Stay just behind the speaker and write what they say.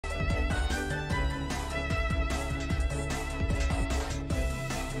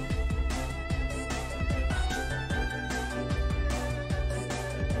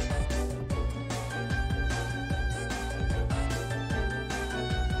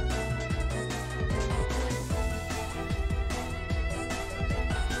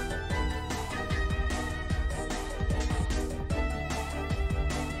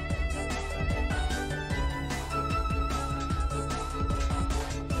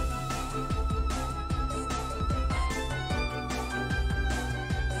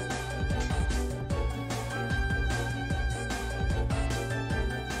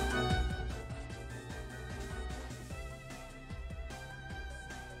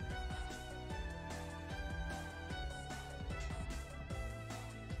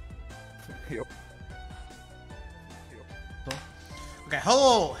Yep. Okay,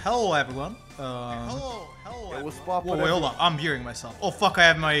 hello everyone. Hello. Wait, hold on. I'm hearing myself. Oh fuck, I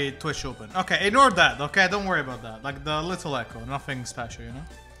have my Twitch open. Okay, ignore that. Okay, don't worry about that. Like the little echo, nothing special, you know.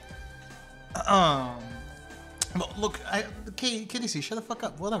 But look, KDC, shut the fuck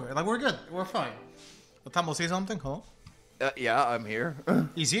up. Whatever. Like we're good. We're fine. Tambo, say something. Hello. Yeah, I'm here.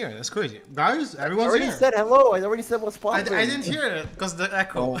 He's here. That's crazy, guys. Everyone's I already here. said hello. I already said what's poppin'. I didn't hear it because the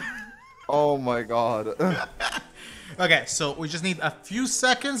echo. Oh my god. Okay, so we just need a few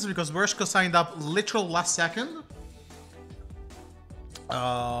seconds because Vershko signed up literal last second.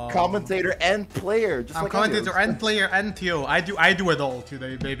 Commentator and player. Just I'm like commentator and player and TO. I do it all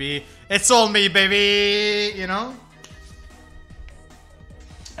today, baby. It's all me, baby. You know.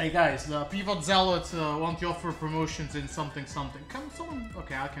 Hey guys, the Pivot Zealot want to offer promotions in something. Come someone.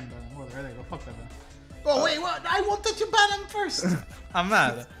 Okay, I can ban him. Oh, there they go. Fuck that man. Oh wait, what? I wanted to ban him first. I'm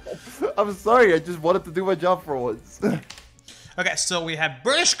mad. I'm sorry, I just wanted to do my job for once. Okay, so we have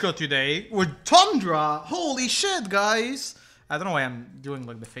Brishko today with Tundra. Holy shit, guys! I don't know why I'm doing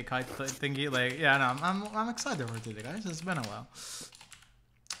like the fake hype thingy. Like, yeah, no, I'm excited for today, guys. It's been a while.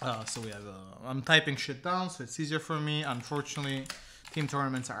 So we have I'm typing shit down, so it's easier for me. Unfortunately, team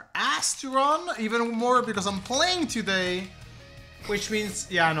tournaments are ass to run even more because I'm playing today. Which means,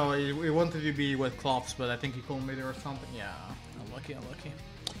 yeah, no, we wanted to be with Klops, but I think he called me there or something. Yeah, unlucky.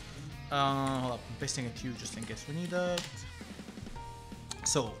 Hold up, I'm pasting it to you just in case we need it.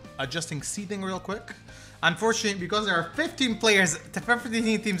 So, adjusting seating real quick. Unfortunately, because there are 15 players,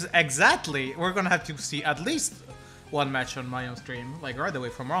 15 teams exactly, we're gonna have to see at least one match on my own stream, like right away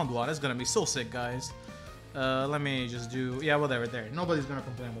from round one. It's gonna be so sick, guys. Let me just do, yeah, whatever, there. Nobody's gonna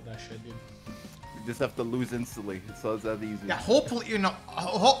complain about that shit, dude. Just have to lose instantly, so it's that easy. Yeah, hopefully, you know,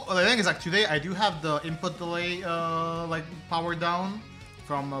 the thing is like today I do have the input delay like powered down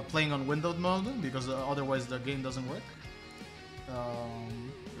from playing on windowed mode because otherwise the game doesn't work.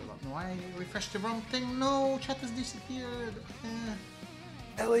 No, I refreshed the wrong thing. No, chat has disappeared.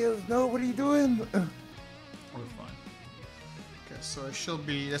 Elias, no, what are you doing? We're fine. Okay, so it should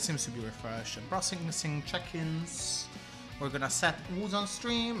be, that seems to be refreshed. And processing check-ins. We're gonna set who's on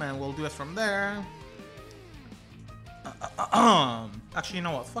stream and we'll do it from there. Actually, you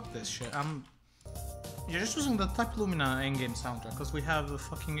know what? Fuck this shit. You're just using the Type Lumina in-game soundtrack because we have the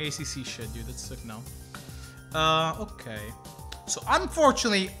fucking ACC shit, dude. That's sick now. Okay. So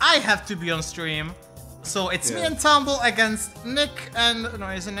unfortunately, I have to be on stream. So it's me and Tumble against Nick and no,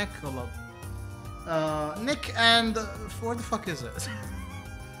 is it Nick? Hold up. Nick and where the fuck is it?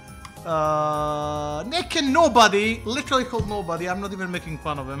 Nick and nobody, literally called nobody. I'm not even making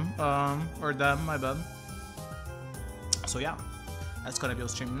fun of him or them, my bad. So yeah, that's gonna be on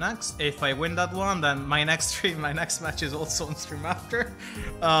stream next. If I win that one, then my next stream, my next match is also on stream after.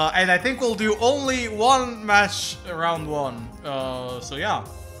 And I think we'll do only one match round one. So yeah,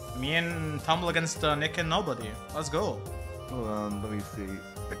 me and Tumble against Nick and nobody. Let's go. Hold on, let me see.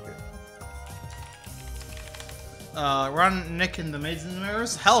 Okay. Run Nick in the Maids and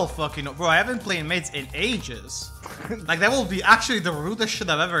Mirrors? Hell fucking no. Bro, I haven't played Maids in ages. Like, that will be actually the rudest shit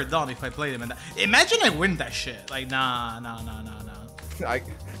I've ever done if I played him in that. Imagine I win that shit. Like, nah. No, I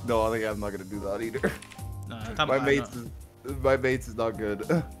think I'm not gonna do that either. Nah, my mates is not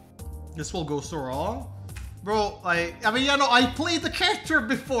good. This will go so raw. Bro, like, I mean, you know, I played the character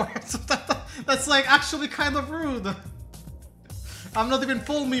before, so that's like actually kind of rude. I'm not even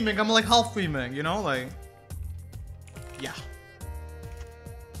full memeing, I'm like half memeing, you know, like. Yeah.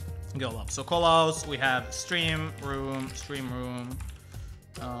 Go up. So callouts, we have stream room,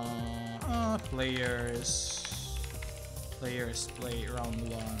 players play round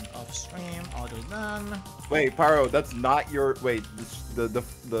one of stream other than. Wait, Pyro, that's not your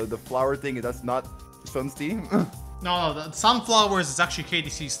the flower thing. That's not Sun's team. No, the Sunflowers is actually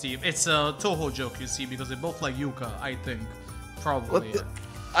KDC's team. It's a Toho joke, you see, because they both like Yuka, I think, probably.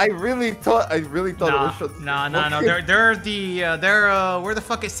 I really thought it was Sun's team. No. They're where the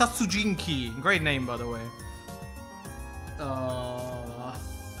fuck is Satsujinki? Great name, by the way.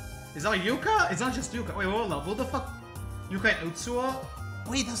 Is that Yuka? It's not just Yuka. Wait, hold up. What the fuck? Yuka and Utsuwa?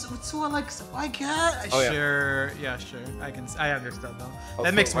 Wait, does Utsuwa like? I get. Oh, sure. Yeah, sure. I understand now.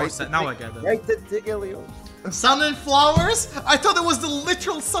 That makes more sense. Now I get it. Right to Ilios. Sun and flowers? I thought it was the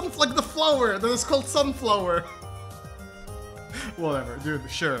literal sun, like the flower that is called sunflower. Whatever, dude.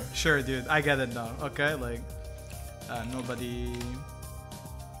 Sure, dude. I get it now. Okay, like, nobody.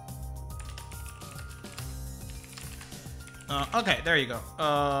 Okay, there you go.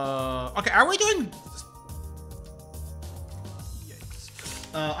 Okay, are we doing?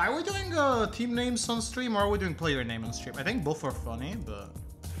 Are we doing team names on stream or are we doing player name on stream? I think both are funny, but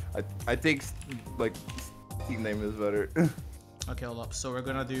I think like team name is better. Okay, hold up. So we're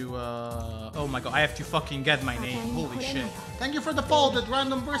gonna do. Oh my god, I have to fucking get my name. Holy shit! Thank you for the follow, that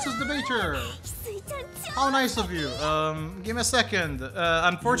random versus debater. How nice of you. Give me a second.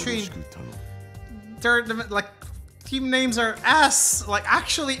 Unfortunately, like team names are ass. Like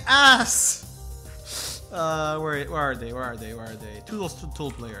actually ass. Where are they? Tool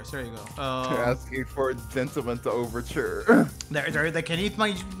players. There you go. They're asking for Gentleman to Overture. They can eat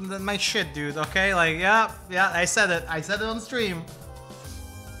my shit, dude. Okay, like yeah, I said it on stream.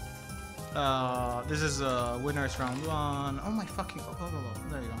 This is winners round 1. Oh my fucking. Oh,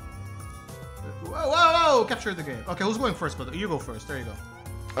 there you go. Whoa! Capture the game. Okay, who's going first? But you go first. There you go.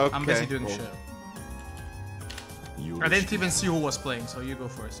 Okay. I'm busy doing shit. I didn't even see who was playing, so you go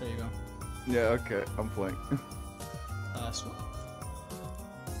first. There you go. Yeah, okay, I'm playing. Swap.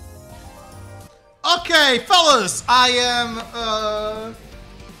 Okay, fellas, I am,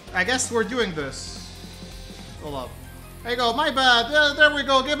 I guess we're doing this. Hold up. There you go, my bad. There we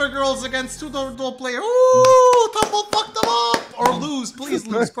go, Gamer Girls against 2 dual player. Ooh, Tumble fucked them up! Or lose, please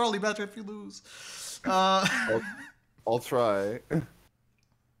lose. Probably better if you lose. I'll try.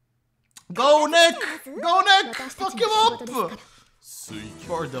 Go, Nick! Go, Nick! Fuck him up!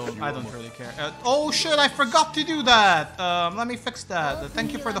 Or don't, I don't really care. Oh shit, I forgot to do that! Let me fix that.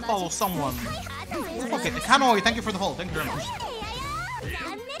 Thank you for the follow, someone. Okay, Kanoi, thank you for the follow. Thank you very much.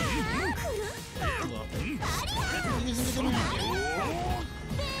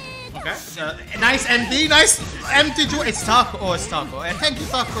 Okay, nice MD, nice MT2. It's Taco. Oh, it's Taco. And thank you,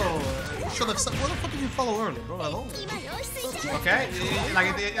 Taco. Should have said, what the fuck did you follow early, bro? Hello? Okay,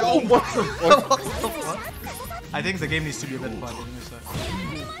 like, oh, what the fuck? I think the game needs to be a bit fun.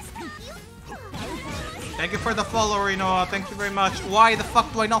 Thank you for the follow, Reno. Thank you very much. Why the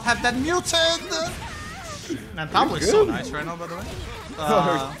fuck do I not have that muted? And Pablo is so nice right now, by the way.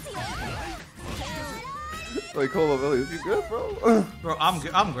 Like, hold on, Elliot, you good, bro? Bro,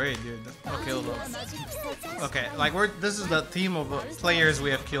 I'm great, dude. Okay, hold on. Okay, like this is the team of players we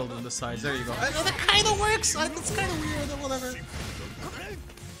have killed on the sides. There you go. That kind of works. It's kind of weird, whatever.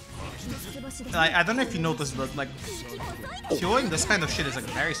 I don't know if you noticed, but like killing this kind of shit is like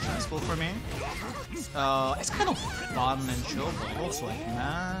very stressful for me. It's kind of fun and chill, but also like,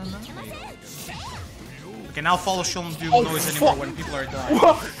 man. Okay, now follow shouldn't do noise anymore when people are dying.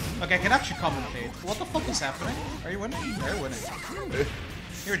 Okay, I can actually commentate. What the fuck is happening? Are you winning? You're winning.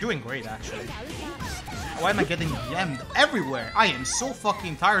 You're doing great, actually. Why am I getting yammed everywhere? I am so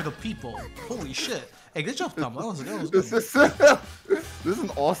fucking tired of people. Holy shit. Hey, good job, Tom. That was good. This is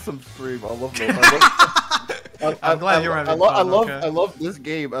an awesome stream. I love it. I'm glad you're having fun. I love this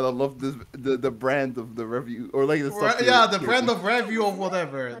game, and I love the brand of the Revue, or like the stuff. Yeah, the brand of Revue of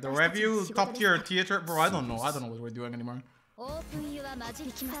whatever. The Revue top tier theater, bro. I don't know what we're doing anymore.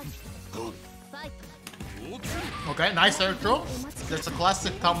 Okay, nice air throw. There's a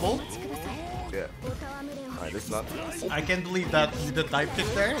classic tumble. Yeah. Alright, it's not. I can't believe that you did dive kick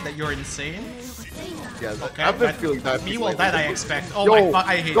there. That you're insane. Yeah, okay, I've been feeling that. Meanwhile, that I expect. Oh my fuck,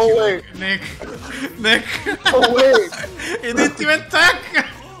 I hate go you, away. Nick. Go away. He didn't even attack.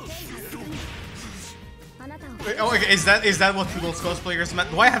 Wait, oh, okay, is that what people cosplayers meant?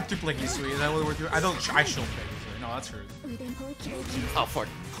 Do I have to play Hisui? Is that what we're doing? I shouldn't play Hisui. No, that's rude. Oh fuck.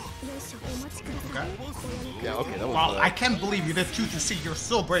 Okay. Yeah, okay, that was wow, I can't believe you did 2-2-C. You're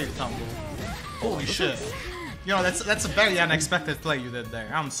so brave, Tumble. Holy shit. You know, that's a very unexpected play you did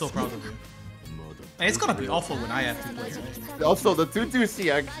there. I'm so proud of you. And it's gonna be awful when I have to play. Also, the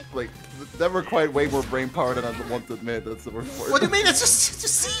 2-2-C, like, that required way more brain power than I want to admit. That's the worst part. What do you mean? It's just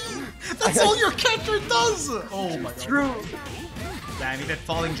 2-2-C! That's all your character does! Oh my god. True. Damn, he did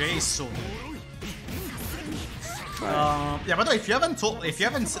falling J so good. Yeah, by the way, if you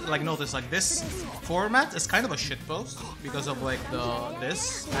haven't like noticed, like this format is kind of a shitpost because of like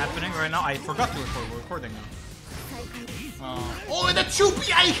this happening right now. I forgot to record. We're recording now. Oh, and the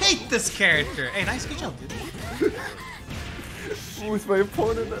Choopy! I hate this character. Hey, nice, good job, dude. Who's my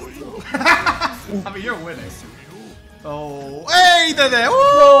opponent? I mean, you're winning. Oh, hey, there!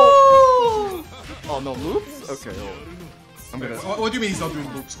 Woo! Oh no, loops? Okay. Oh. I'm gonna. What do you mean he's not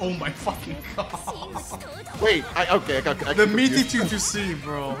doing loops? Oh my fucking god! Wait, I got the meaty 2-2-C,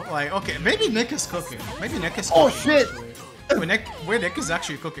 bro. Like, okay, maybe Nick is cooking. Maybe Nick is cooking. Oh shit! Where Nick is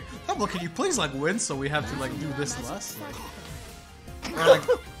actually cooking. Tumble, can you please like win so we have to like do this less? Or, like...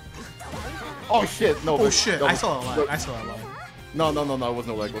 Oh shit! No. Oh shit! I saw a line. I saw a line. No, it was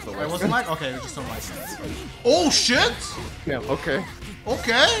no lag. It wasn't lag? Okay, it just don't like sense. Oh shit! Yeah. Okay.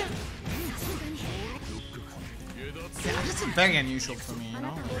 Okay. Yeah, this is very unusual for me, you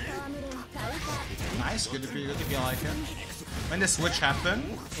know? Nice, good if you like it. When the switch happened?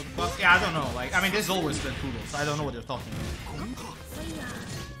 Yeah, I don't know. Like, I mean, there's always been poodles. I don't know what you're talking about.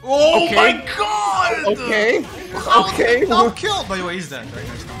 Oh Okay. my god! Okay. Okay. I'll kill. By the way, he's dead. Right?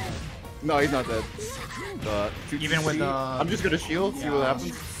 He's not dead. No, he's not dead. Even with the... I'm just gonna shield, see what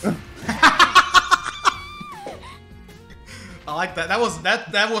happens. I like that.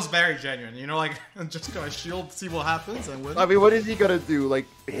 That was very genuine. You know, like just gonna shield, see what happens, and win. I mean, what is he gonna do? Like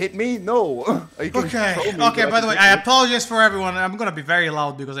hit me? No. Okay. Okay. By the way, I apologize for everyone. I'm gonna be very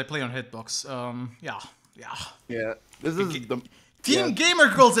loud because I play on hitbox. Yeah. Yeah. This is the Team Gamer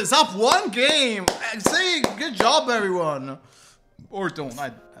Girls is up 1 game. Say good job, everyone. Or don't.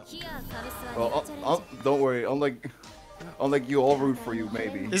 Well, don't worry. Unlike you, I'll root for you,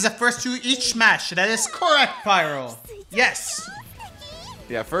 maybe. This is the first 2 each match. That is correct, Pyro. Yes.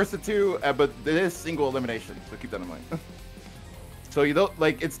 Yeah, first to 2, but it is single elimination, so keep that in mind. So you don't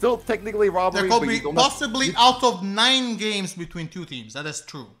like it's still technically robbery. There could be possibly out of 9 games between 2 teams. That is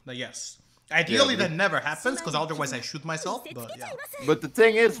true. Yes. Ideally, that never happens because otherwise I shoot myself. But yeah. But the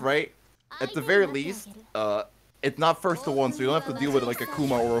thing is, right? At the very least, it's not first to 1, so you don't have to deal with like a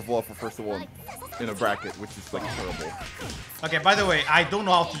Kuma or a Vol for first to 1 in a bracket, which is like terrible. Okay, by the way, I don't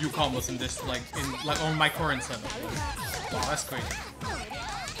know how to do combos in this, like on my current setup. Wow, that's crazy.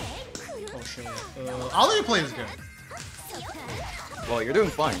 Oh shit. I'll let you play this game. Well, you're doing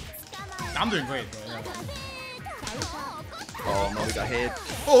fine. I'm doing great, bro. Yeah. Oh no, we got hit.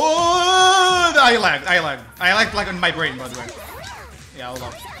 Oh, I lagged like on my brain, by the way. Yeah, hold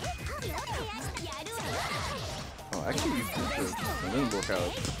on. Oh, actually, it didn't work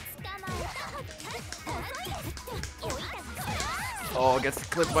out. Oh, gets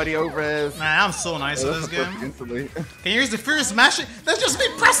clipped by the overhead. Man, I'm so nice at this game. Instantly. Can you use the furious mashing? That's just me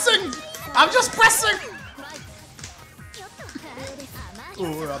pressing! I'm just pressing!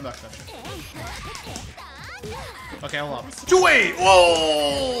 Ooh, I'm not touching. Okay, hold on. 2-8!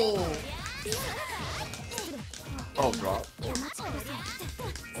 Whoa! Oh, drop.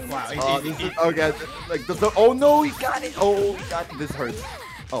 Wow. Okay, like oh no, he got it. Oh, he got it. This hurts.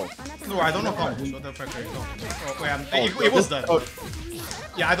 Oh. No, I don't know combos. What the fuck are you talking about? Oh, wait, it was done. Oh.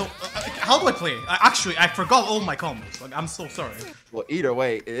 Yeah, I don't. How do I play? Actually, I forgot all my combos. Like, I'm so sorry. Well, either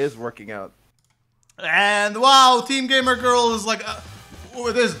way, it is working out. And wow, Team Gamer Girl is like,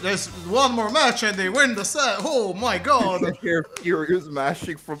 oh, there's 1 more match and they win the set. Oh my god. I hear furious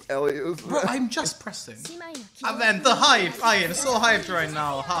mashing from Elios. Bro, I'm just pressing. Man, the hype. I am so hyped right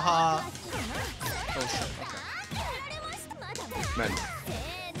now. Haha. Oh shit. Okay. Man,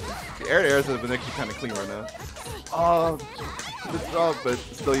 the airs have been actually kind of clean right now. Good job, but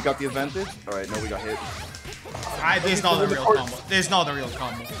still you got the advantage. All right, no, we got hit. There's not a real combo. There's not a real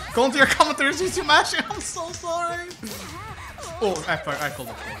combo. Go into your commentaries, you two mashing. I'm so sorry. Oh, I called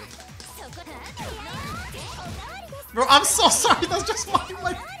it. Bro, I'm so sorry. That's just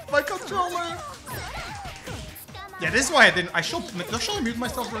my controller. Yeah, this is why I should I mute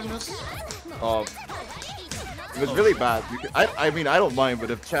myself during this? It was really bad. I mean, I don't mind, but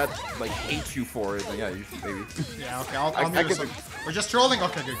if chat like hates you for it, then yeah, you should maybe. Yeah, okay, I'll mute myself. We're just trolling.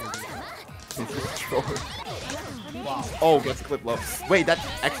 Okay, good. Wow. Oh, gets a clip low. Wait, that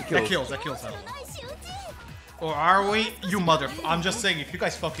actually kills. That kills. Or are we? You I'm just saying, if you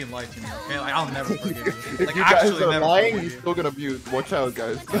guys fucking lie to me, okay? Like, I'll never forgive you. If like, you guys are lying, he's still gonna mute. Watch out,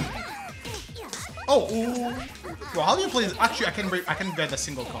 guys. Oh, ooh. Well, how do you play this? Actually, I can get a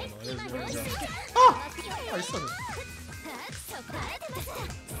single combo. Oh, I still did.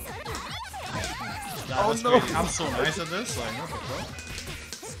 Oh no! Crazy. I'm so nice at this. Like, what the fuck?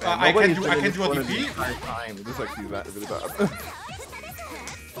 I can do a DP. This is actually really bad.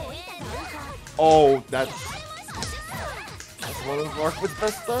 Oh, that's one of Markman's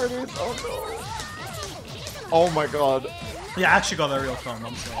best starters. Oh no! Oh my god! Yeah, I actually got a real combo.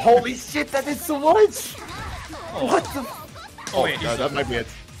 I'm sorry. Holy shit! That did so much! Oh. What the? Oh wait, no, that might be it.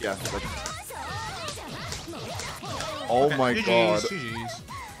 Yeah. Oh okay. my god. GG's.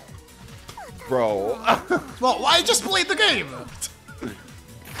 Bro. Well, I just played the game.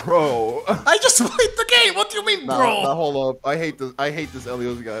 Bro. I just played the game. What do you mean, bro? Nah, hold up. I hate this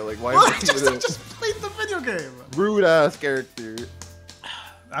Elios guy. Like, why? I just played the video game. Rude ass character.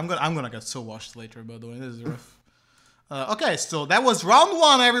 I'm gonna get so washed later. By the way, this is rough. Okay, so that was round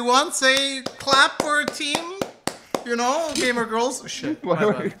 1. Everyone, say clap for team. You know, Gamer Girls. Oh, shit.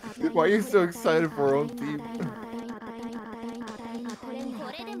 Why are you so excited for our own team?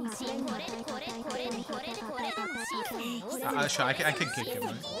 Sure, I can kick him,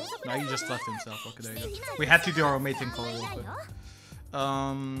 right? No, he just left himself. Okay, there you go. We had to do our mating call real quick.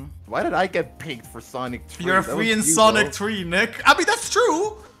 Why did I get picked for Sonic 3? You're free in Sonic 3, Nick. I mean, that's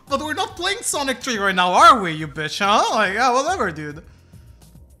true, but we're not playing Sonic 3 right now, are we, you bitch, huh? Like, yeah, whatever, dude.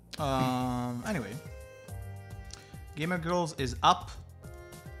 Anyway. Gamer Girls is up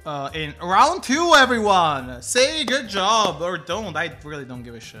in round 2, everyone! Say good job, or don't, I really don't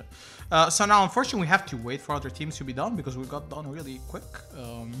give a shit. So now, unfortunately, we have to wait for other teams to be done, because we got done really quick.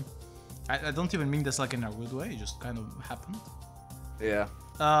 I don't even mean this like in a rude way, it just kind of happened. Yeah.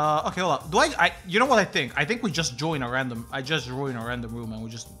 Okay, hold up. You know what I think? I think we just join a random, I just join a random room and we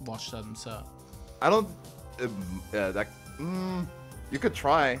just watch them set. I don't, you could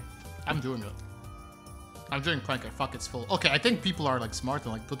try. I'm doing it. I'm doing prank, fuck it's full. Okay, I think people are like smart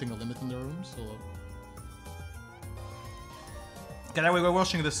and like putting a limit in their rooms, so. Okay, anyway, we're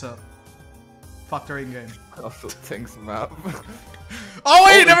watching this factoring game. Also, thanks, map. Oh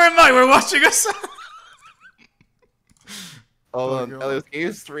wait, never mind, we're watching a set. Hold on, Elliot,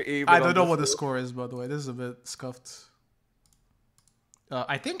 is 3 I don't know what the score is, by the way. This is a bit scuffed.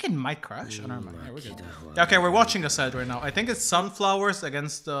 I think it might crash. Oh, never mind. Yeah, we're good. Okay, we're watching a set right now. I think it's Sunflowers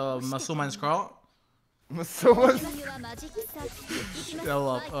against Masuma and Scrawl. Masuma?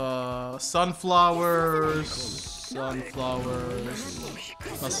 Sunflowers,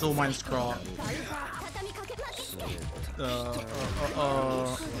 Masuma and Scrawl.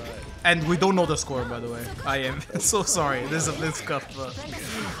 And we don't know the score, by the way. I am so sorry. This is a bit scuffed, but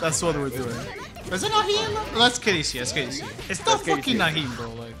that's what we're doing. Is it Nahim? That's KDC. That's KDC. It's not fucking Nahim, bro.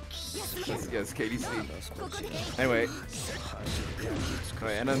 Like. Yes, KDC. Anyway.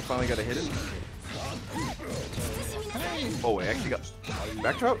 Alright, and then finally got a hit it. Oh, wait, actually got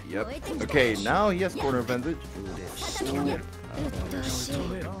backdrop? Yep. Okay, now he has corner advantage.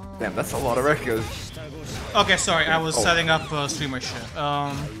 Damn, that's a lot of records. Okay, sorry, I was setting up streamer shit.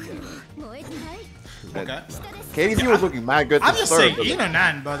 Okay. KDC was looking mad good. I'm just saying,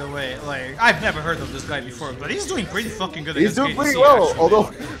 Inanan, by the way, like I've never heard of this guy before, but he's doing pretty fucking good. He's doing pretty well, actually.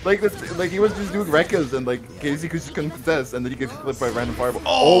 Although, like he was just doing records and like KDC could just contest, and then he gets flipped by a random fireball.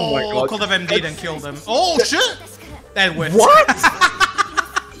 Oh my god! Called him MD and killed him. Oh shit! That whiffed. What?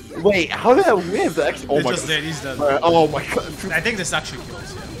 Wait, how did that whiff? Actually, oh my god! Dead. He's dead. Oh my god! I think this actually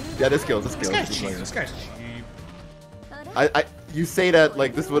kills. Yeah, this kills. This kills. This guy's cheap. This guy's cheap. You say that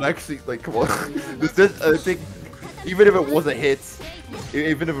like this would actually like come on. I think even if it was a hit,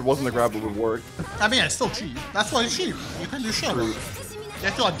 even if it wasn't a grab, it would work. I mean, it's still cheap. That's why it's cheap. You can do shield. You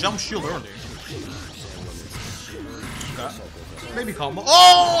have to like jump shield early. Okay. Maybe combo.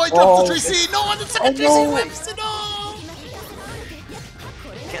 Oh, I dropped the 3C. No, on the second 3C whips. No.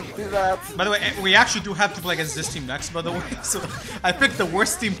 Can't do that. By the way, we actually do have to play against this team next. By the way, so I picked the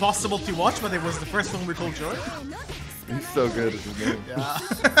worst team possible to watch, but it was the first one we called Joy. He's so good at this game. Yeah.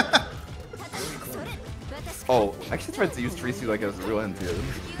 Oh, I actually tried to use 3C like as a real end here.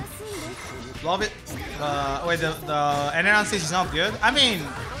 Love it. Wait, the NN stage is not good. I mean,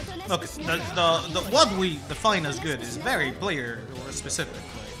 look, what we define as good is very player specific.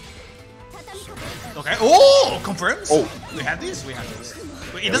 Okay. Oh, confirms. Oh, we had these. We had these.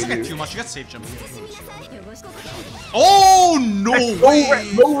 Wait, it doesn't get too much. You got safe jump. Oh no way!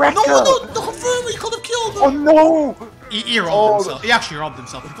 No, no, confirm. He could have killed him. Oh no! He robbed himself. He actually robbed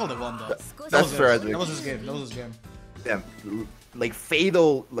himself. He called it one though. That's tragic. That was his game. That was his game. Damn, like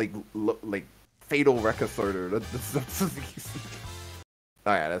fatal, like fatal record sorter. That's oh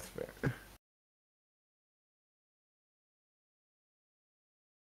yeah, that's fair.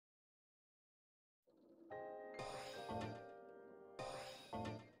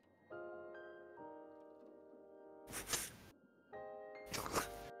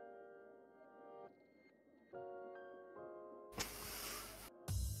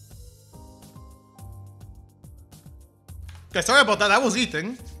 Okay, sorry about that. I was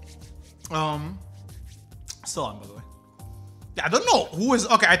eating. Still on, by the way. Yeah, I don't know who is.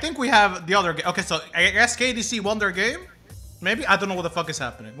 Okay, I think we have the other game. Okay, so I guess KDC won their game. Maybe I don't know what the fuck is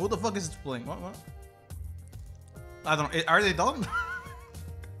happening. Who the fuck is playing? What? I don't know. Are they done?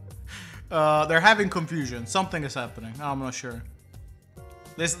 They're having confusion. Something is happening. I'm not sure.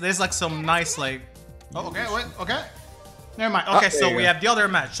 There's like some nice like. Oh, okay. Wait. Okay. Never mind. Okay, so we have the other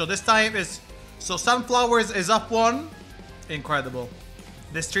match. So this time is Sunflowers is up 1. Incredible.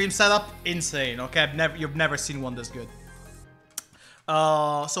 This stream setup, insane. Okay, you've never seen one this good. So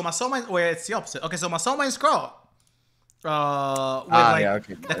Masoma, wait, it's the opposite. Okay, so Masoma and Scrawl.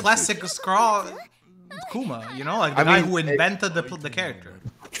 The classic Scrawl Kuma, you know, like the guy who invented the character.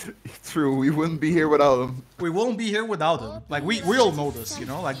 True, we wouldn't be here without him. We won't be here without him. Like we all know this, you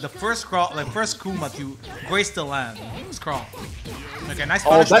know, like the first Scrawl, like first Kuma to grace the land, Scrawl. Okay, nice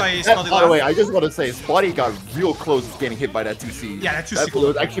punish by Spotty. By the way, I just want to say, Spotty got real close to getting hit by that 2C. Yeah, that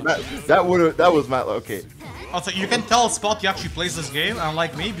 2C. That was Matt. Okay. Also, you can tell Spotty actually plays this game,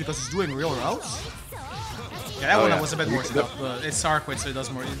 unlike me, because he's doing real routes. Yeah, that one was a bit more stuff, but it's Arcade, so it does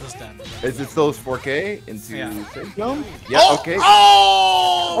damage. Is it those 4K into safe jump? Yeah, oh, okay.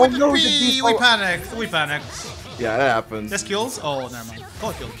 Oh! No, we panicked. We panicked. Yeah, that happens. This kills? Oh, never mind.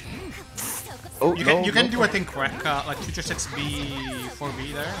 Oh, it killed. Oh, you can do, I think, correct, like 2-6B,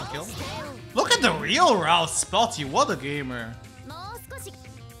 4B there, a kill. Look at the real route, Spotty, what a gamer.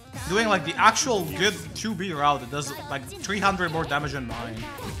 Doing like the actual good 2B route that does like 300 more damage than mine.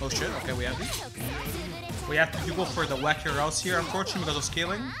 Oh shit, okay, we have these. We have to go for the wacky routes here, unfortunately, because of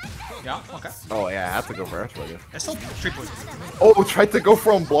scaling. Yeah, okay. Oh yeah, I have to go for Ash, I guess. It's still 3 points. Oh, tried to go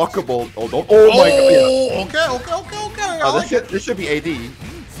for unblockable. Oh, don't. Oh my god. Yeah. Okay. Oh, this should be AD.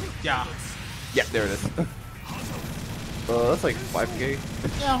 Yeah. Yeah, there it is. That's like 5K.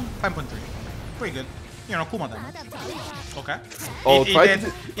 Yeah, 5.3. Pretty good. You know, Kuma damage. Okay. Oh,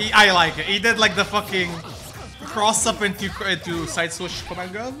 I like it. He did like the fucking cross up into side switch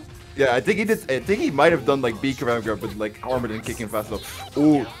command grab. Yeah, I think he did. I think he might have done like B command grab, but like armor didn't kick him fast enough.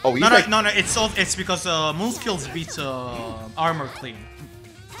 Ooh. Oh, he's no. It's because moon skills beat armor clean.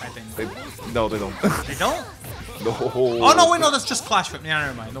 I think. No, they don't. They don't. No. Oh no, wait, no, that's just Clash Whip. Yeah,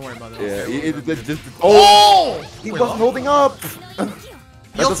 never mind. Don't worry about it. Yeah, Oh! He wasn't holding up. That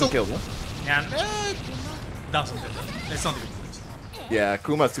doesn't kill, huh? Yeah, doesn't do it. It's not even close. Yeah,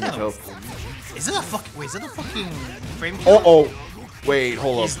 Kuma's too much health. Is it a fucking frame kill? Oh. Wait,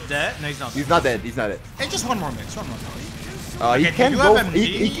 hold up. He's dead? No, he's not. He's not dead. He's not dead. Hey, just one more mix. He can go.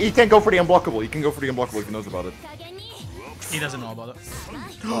 He can go for the unblockable. He can go for the unblockable if he knows about it. He doesn't know about it.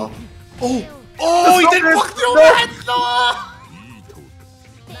 Oh, he didn't fuck the overhead! No!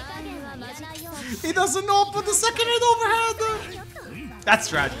 He doesn't know about the second hit overhead! That's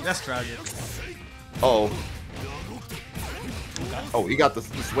tragic. Oh. Oh, he got the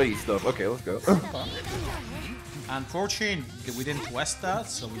sweaty stuff. Okay, let's go. Unfortunately, we didn't west that,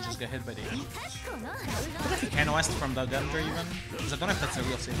 so we just get hit by the heat. What if he can west from the Dender even? Because I don't know if that's a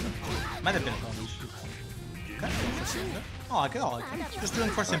real save. Might have been a damage. Oh, I like it. Just doing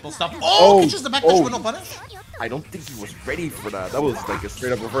for simple stuff. Oh, just the back push with no punish? I don't think he was ready for that. That was like a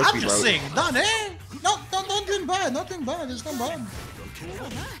straight up reverse speed route. I'm just saying, done, eh? No, don't do bad. Nothing bad. It's not bad.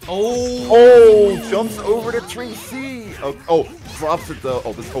 Oh, jumps over the 3C. Oh, drops it though.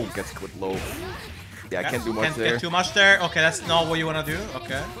 Oh, this gets quit low. Yeah, I can't do much there. Can't get too much there. Okay, that's not what you wanna do.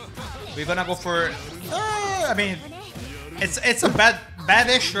 Okay, we're gonna go for. I mean, it's a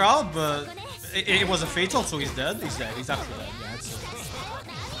bad-ish route, but it was a fatal, so he's dead. He's actually dead. Yeah, it's.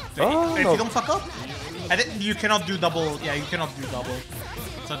 If you don't fuck up, you cannot do double. Yeah, you cannot do double.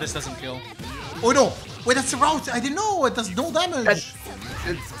 So this doesn't kill. Oh no! Wait, that's a route. I didn't know. It does no damage.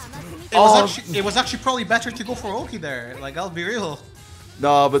 It was actually probably better to go for Oki there. Like, I'll be real.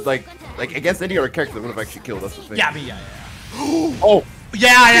 No, but like against any other character, that would have actually killed. That's the thing. Yeah, I mean, yeah. Oh.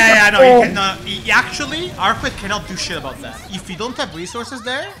 Yeah. No, you cannot. Actually, Arquid cannot do shit about that. If you don't have resources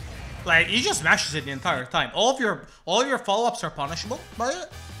there, like he just mashes it the entire time. All of your follow-ups are punishable by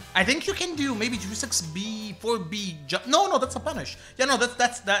it. I think you can do maybe 2-6B, 4B. No, that's a punish. Yeah, no,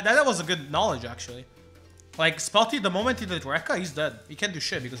 that was a good knowledge actually. Like Spotty, the moment he did Rekka, he's dead. He can't do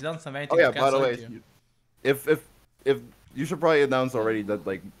shit because he doesn't have anything. Oh yeah, by the way, if you should probably announce already that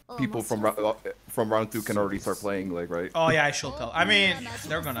like people from round 2 can already start playing, like, right? Oh yeah, I should tell. I mean,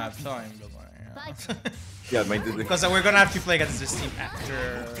 they're gonna have time, but yeah, because we're gonna have to play against this team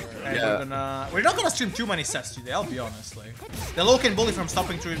after. And we're not gonna stream too many sets today. I'll be honest. Like, the low can bully from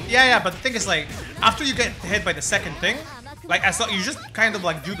stopping through. Yeah. But the thing is, like, after you get hit by the second thing, like, you just kind of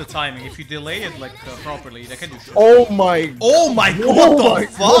like do the timing. If you delay it like properly, they can do shit. Oh my god! What the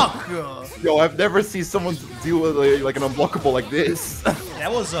fuck? Yo, I've never seen someone deal with like an unblockable like this.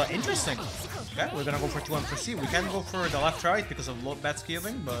 That was interesting. Okay, we're gonna go for 2 and 4C. We can go for the left-right because of low bad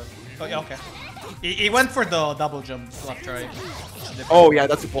scaling, but yeah, okay. He went for the double jump left-right. Oh yeah,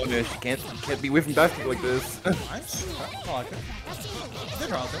 that's a punish. Can't be whiffing back like this. Nice. I like it.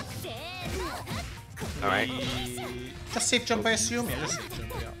 Good route there. Alright. Just safe jump, I assume. Yeah, just safe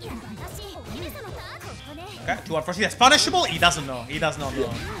jump. Yeah. Okay, 2 and 4C. That's punishable. He doesn't know. He does not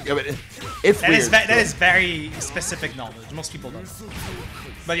know. Yeah, but it's weird. That is very specific knowledge. Most people don't know.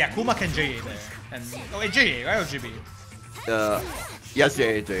 But yeah, Kuma can JA there. And JA, right? Or GB? Yes,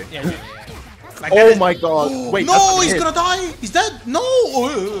 JA. Yeah, JA. Like, oh my god. Wait, no, he's gonna die. He's dead. No.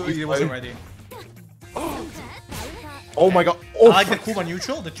 He wasn't ready. Oh my god. I like the Kuma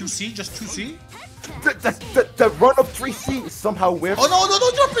neutral. The 2C, just 2C. The run up 3C is somehow weird. Oh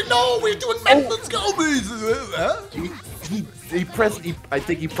no, jump it. No, we're doing methods, I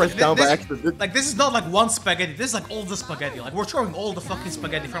think he pressed down by accident. Like, this is not like one spaghetti. This is like all the spaghetti. Like, we're throwing all the fucking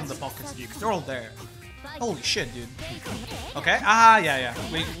spaghetti from the pockets. They're all there. Holy shit, dude. Okay, yeah.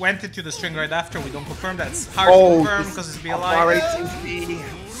 We went into the string right after. We don't confirm. That's hard to confirm because it's BLI.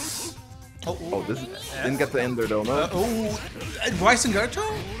 Oh, this didn't get to end there though, no? Bryce and Gertrude?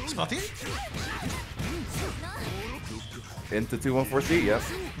 Spotty? Into 2-1-4C,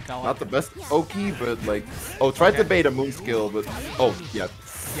 yes. Okay, Not the best Oki, but like... Oh, tried to bait a moon skill, but... Oh, yeah.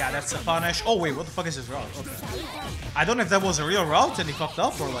 Yeah, that's a punish. Oh, wait, what the fuck is his route? Okay. I don't know if that was a real route and he fucked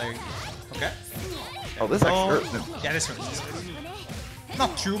up or like... Okay. Oh, this actually hurts. Yeah, this hurts.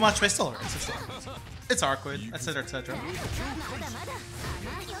 Not too much, but it still hurts. It's Arcwood, etc, etc.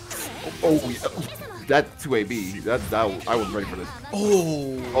 Oh, yeah. That 2AB. That I was ready for this.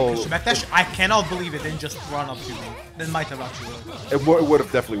 Oh, backdash. I cannot believe it didn't just run up to me. That might have actually worked. It would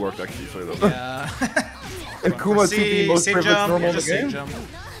have definitely worked, actually. Sorry, though. Yeah. And Kuma 2B most privileged normal in the game?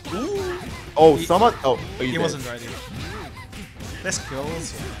 Oh, someone... Oh, he wasn't ready. This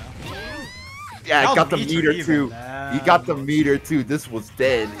kills, yeah, I got the meter too. He got the meter too. This was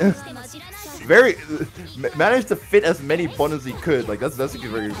dead. Managed to fit as many buttons as he could. Like that's a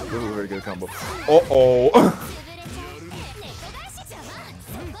very good combo.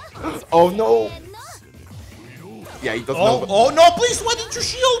 Oh no. Yeah, he doesn't know. Oh no! Please, why didn't you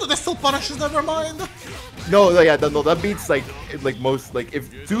shield? That still punishes. Never mind. No, yeah, no, that beats like most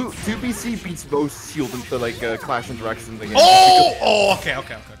if 2BC beats most shield into like clash interactions in the game. Okay.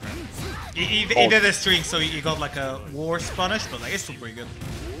 He did a string, so he got like a worse punish, but like it's still pretty good.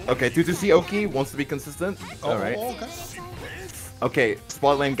 Okay, 2-2C Oki wants to be consistent. All right. Okay,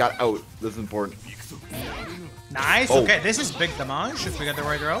 spot lane got out. This is important. Nice. Okay, this is big damage if we get the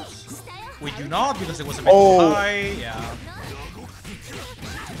right routes. We do not because it was a bit high.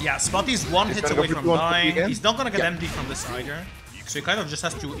 Yeah, Spotty's one hit away from dying. He's not gonna get MD from this either. So he kind of just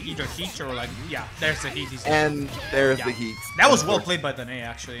has to either heat or like, yeah, there's the heat. And there's the heat. That was well played by Danae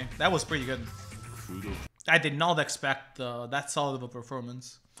actually. That was pretty good. I did not expect that solid of a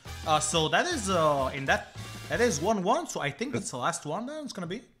performance. So that is that is 1-1. So I think that's the last one. Then it's gonna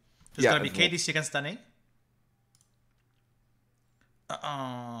be. It's gonna be KDC against Danae.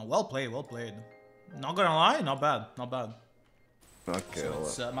 Well played. Not gonna lie, not bad. Okay. So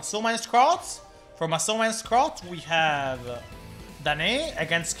it's Masoma and Scrot. For Masoma and Scrot, we have Danae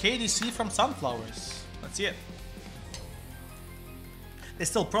against KDC from Sunflowers. Let's see it.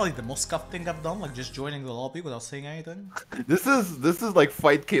 It's still probably the most scuffed thing I've done, like just joining the lobby without saying anything. This is like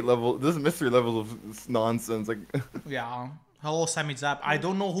fight Kate level. This is mystery level of nonsense. Like. Yeah. Hello, Sammy Zap. I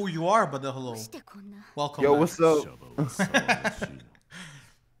don't know who you are, but hello. Welcome. Yo, back. what's up?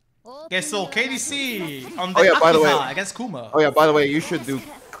 Okay, so KDC on the by the way, against Kuma. Oh yeah, by the way, you should do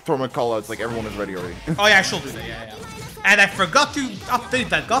tournament callouts like everyone is ready already. Oh yeah, I should do that. Yeah. And I forgot to update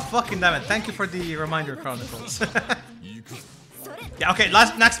that. God fucking damn it! Thank you for the reminder, Chronicles. Yeah. Okay.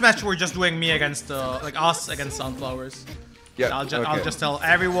 Next match we're just doing me against like us against Sunflowers. Yeah. I'll just tell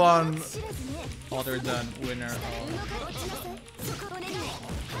everyone other than winner.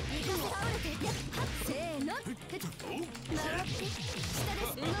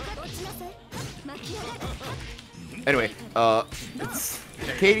 Anyway,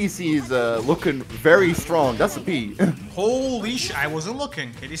 KDC is looking very strong. That's a P. Holy shit! I wasn't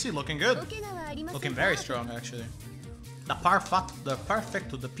looking. KDC looking good. Looking very strong actually. The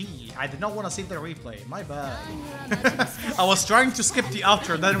perfect to the P. I did not want to see the replay. My bad. I was trying to skip the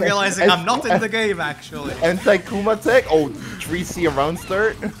outro, then realizing I'm not in the game actually. Anti-Kuma tech? Oh, 3C around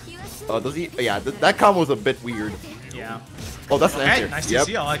start? Does he? Yeah, that combo was a bit weird. Yeah. Oh, that's an answer. Nice to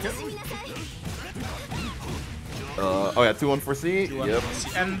see. I like it. Oh yeah, 2-1-4C. Yep.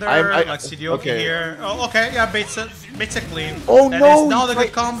 Ender, like CDOK here. Oh, okay. Yeah, baits it clean. Oh that no! That is not a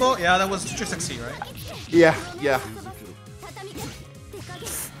good combo. Yeah, that was just like C, right? Yeah.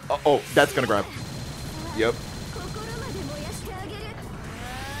 Oh, that's gonna grab. Yep.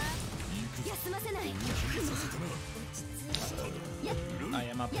 I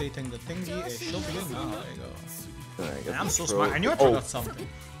am updating the thingy. It should be in now. There you go. I'm so smart. I knew I forgot something.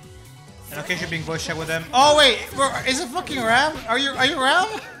 And okay, you're being voice checked with them. Oh wait, bro, is it fucking Ram? Are you Ram?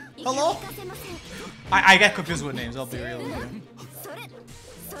 Hello? I get confused with names. I'll be real with you.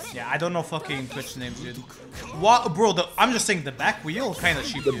 Yeah, I don't know fucking Twitch names, dude. What, bro? I'm just saying the back wheel kind of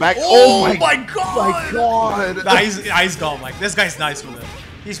cheap. The back. Oh my god! My god! Nah, he's gone. Like this guy's nice with it.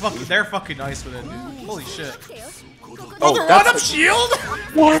 They're fucking nice with it, dude. Holy shit. Oh, the run-up shield?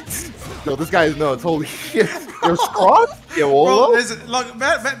 What? No, this guy is nuts. Holy shit. There's Scrawl? Yeah, bro, look,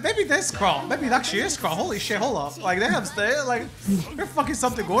 maybe there's Scrawl. Maybe it actually is Scrawl. Holy shit, hold up. Like, there's fucking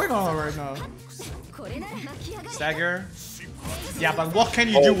something going on right now. Stagger. Yeah, but what can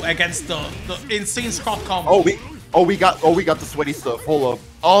you do against the insane Scrawl combo? Oh, we got the sweaty stuff. Hold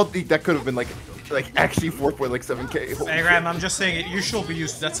up. That could have been like like actually 4.7k. Hey Ram, I'm just saying it. You should be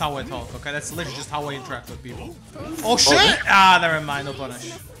used to. That's how I talk. Okay, that's literally just how I interact with people. Oh shit! Ah, never mind. No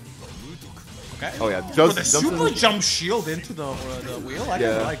punish. Okay. Oh yeah, Bro, the super jump shield into the wheel. I kind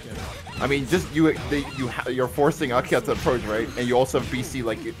of like it. I mean, just you're forcing Akia to approach, right? And you also have BC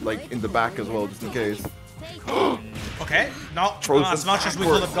like in the back as well, just in case. Okay, not as much as we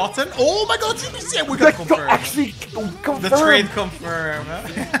could have gotten. Oh my god, BC, we got confirm. Actually, confirm. The trade confirm.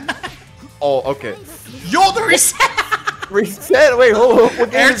 Oh, okay. Yo, the reset. Reset. Wait, hold on.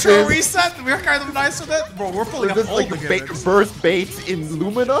 What Air trail reset. We're kind of nice with it, bro. We're pulling up all like the burst baits in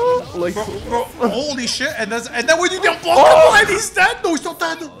Lumina, like. Bro, holy shit! And then we do the unblockable, and he's dead. No, he's not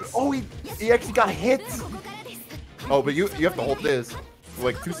dead. Oh, he actually got hit. Oh, but you have to hold this for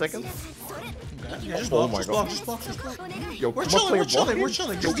like 2 seconds. Yeah, just oh block, my just god. block, just block, just block. Yo, we're chilling.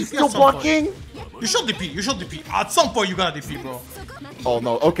 Just DP still at some blocking? point. You should DP. At some point, you gotta DP, bro. Oh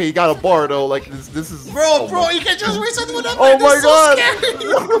no. Okay, you got a bar though. Like this is. Bro, you can just reset whatever. Oh my god.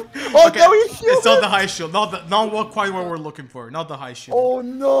 Oh okay. No, it's not the high shield. Not quite what we're looking for. Not the high shield. Oh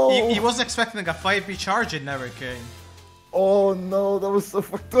no. He was expecting a 5B charge. It never came. Oh no, that was so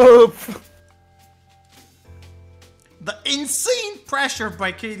fucked up. The insane pressure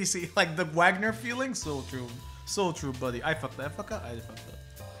by KDC, like the Wagner feeling, so true, buddy. I fucked up.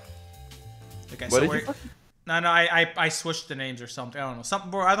 Okay, what so did you no, I switched the names or something. I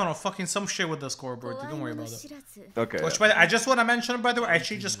don't know, fucking some shit with the scoreboard. Don't worry about it. Okay. Which, I just want to mention, by the way, I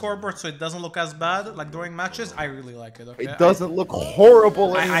changed the scoreboard so it doesn't look as bad, like during matches. I really like it. Okay? It doesn't look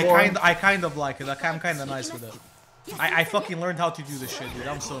horrible anymore. I kind of like it. Like, I'm kind of nice with it. I fucking learned how to do this shit, dude.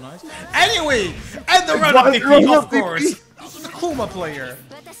 I'm so nice. Anyway, and the run-up DP, of course. The Kuma player.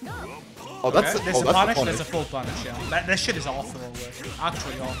 Oh, that's okay. There's a punish. There's a full punish. Yeah, that shit is awful.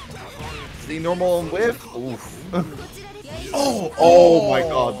 Actually awful. The normal whiff. Oof. Oh my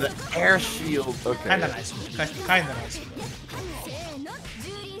god, the air shield. Okay. Kinda nice. Kinda nice.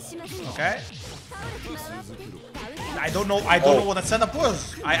 Okay. I don't know what that setup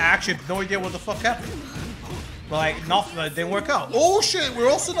was. I actually have no idea what the fuck happened. But like, nothing, it didn't work out. Oh shit, we're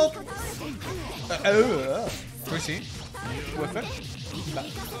also not. 3C. With it.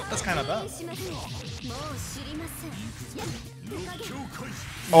 That's kind of bad.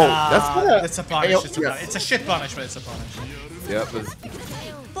 Oh, that's a punish. It's a shit punish, but it's a punish. Yeah,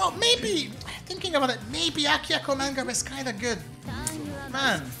 well, maybe, thinking about it, maybe Akia Konanga is kind of good.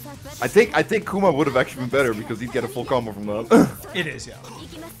 Man. I think Kuma would have actually been better because he'd get a full combo from that. It is, yeah.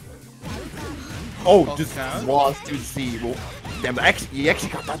 Oh, okay. Just lost to C. Well, damn, he actually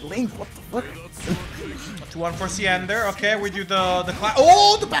got that link. What the fuck? 2-1 for Ciander. Okay, we do the class.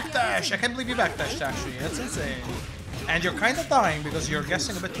 Oh, the backdash! I can't believe you backdashed, actually. That's insane. And you're kind of dying because you're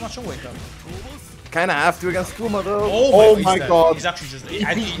guessing a bit too much on wake up. Kind of have to against Kuma, though. Oh my god. He's actually just...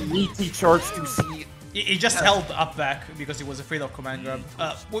 He charged to C. He just held up back because he was afraid of command grab.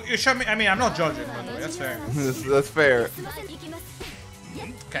 Well, you show me, I mean, I'm not judging, by the way. That's fair. That's fair.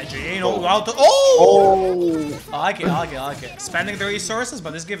 Okay, Jano out to... Oh! I like it. Spending the resources,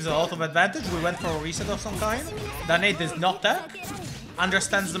 but this gives a lot of advantage. We went for a reset of some kind. Danate is not that.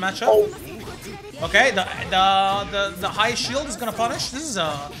 Understands the matchup. Okay, the high shield is gonna punish. This is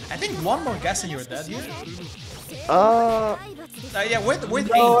I think one more guess and you're dead here. Yeah, with no,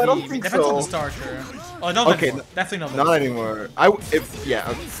 AD. I don't think Depends so. on the starter. Oh, not okay, anymore. Definitely not anymore.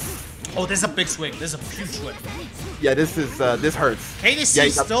 Oh, this is a big swing. This is a huge swing. Yeah, this hurts.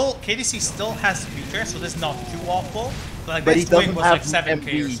 KDC still has future, so this is not too awful. But he doesn't have like 7K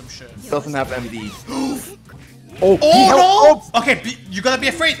MD. or some shit. He doesn't have MD. Oh no! Okay, you gotta be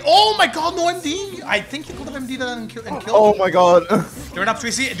afraid. Oh my god, no MD! I think you could have MD that and killed Oh my god. You're up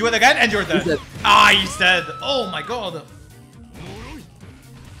 3C, do it again, and you're dead. He's dead. Oh my god.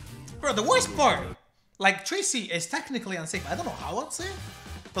 Bro, the worst part, like 3C is technically unsafe. I don't know how unsafe.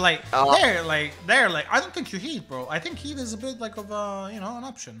 But like, I don't think you heat, bro. I think heat is a bit like of an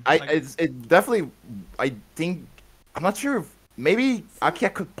option. It definitely, I think, I'm not sure if, maybe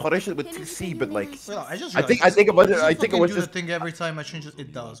Akia could punish it with 2C, but like, well, I think about it. I think it was just the thing every time I change it.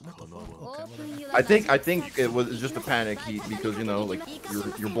 It does. What the fuck? Okay, whatever. I think it was just a panic heat because like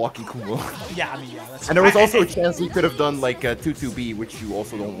you're blocking Kuma. Yeah, I mean That's and there was also a chance he could have done like a 2-2B, which you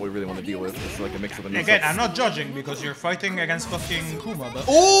also don't really want to deal with. It's like a mix of the Again, I'm not judging because you're fighting against fucking Kuma. But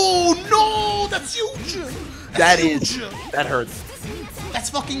oh no, that's huge. That hurts. That's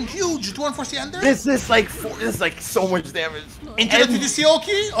fucking huge. 2-1 for Ciander. This is like so much damage. Into the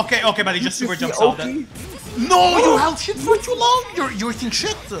Sioki? Okay, but he just super jumps out then. No, you held shit for too long. You're eating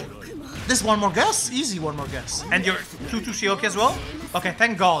shit. This one more guess? Easy one more guess. And you're 2-2 Sioki as well? Okay,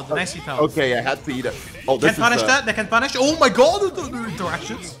 thank god. Nice hit out. Okay, I had to eat it. Oh, this can punish that? They can punish. Oh my god, the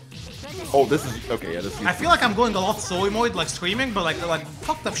interactions. Oh, this is okay. Yeah, this is. I feel like I'm going a lot soy mode, like screaming, but like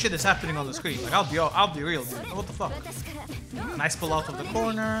fucked up shit is happening on the screen. Like I'll be real, dude. What the fuck? Nice pull out of the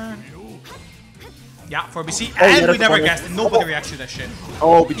corner. Yeah, for BC, Oh, and yeah, we never punish. guessed. Nobody reacts to that shit.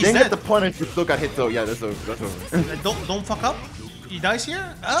 Oh, we He's didn't dead. get the punish. We still got hit though. Yeah, that's over. That's over. Don't fuck up. He dies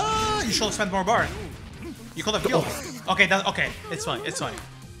here. You should have spent more bar. You could have killed. Okay, okay. It's fine. It's fine.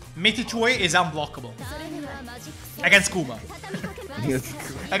 Miti Chue is unblockable against Kuma. Yes.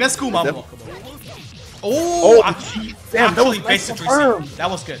 Against Kuma, unblockable. Oh, Actually, damn, that was based nice it confirm. That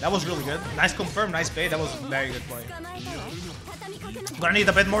was good. That was really good. Nice confirm, nice bait. That was a very good play. Gonna need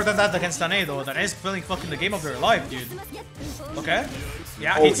a bit more than that against Dane though. Dane is playing fucking the game of their life, dude. Okay.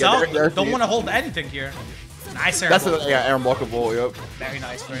 Yeah, Oh, hits yeah, out. there Don't he want to is. hold anything here. Nice air. That's ball. Aaron blockable. Yep. Very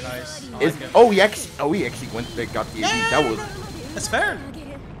nice, very nice. I Is, like it. oh, he actually went. They got the AD. Yeah, That was. That's fair.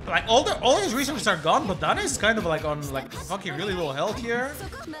 Like all his resources are gone, but Dane is kind of like on like fucking really low health here.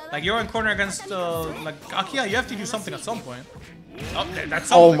 Like you're in corner against like Akia, you have to do something at some point. Oh, that's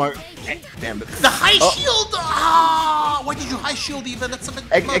something. Oh my. Damn it. The high shield! Ah! Why did you high shield even? That's a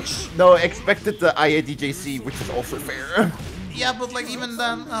bit much. No, expected the IADJC, which is also fair. Yeah, but like even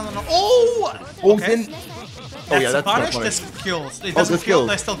then, I don't know. Oh! Oh, Okay. then. Oh That's yeah, that's punish. not This punish. kills. It Oh, doesn't this kill. kills.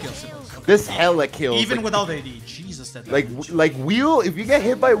 That still kills. Okay. This hella kills. Even like, without AD. Jesus, that. like wheel. If you get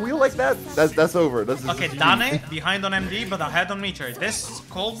hit by wheel like that, that's over. That's Okay, Dane behind on MD, but ahead on meter. This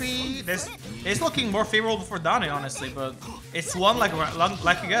Colby, this is looking more favorable for Dane, honestly, but it's one like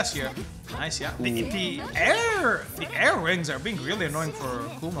you guess here. Nice, yeah. The air rings are being really annoying for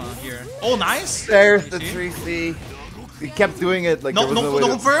Kuma here. Oh, nice. There's the 3C. 3C. He kept doing it like No, there was no way no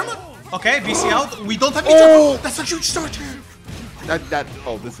to- confirm. Okay, BC out. We don't have meter. Oh! That's a huge start here.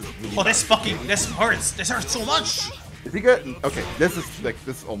 Oh, this is really Oh, this hurts. This hurts so much. Is he good? Okay, this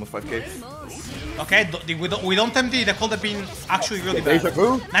is almost 5k. Okay, we don't MD. The cold have been actually really bad. Deja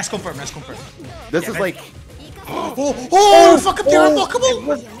vu? Nice confirm. Nice confirm. This Yeah, is like Oh, fuck up the it unblockable!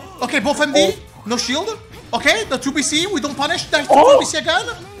 was- Okay, both MD, no shield. Okay, the 2BC, we don't punish. There's the Oh! 2BC again.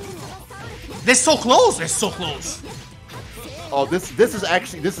 They're so close. They're so close. Oh, this is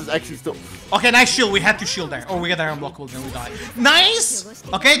actually still. Okay, nice shield. We had to shield there. Or we get our unblockable and we die. Nice.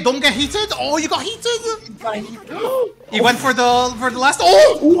 Okay, don't get heated. Oh, you got heated. He went for the last.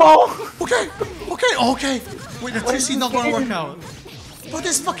 Oh! Wow! Okay. Wait, the 2C not gonna work out. But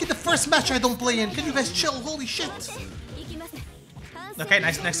this is fucking the first match I don't play in. Can you guys chill? Holy shit. Okay,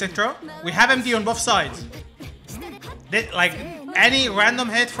 nice intro. We have MD on both sides. Like, any random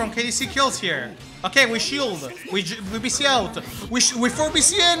hit from KDC kills here. Okay, we shield. We BC out. We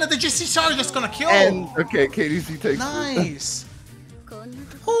 4BC in. The GC charge is gonna kill. And okay, KDC takes. Nice.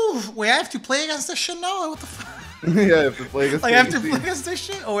 Ooh, we have to play against this shit now? What the fuck? Yeah, I have to play against Like, I have to KDC. play against this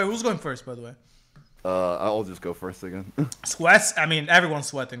shit? Oh, wait, who's going first, by the way? I'll just go first again. Sweats? I mean, everyone's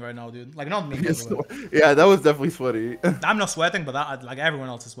sweating right now, dude. Like, not me. by the way. Yeah, that was definitely sweaty. I'm not sweating, but like everyone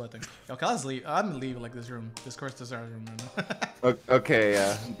else is sweating. Okay, let's leave. I'm gonna leave like this room. This course is our room right now. Okay,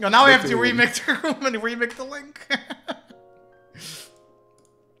 yeah. No, now we have to Literally. remake the room and remake the link.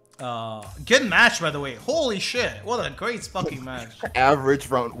 Good match, by the way. Holy shit! What a great fucking match. Average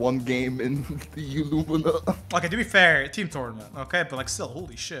round 1 game in the Illumina. Okay, to be fair, team tournament. Okay, but like still,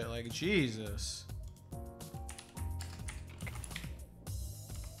 holy shit! Like Jesus.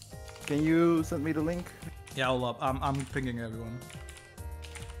 Can you send me the link? Yeah, hold up. I'm pinging everyone.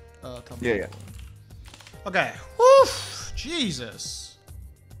 Yeah. Okay. Woof! Jesus.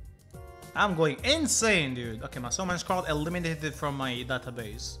 I'm going insane, dude. Okay, my summons card eliminated from my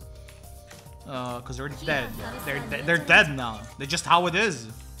database. Cause they're dead. They're dead now. They're just how it is.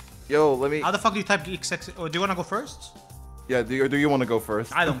 Yo, let me. How the fuck do you type XX? Or do you wanna go first? Yeah, do you want to go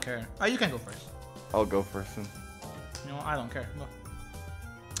first? I don't care. Oh, you can go first. I'll go first. Then. You know, I don't care. Go.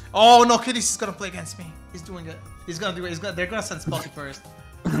 Oh no, KDC is gonna play against me. He's doing it. He's gonna do it. They're gonna send Spotty first.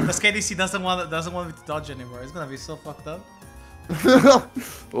 Because KDC doesn't want me to dodge anymore. It's gonna be so fucked up.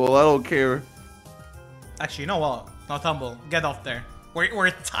 Well, I don't care. Actually, you know what? No, Tumble, get off there.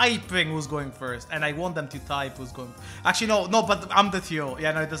 We're typing who's going first, and I want them to type who's going. Actually, no, but I'm the TO.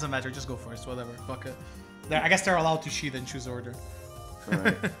 Yeah, no, it doesn't matter. Just go first, whatever. Fuck it. I guess they're allowed to cheat and choose order.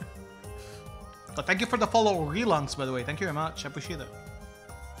 Alright. But thank you for the follow relunks, by the way. Thank you very much. I appreciate it.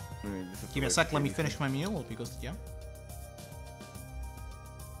 Give me a sec. Let me finish my meal because yeah.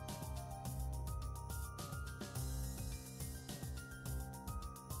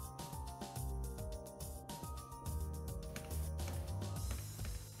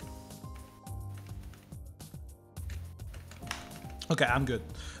 Okay, I'm good.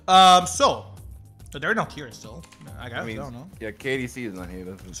 So they're not here still. I guess. I don't know. Yeah, KDC is not here.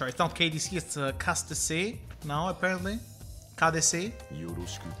 That's Sorry, it's not KDC. It's KDC now apparently. KDC.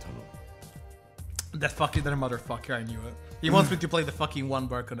 That fucking that motherfucker, I knew it. He wants me to play the fucking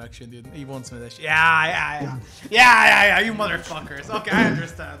 1-bar connection, dude. He wants me to yeah, you motherfuckers. Okay, I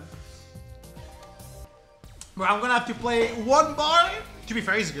understand. Bro, I'm gonna have to play 1 bar. To be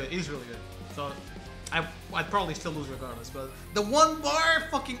fair, he's good. He's really good. So, I'd probably still lose regardless. But the 1 bar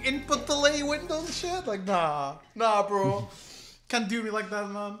fucking input delay window shit? Like, nah, bro. Can't do me like that,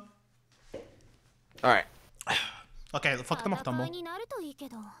 man. Alright. Okay, fuck them up, Tumble.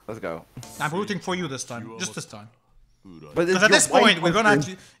 Let's go. I'm rooting for you this time. Just this time. But Because at this point, we're gonna have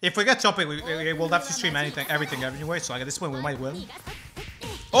to, if we get topic, we'll have to stream everything anyway. So like, at this point, we might win.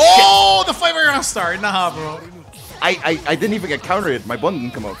 Oh, the 5-round start. Nah, bro. I didn't even get countered. My button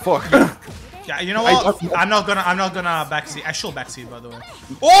didn't come up. Fuck. Yeah, you know what? I'm not gonna backseat. I should backseat, by the way.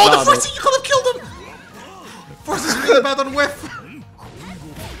 Oh, the first thing you could have killed him. First is really bad on whiff.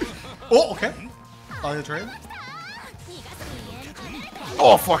 Oh, okay. Oh, you trade.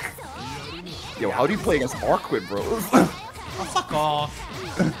 Oh fuck. Yo, how do you play against Arquid, bro? Oh, fuck off.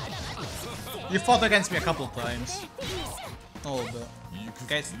 You fought against me a couple of times. A little bit.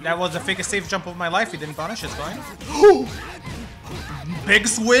 Okay, that was the fakest safe jump of my life. He didn't punish, it's fine. Big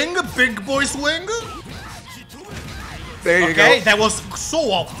swing, big boy swing. There you go. Okay, that was so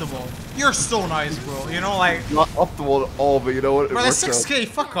optimal. You're so nice, bro. You know, like... Not optimal at all, but you know what? Bro, that's 6k,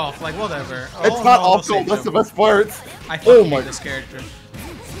 fuck off, like, whatever. It's oh, not no, optimal, that's the best part. I fucking hate this character.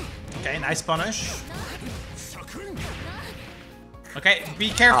 Okay, nice punish. Okay, be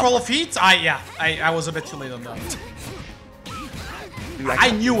careful of heat. I was a bit too late on that.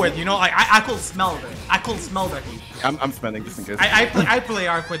 I knew it, you know, like, I could smell it. I could smell that heat. I'm spending just in case. I play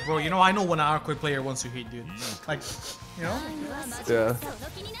Arquid, bro. You know, I know when an Arquid player wants to heat, dude. Like, you know? Yeah.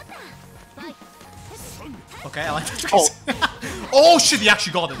 Okay, I like that. Oh. Oh shit, he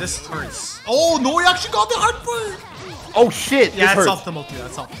actually got it. This hurts. Oh no, he actually got the hard part. Oh shit. Yeah, it's optimal too.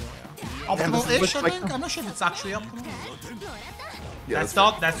 That's optimal. Yeah. Optimal-ish, I think. I'm not sure if it's actually optimal. Yeah,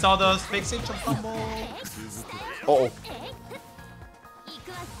 that's all the fake stage of Tumble. Oh.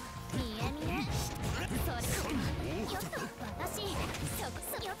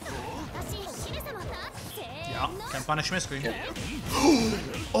 Yeah, can punish my screen.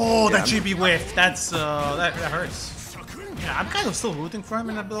 Oh, that GB whiff. That's that hurts. Yeah, I'm kind of still rooting for him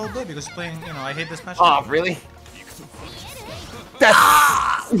in a little bit because playing, you know, I hate this match. Oh, really?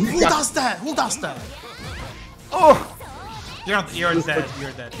 That's Who does that? Who does that? Oh! You're dead.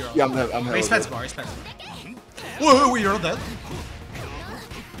 You're dead. You're yeah, I'm He's Feds bar. He's Feds bar. Whoa, you're not dead.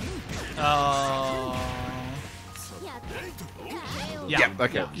 Yeah.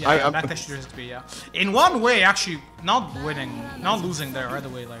 Okay. Yeah, backdash to 3, yeah. In one way, actually, not losing there either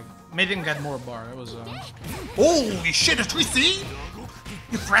way, like, made him get more bar. It was, Holy shit, a 3C?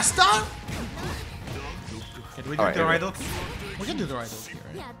 You pressed that? Okay, do we do the right hook? We can do the right hook here,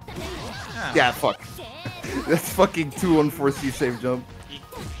 right? Yeah, fuck. That's fucking 2-on-4C save jump.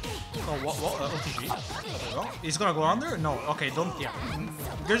 Oh, what? OTG? He's gonna go under? No, okay, don't, yeah.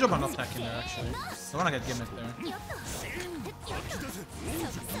 Good job on not attacking there, actually. I wanna get gimmick there.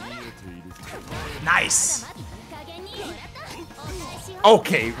 Nice!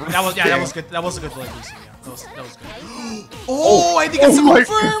 Okay. That was good. That was a good play, DC. Yeah, that was good. Oh, I think it's a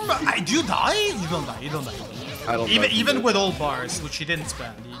confirm! Do you die? You don't die. You don't die. I don't even with all bars, which he didn't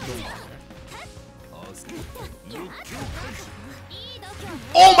spend, you don't die there.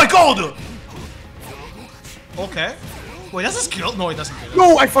 Oh my god! Okay. Wait, does this kill? No, it doesn't kill.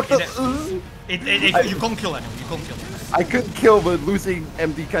 No, I fucked up. You can't kill anyone. You can't kill anyone. I couldn't kill, but losing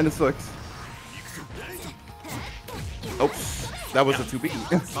MD kind of sucks. Oops. That was a 2B.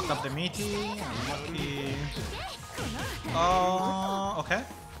 Fucked up the meaty. Unlucky. Okay.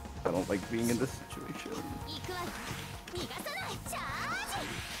 I don't like being in this situation.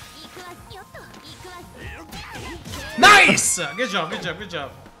 Nice! Good job, good job, good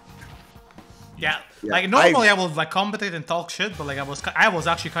job. Yeah, like normally I would like commentate and talk shit, but like I was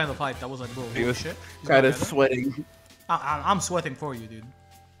actually kind of hyped. I was like, bro, holy shit. Kind of sweating. I'm sweating for you, dude.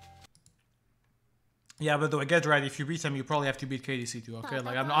 Yeah, but though, get ready. If you beat him, you probably have to beat KDC too. Okay,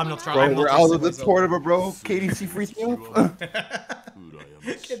 like I'm not trying. Bro, we're out of this tournament, bro. KDC frees me up.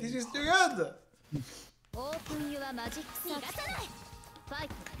 KDC's too good.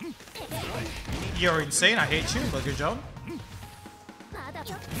 You're insane. I hate you, but good job.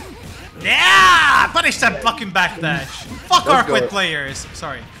 Yeah! Punish that fucking backdash. Fuck Arquid players.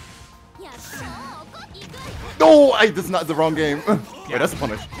 Sorry. No, that's not the wrong game. Wait, that's a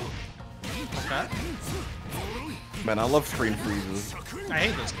punish. Okay. Man, I love screen freezes. I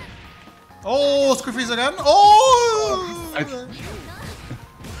hate this game. Oh, screen freeze again. Oh!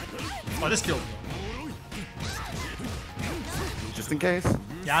 Oh, this killed me. Just in case.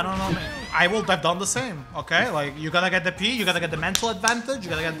 Yeah, I don't know, man. I will have done the same, okay? Like, you gotta get the P, you gotta get the mental advantage, you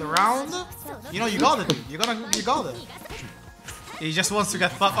gotta get the round. You know, you got it, dude. You got it. He just wants to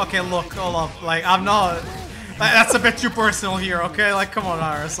get fucked. Okay, look, hold up. Like, I'm not... That's a bit too personal here, okay? Like, come on,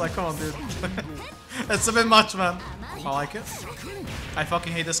 Iris. Like, come on, dude. It's a bit much, man. I like it. I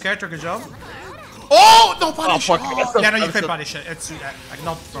fucking hate this character. Good job. Oh, no punish! Oh, fuck. Yeah, no, you can punish it. It's like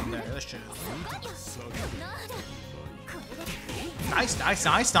not from there. That's shit. Nice.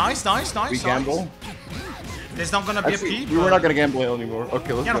 We gamble? There's not gonna be Actually, a P. we were not gonna gamble anymore.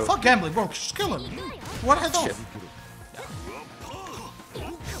 Okay, let's Yeah, go. no, fuck gambling, bro. Just kill him. What head Shit. off?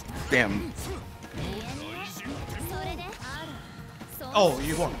 Damn. Oh,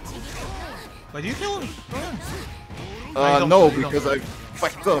 you won. Wait, do you kill him? No, because I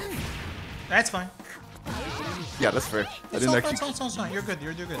fucked up. That's fine. Yeah, that's fair. I didn't actually. It's fine. You're good.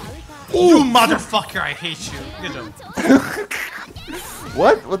 You're good. You motherfucker! I hate you. Good job.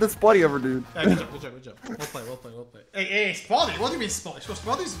 What? What did Spotty ever do? Yeah, good job. We'll play. Hey, Spotty. What do you mean Spotty? So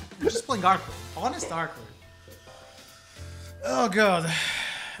Spotty's just playing hardcore. Honest hardcore. Oh god.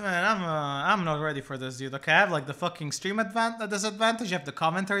 Man, I'm not ready for this, dude. Okay, I have like the fucking stream disadvantage. I have the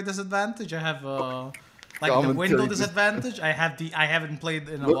commentary disadvantage. I have like the window disadvantage. I haven't played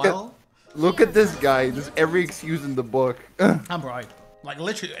in a while. Look at this guy. There's every excuse in the book. I'm right. Like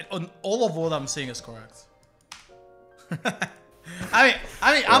literally, all of what I'm saying is correct. I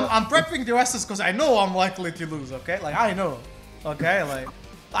mean, I'm prepping the rest because I know I'm likely to lose. Okay, like I know. Okay, like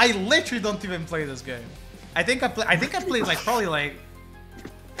I literally don't even play this game. I think I played like probably like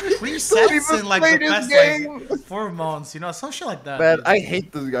 3 sets in like the past like 4 months. You know, some shit like that. Man, dude. I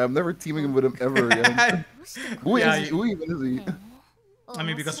hate this guy. I'm never teaming with him ever again. Who even is he? I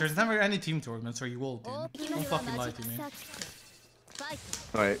mean, because there's never any team tournaments, or you will, dude. Don't fucking lie to me.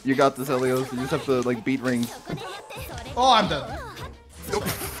 Alright, you got this, Helios. You just have to, like, beat rings. Oh, I'm dead. Nope.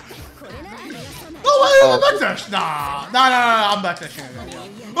 Oh, I'm backdash! Nah, I'm backdashing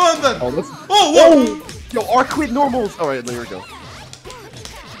again. Oh, I'm dead. Oh, whoa! Yo, R quit normals! Alright, there we go.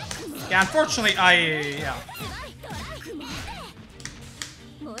 Yeah, unfortunately, yeah.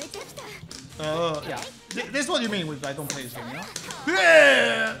 Yeah. This is what you mean with I don't play this game, you know?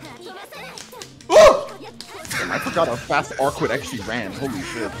 Yeah! Oh! Damn, I forgot how fast R quit actually ran. Holy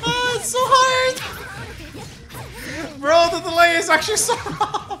shit. Oh, it's so hard! Bro, the delay is actually so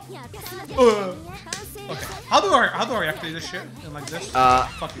hard! Okay. How do I react to this shit? And like this?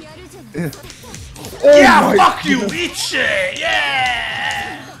 Fuck you. Oh yeah, fuck you! Eat shit!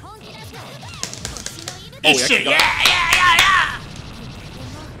 Yeah! Eat shit! Yeah!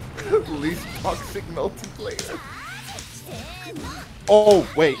 Least toxic multiplayer. Oh,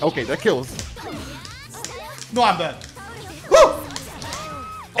 wait. Okay, that kills. No, I'm dead. Woo!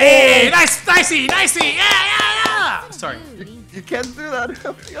 Hey, nicey! Yeah! Sorry. You can't do that.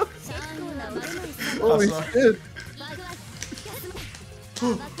 Holy shit.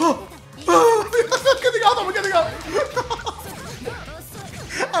 We're getting up!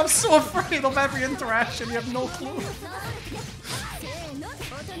 I'm so afraid of every interaction, you have no clue.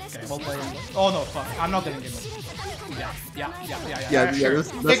 Okay, we'll play. Oh no, fuck. I'm not getting it. Yeah, sure.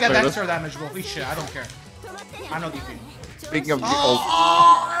 Take that extra damage, bro. Eat shit, I don't care. I'm not DP. Speaking of Bro,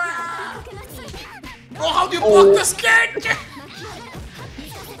 how do you block this kid?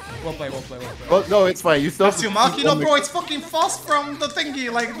 We'll play. Well, no, it's fine. You still have to Maki, no, bro, it's fucking fast from the thingy.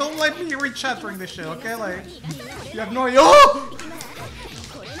 Like, don't let me read chat during this shit, okay? Like, you have no idea. Oh!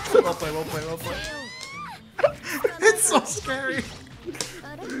 We'll play. It's so scary.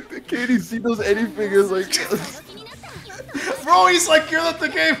 Can't you see those Eddie figures like this? Bro, he's like good at the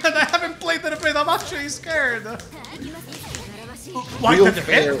game and I haven't played it a bit. I'm actually scared. Why did the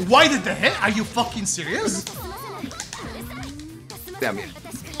hit? Why did the hit? Are you fucking serious? Damn it.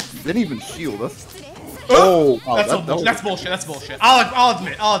 Didn't even shield us. Oh, wow, that's bullshit. I'll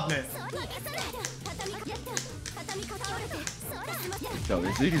admit. No,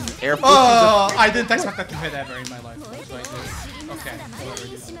 these air I didn't expect that to hit ever in my life. Okay.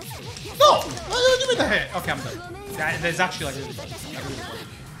 No! Give me the hit! Okay, I'm done. There's actually like really bad.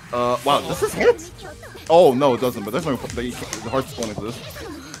 Wow, does this hit? Oh, no, it doesn't, but there's no the hard spawn into this.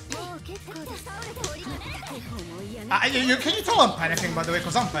 Can you tell I'm panicking, by the way?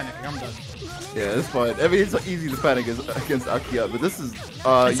 Because I'm panicking, I'm done. Yeah, it's fine. I mean, it's easy to panic against Akia, but this is,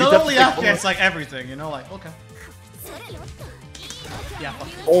 it's only Akia, it's like everything, you know? Like, okay. Yeah, fuck.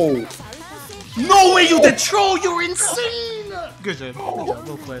 Oh. No way you did troll, you're insane! Good job,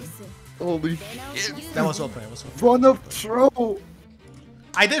 well played. Holy shit. That was well played, Run up troll!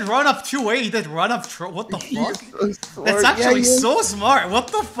 I did run up 2-way, he did run up troll, what the fuck? That's actually so smart, what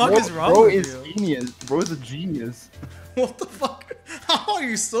the fuck is wrong with you? Bro is genius. Bro is a genius. What the fuck? How are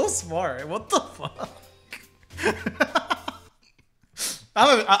you so smart? What the fuck?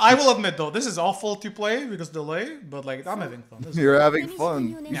 I will admit though, this is awful to play because delay, but like I'm having fun. You're having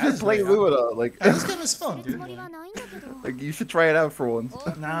fun. You should play Luda. Like this game is fun, dude. Like you should try it out for once.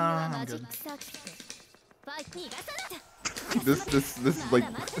 Nah, I'm good. This is like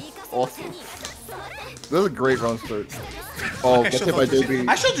awesome. This is a great round start. Oh, Okay, get hit by JB.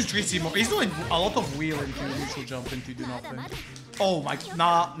 I should do 3C more. He's doing a lot of wheel into neutral jump into do nothing. Oh my,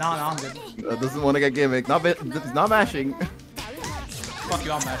 nah, I'm good. Doesn't want to get gimmick. Not mashing. Fuck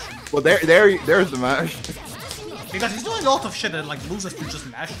you, I'm mashing. Well, there's the mash. Because he's doing a lot of shit that like loses to just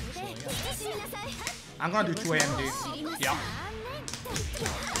mashing. So, yeah. I'm gonna do 2 AMD. Yeah.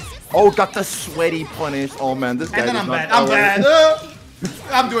 Oh, got the sweaty punish. Oh man, this guy. And then is I'm not bad. I'm bad.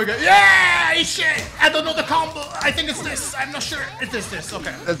 I'm doing it. Yeah, shit. I don't know the combo. I think it's this. I'm not sure. It is this.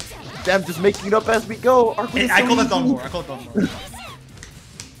 Okay. Damn, just making it up as we go. I call it done more.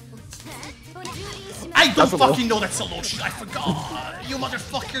 I don't fucking know that's a low shit. I forgot. You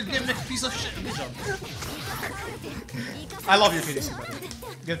motherfucker, gimmick piece of shit. Good job. I love your KDC, by the way.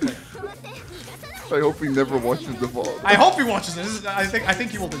 Good play. I hope he never watches the ball. I hope he watches this. I think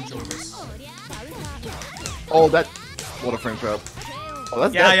he will enjoy this. Oh, that. What a frame trap. Oh,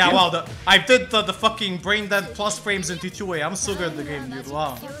 that's yeah, wow. I did the fucking brain dead plus frames into 2A. I'm so good at the game, dude.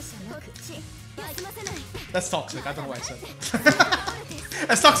 Wow. That's toxic. I don't know why I said that.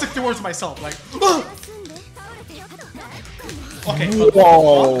 That's toxic towards myself. Like, okay.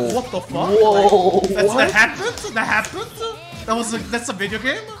 Whoa. What the fuck? Whoa. Like, that happened? That happened? That's a video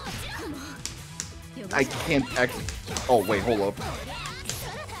game? I can't actually. Oh wait, hold up.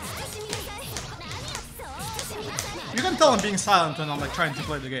 You can tell I'm being silent when I'm like trying to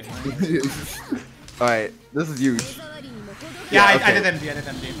play the game. Right? Alright, this is huge. Yeah, okay. I did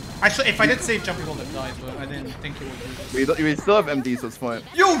MD. Actually, if I did save jump, he would have died, but I didn't think he would do it. We still have MD, so it's fine.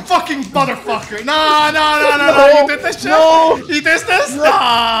 You fucking motherfucker! No! You did this shit? No! He did this? No!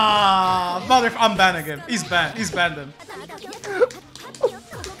 I'm banning him. He's banned him.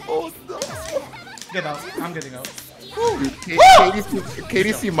 Oh no. Get out. I'm getting out.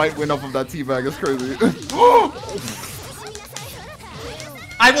 KDC might win off of that teabag. It's crazy.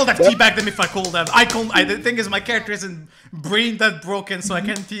 I will have teabagged them if I call them. The thing is, my character isn't brain dead broken, so I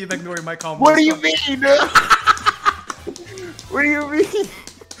can't teabag during my combo. What do you mean? What do you mean?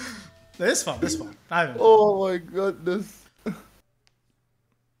 This is fun. Oh my goodness.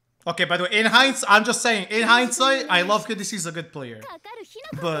 Okay, by the way, I'm just saying, in hindsight, I love KDC, he's a good player.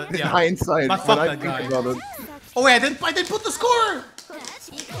 But yeah. In hindsight, but fuck that guy. Oh wait, I didn't put the score!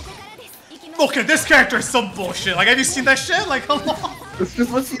 Okay, this character is some bullshit. Like, have you seen that shit? Like, come on. It's just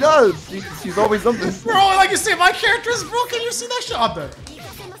what she does. She's always done this. Bro, like you say, my character is broken. You see that shit? I'm dead.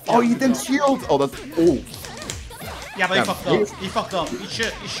 Oh, you didn't shield. Oh, that's. Oh. Yeah, but he fucked up. Eat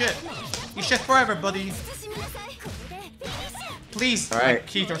shit. Eat shit forever, buddy. Please, right. like,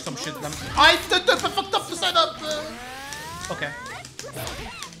 Keith or some shit. I fucked up the setup. Okay.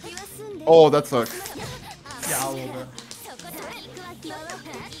 Oh, that sucks. Yeah, I'll over.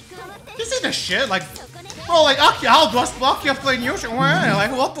 You see the shit? Like, bro, like, Aki, how do I block you playing Yoshi?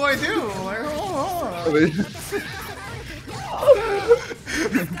 Like, what do I do? Like,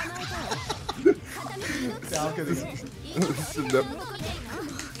 yeah, I'm kidding.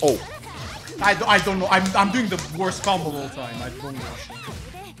 Oh. I don't know. I'm doing the worst combo of all time. I don't know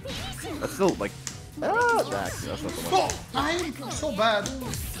shit. That's still like. That's not the one. Oh, I'm so bad.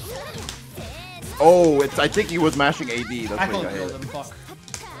 Oh, I think he was mashing AD. That's I why he got can't hit. him. Fuck.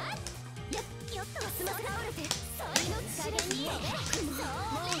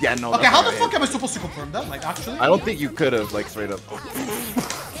 Yeah, no. Okay, how the fuck am I supposed to confirm that? Like, actually? I don't think you could have, like, straight up.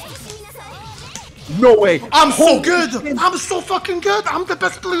 No way! I'm so good! I'm so fucking good! I'm the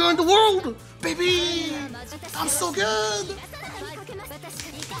best player in the world! Baby! I'm so good!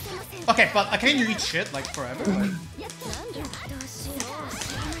 Okay, but can you eat shit, like, forever? Like...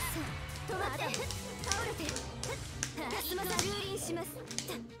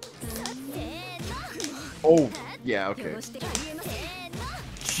 Oh, yeah, okay.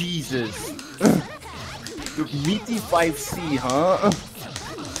 Jesus. Dude, meaty 5C, huh?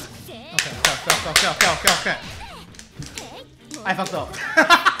 Okay. I fucked up.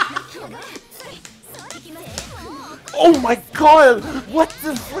 Oh my god! What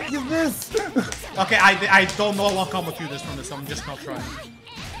the frick is this? Okay, I don't know what combo to this from this, so I'm just not trying.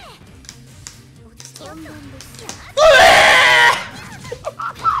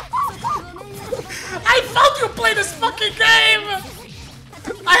 I felt you play this fucking game!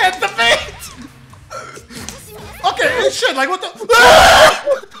 I had the bait! Okay, shit, like what the...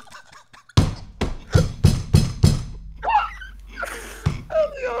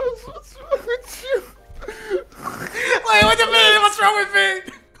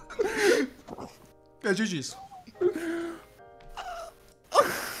 Yeah, GG's.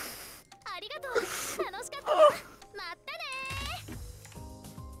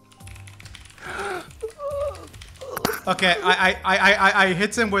 Okay, I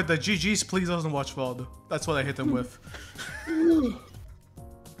hit him with the GG's, please doesn't watch VOD. That's what I hit him with.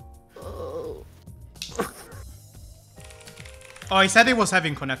 Oh, he said he was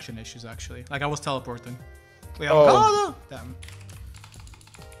having connection issues, actually. Like, I was teleporting. Wait, oh. Damn.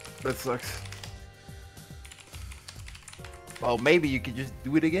 That sucks. Well, maybe you could just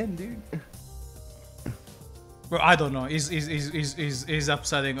do it again, dude. Bro, I don't know. He's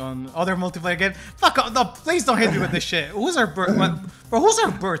upsetting on other multiplayer game. Fuck off. No, please don't hit me with this shit. Who's our birth? Bro, who's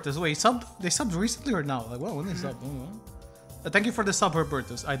our Bertus? Wait, they subbed recently or now? Like, well, when they subbed? Thank you for the sub,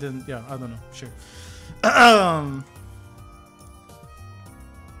 Herbertus. I didn't, yeah, I don't know. Sure.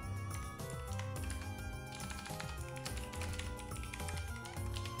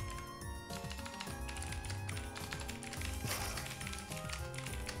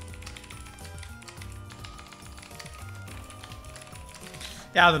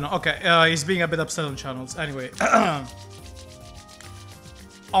 Yeah, I don't know. Okay, he's being a bit upset on channels. Anyway.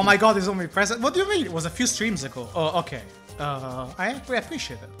 Oh my god, he's only present. What do you mean? It was a few streams ago. Oh, okay. I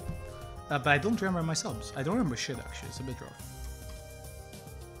appreciate it. But I don't remember my subs. I don't remember shit, actually. It's a bit rough.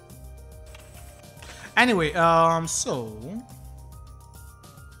 Anyway, so...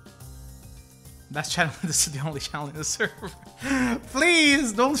 Best channel, this is the only channel in the server.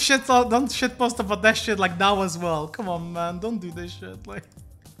 Please, don't shitpost about that shit like now as well. Come on, man, don't do this shit. Like,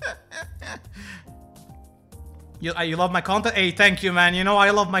 you love my content? Hey, thank you, man. You know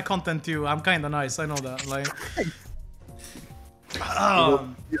I love my content too. I'm kind of nice. I know that. Like,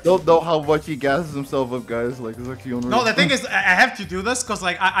 you don't know how much he gasses himself up, guys. Like, it's actually unreal. No, the thing is, I have to do this because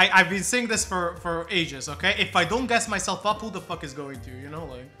like I've been saying this for ages. Okay, if I don't gas myself up, who the fuck is going to? You know,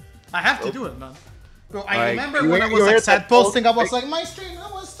 like. I have to do it, man. Bro, I remember when I was like sad posting, I was like, my stream,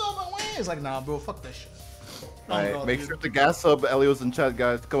 I was so my way. It's like, nah, bro, fuck that shit. Alright, make sure to gas up Elio's in chat,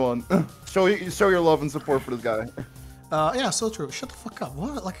 guys. Come on. show your love and support for this guy. Yeah, so true. Shut the fuck up.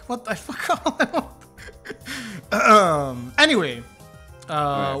 What? Like, what? I fuck up. Anyway,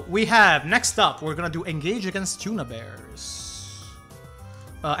 we have, next up, we're gonna do Engage against Tuna Bears.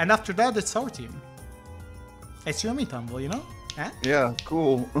 And after that, it's our team. It's you and me, Tumble, you know? Eh? Yeah,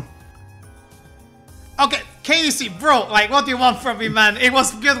 cool. Okay, KDC, bro, like, what do you want from me, man? It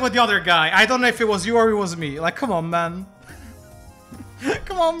was good with the other guy. I don't know if it was you or it was me. Like, come on, man.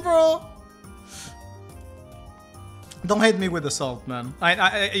 Come on, bro. Don't hate me with the salt, man.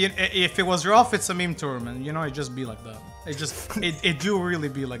 If it was rough, it's a meme tournament. You know, it just be like that. It do really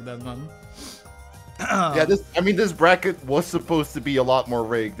be like that, man. Yeah, this bracket was supposed to be a lot more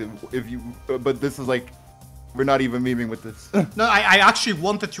rigged, but this is like, we're not even memeing with this. No, I actually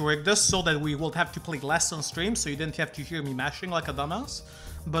wanted to rig this so that we would have to play less on stream, so you didn't have to hear me mashing like a dumbass.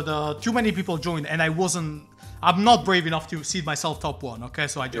 But too many people joined, and I'm not brave enough to seed myself top 1, okay?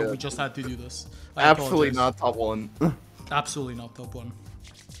 So we just had to do this. Absolutely not top 1. Absolutely not top 1.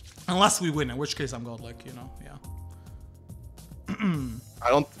 Unless we win, in which case I'm godlike, you know, yeah.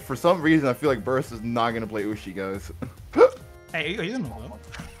 For some reason, I feel like Burst is not gonna play Ushi, guys. Hey, you don't know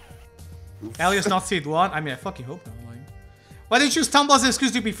that. Elias not seed 1? I mean, I fucking hope not. Like, why did you choose Tumble as an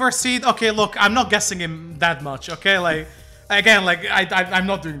excuse to be first seed? Okay, look, I'm not guessing him that much, okay? Like, again, like, I'm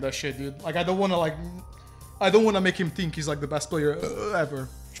not doing that shit, dude. Like, I don't wanna make him think he's, like, the best player ever.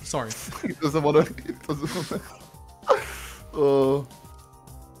 Sorry. He doesn't wanna...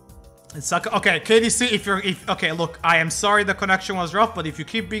 It's like, okay, KDC, okay, look, I am sorry the connection was rough, but if you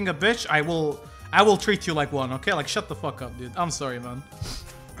keep being a bitch, I will treat you like one, okay? Like, shut the fuck up, dude. I'm sorry, man.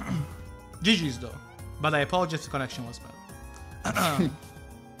 GG's though, but I apologize if the connection was bad.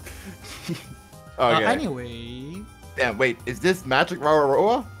 Okay. Anyway. Damn, wait, is this Magic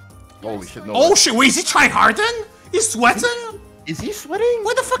Raroa? Holy shit, no. Oh shit, wait, is he trying harden? He's sweating? Is he sweating?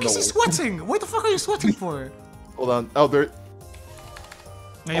 Why the fuck is he sweating? What the fuck are you sweating for? Hold on. Oh, there.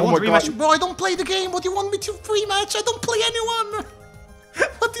 Now, you want to rematch? Bro, I don't play the game. What do you want me to rematch? I don't play anyone.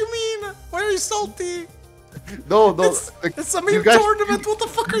 What do you mean? Why are you salty? No, it's a meme tournament. What the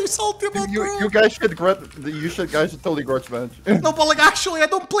fuck are you salty about, bro? You guys should totally grudge match. No, but like actually, I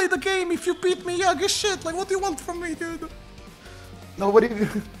don't play the game. If you beat me, yeah, good shit. Like, what do you want from me, dude? Nobody.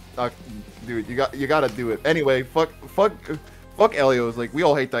 Dude, you gotta do it. Anyway, fuck Elios. Like, we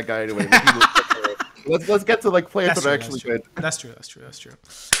all hate that guy anyway. Let's get to like players that are actually good. That's true.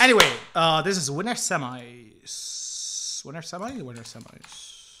 Anyway, this is winner semis.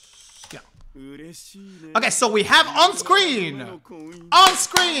 Yeah. Okay, so we have on screen. On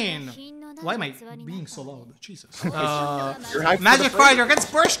screen. Why am I being so loud? Jesus. Magic Rider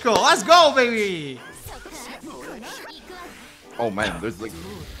against Burshko. Let's go, baby. Oh man, there's like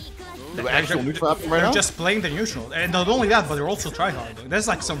the actual neutral happening right now. They're just playing the neutral, and not only that, but they're also tryharding. There's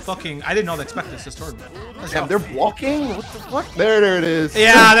like some fucking. I did not expect this tournament. Damn, they're blocking. What the fuck? There it is.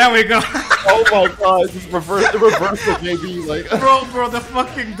 Yeah, there we go. Oh my god, just reverse it, maybe like. Bro, the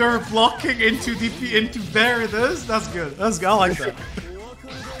fucking they're blocking into DP into there it is. That's good. That's good. I like that.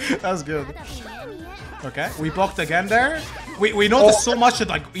 That's good. Okay, we blocked again there. We noticed so much that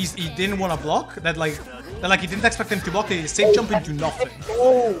like he didn't want to block that like he didn't expect him to block. He safe jump into nothing.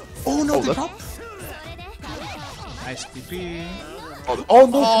 Oh no, they dropped. Nice TP. Oh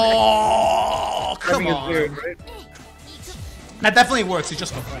no! Oh come on. There, right? That definitely works. He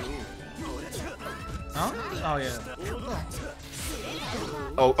just got right. Huh? Oh yeah.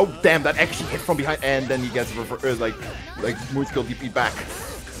 Oh damn! That actually hit from behind, and then he gets like moon skill DP back.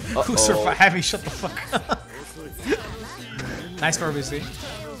 Who survived? Heavy, shut the fuck up. Nice for RBC.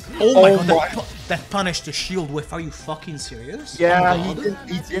 Oh my god, that punished the shield whiff. Are you fucking serious? Yeah,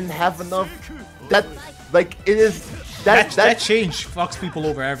 he didn't have enough. That like it is that change fucks people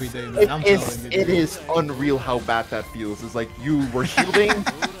over every day, man. I'm telling you. It is unreal how bad that feels. It's like you were shielding,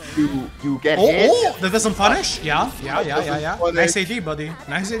 you get hit. Oh, that doesn't punish? Yeah. Nice AD, buddy.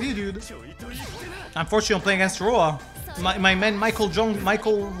 Nice AD, dude. Unfortunately, I'm playing against Roa. My man Michael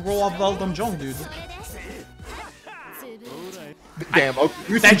Roa Veldon Jong, dude. Damn,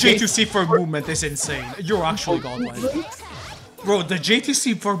 that J2C for movement is insane. You're actually godlike. Bro, the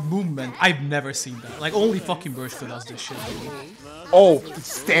J2C for movement, I've never seen that. Like, only fucking Burshko does this shit, dude. Oh,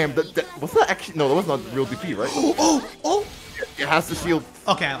 damn, was that actually... No, that was not real DP, right? Oh! It has to shield.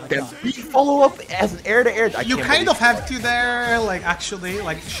 Okay, I like damn, that. Follow up as an air-to-air. You kind of have to there, like, actually.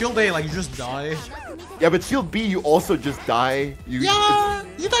 Like, shield A, like, you just die. Yeah, but shield B, you also just die. You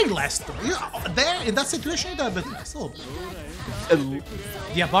die less, though. There, in that situation, you die a bit less.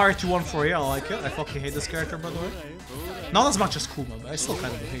 Yeah, bar 2-1-4, I like it. I fucking hate this character, by the way. Not as much as Kuma, but I still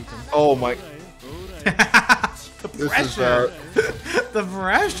kind of hate him. Oh my... The pressure! The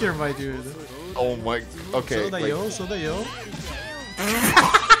pressure, my dude. Oh my... Okay. So the yo.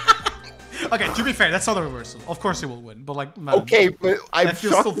 Okay, to be fair, that's not a reversal. Of course he will win, but like, man. Okay, but I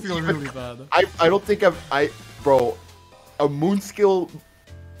still feel really bad. I don't think bro, a moon skill...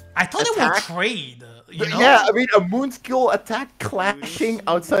 I thought it would trade. You know? Yeah, I mean, a moon skill attack clashing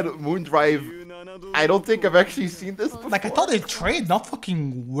outside of moon drive. I don't think I've actually seen this before. Like, I thought they'd trade, not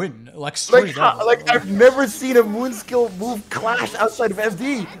fucking win. Like, straight up. Like, I've never seen a moon skill move clash outside of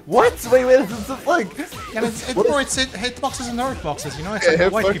FD. What? Wait, it's just like... Yeah, it's hitboxes and hurtboxes, you know? It's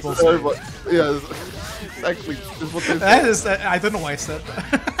like white people say. Yeah, exactly. That is, I don't know why I said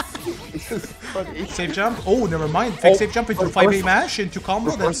that. Safe jump. Oh, never mind. Fake safe jump into 5A mash, into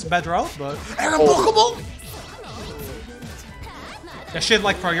combo. That's bad route, but... Unblockable! Yeah, shit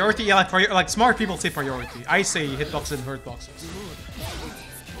like priority. Yeah, like smart people say priority. I say hitboxes and hurtboxes.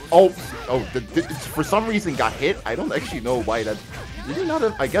 For some reason got hit. I don't actually know why that... Did you not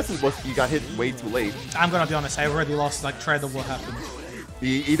have... I guess it was you got hit way too late. I'm gonna be honest, I already lost like thread of what happened.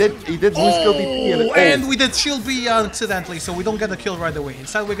 He did moon skill DP and we did shield B accidentally, so we don't get the kill right away.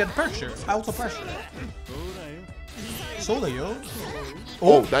 Instead we get pressure, auto pressure. So there you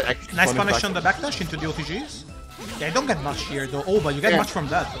go. That actually nice punish on the backdash into the OTGs. Yeah, I don't get much here though. Oh, but you get much from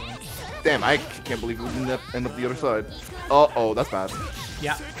that though. Damn, I can't believe we didn't end up the other side. Oh, that's bad.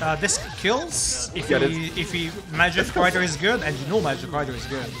 Yeah, this kills if he Magic Rider is good, and you know Magic Rider is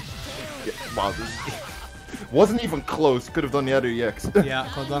good. Yeah, wow, wasn't even close. Could have done the other EX. Yeah,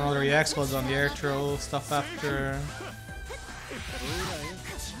 could have done another EX, could have done the air throw stuff after.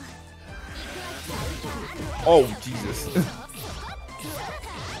 Oh Jesus!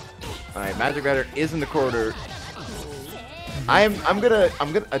 All right, Magic Rider is in the corridor. I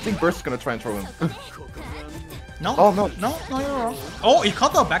think Burst is gonna try and throw him. No. Oh no. No, you're wrong. Oh, he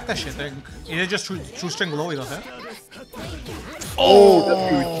caught the backdash, I think. He did just true string low, he got hit. Oh,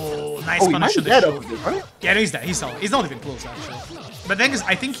 that's huge. Nice punish to the shield. Right? Yeah, he's dead. He's not even close, actually. But the thing is,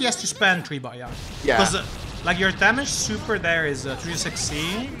 I think he has to spend 3-bar, yeah. Because, like, your damage super there is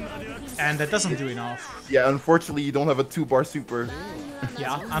 3-6C, and that doesn't do enough. Yeah, unfortunately, you don't have a 2-bar super.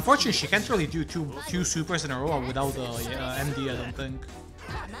 Yeah, unfortunately, she can't really do two supers in a row without the MD, I don't think.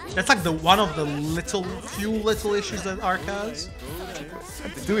 That's like one of the few little issues that Arc has.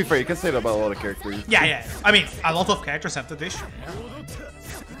 To be fair, you can say that about a lot of characters. Yeah. I mean, a lot of characters have that issue. Yeah.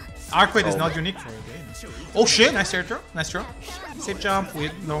 Arcade is not unique for a game. Oh shit! Nice air throw. Nice throw. Safe jump.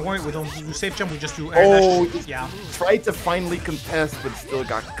 Don't worry, we don't do safe jump. We just do air dash. Yeah. Tried to finally contest, but still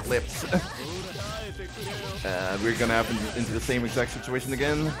got clipped. We're gonna happen into the same exact situation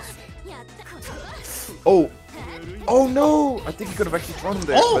again. Oh! Oh no! I think he could have actually thrown him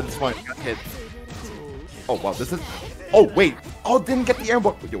there, but it's fine. Got hit. Oh wow, this is... Oh wait! Oh, didn't get the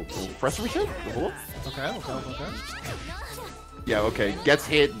airball. Yo, press reset? Okay. Yeah, okay. Gets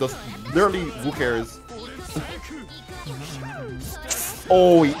hit, does literally, who cares?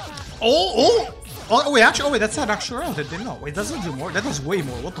 Oh, wait, that's not actual round. I didn't know. Wait, doesn't do more. That does way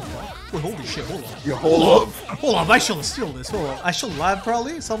more. What the fuck? Wait, holy shit, hold on. Yeah, hold up. Hold on, I shall steal this. Hold on. I shall live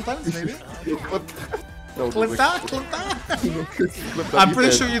probably, sometimes, maybe. Clip that. I'm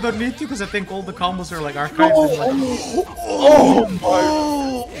pretty sure you don't need to, because I think all the combos are like archived.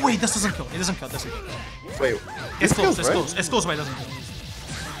 Wait, this doesn't kill. It doesn't kill. Wait, it's close, right? It's close, but it doesn't kill.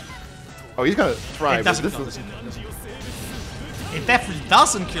 Oh, he's gonna try. It doesn't kill. It definitely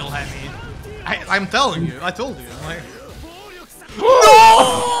doesn't kill Hemi. I'm telling you. I told you. Like...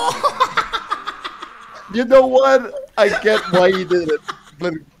 No! You know what? I get why he did it,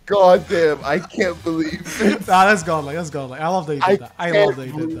 but goddamn, I can't believe it. Nah, that's godlike. I love that you did that. I love that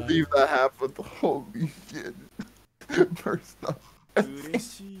you did that. I can't believe that happened. Holy shit. First off.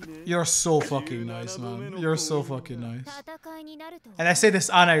 You're so fucking nice, man. You're so fucking nice. And I say this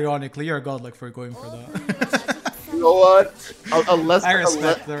unironically, you're godlike for going for that. You know what? I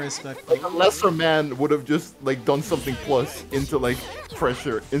respect. Like, a lesser man would have just like done something plus into like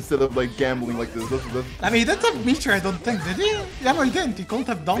pressure instead of like gambling like this. I mean, he didn't have meter, I don't think, did he? Yeah, no, he didn't. He couldn't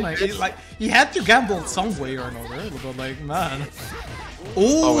have done it. He had to gamble some way or another. But like, man.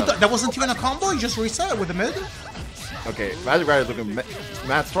 Oh, that wasn't even a combo. He just reset with the mid. Okay, Magic Rider's looking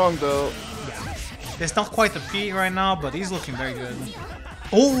mad strong though. Yeah. It's not quite a P right now, but he's looking very good.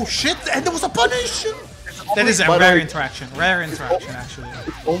 Oh shit! And there was a punish. That is a rare interaction. Rare interaction, actually.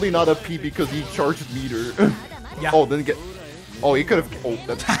 It's only not a P because he charged meter. Yeah. Oh, didn't get. Oh, he could have. Oh,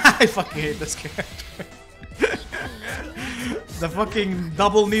 that's. I fucking hate this character. The fucking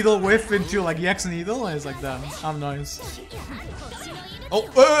double needle whiff into like EX needle is like that. I'm nice. Oh,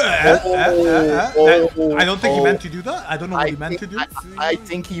 I don't think he meant to do that. I don't know what he meant to do. I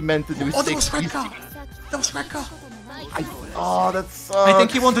think he meant to do. Oh, that was Rekka. That was Rekka. Oh, that sucks. I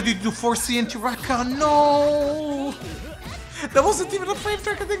think he wanted you to do 4C into Rekka. No! That wasn't even a frame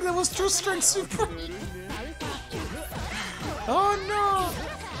track. I think that was True Strength Super. Oh no!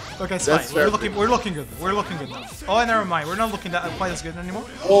 Okay, it's fine. We're looking good. We're looking good now. Oh, never mind. We're not looking that quite as good anymore.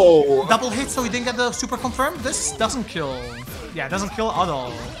 Oh! Double hit, so we didn't get the super confirmed. This doesn't kill. Yeah, it doesn't kill at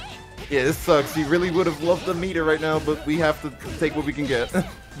all. Yeah, this sucks. He really would have loved the meter right now, but we have to take what we can get.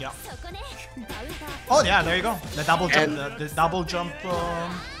 Yeah. Oh yeah, there you go. The double jump, the double jump,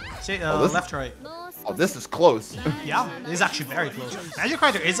 left right. Oh, this is close. Yeah, it is actually very close. Magic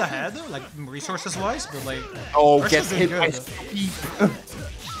Rider is ahead, like resources wise, but like. Oh, gets hit by speed.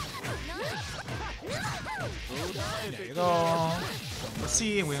 There you go. Let's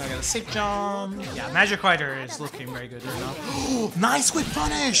see, we're gonna get a sick jump. Yeah, Magic Rider is looking very good right now. Nice whip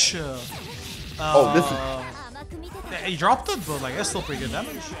punish! Oh, this is. He dropped it, but like it's still pretty good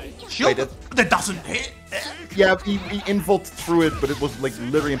damage. Shield that doesn't hit. Yeah, he involved through it, but it was like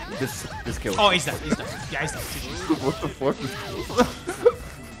literally this kill. Oh, he's dead. Yeah, he's dead. What the fuck?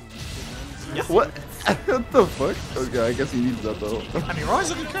 Yeah. What? What the fuck? Okay, I guess he needs that though. I mean, Roy's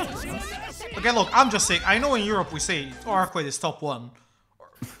looking good. Okay, look, I'm just saying. I know in Europe we say Arcade is top 1.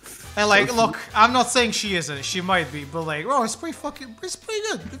 And like, look, I'm not saying she isn't. She might be, but like, Roy is pretty good. He's a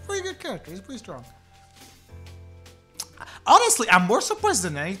pretty good character. He's pretty strong. Honestly, I'm more surprised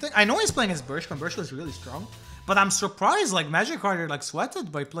than anything. I know he's playing as Bershka, and Bershka is really strong. But I'm surprised, like, Magic Rider, like,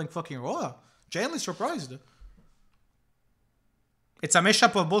 sweated by playing fucking Roya. Genuinely surprised. It's a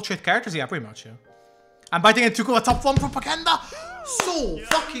mashup of bullshit characters? Yeah, pretty much, yeah. I'm biting into a top 1 propaganda! So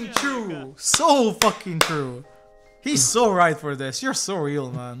fucking true! So fucking true! He's so right for this. You're so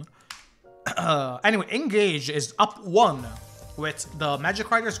real, man. Anyway, Engage is up 1 with the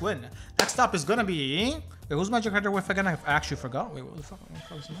Magic Riders win. Next up is gonna be... Wait, who's Magic Rider with again? I actually forgot. Wait, what the fuck?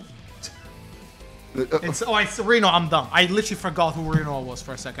 It's Reno. I'm dumb. I literally forgot who Reno was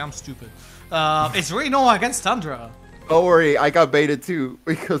for a second. I'm stupid. It's Reno against Tundra. Don't worry, I got baited too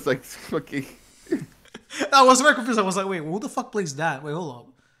because like fucking. I was very confused. I was like, wait, who the fuck plays that? Wait, hold up.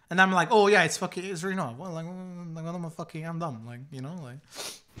 And I'm like, oh yeah, it's Reno. Well, like, I'm dumb. Like, you know, like.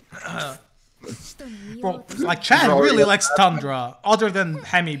 Bro, like Chan really likes Tundra, other than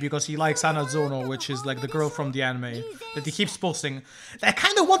Hemi because he likes Anazono, which is like the girl from the anime that he keeps posting. I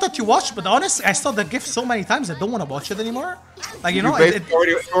kind of wanted to watch, but honestly, I saw the GIF so many times I don't want to watch it anymore. Like, you know,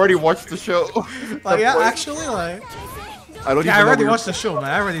 already watched the show. Like, yeah, actually, like, I already watched the show, man.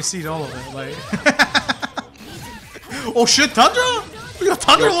 I already seen all of it. Like, oh shit, Tundra! We got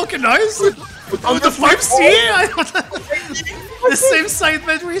Tundra looking nice. Oh, the 5C? The same side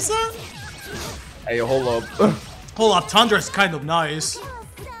mid reset? Hey, hold up. Hold up, Tundra's kind of nice.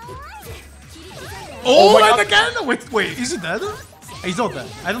 Oh, and again? Wait, is he dead? He's not dead.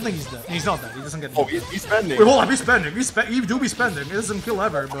 I don't think he's dead. He's not dead. He doesn't get dead. Oh, he's spending. Wait, hold on, he's spending. He do be spending. He doesn't kill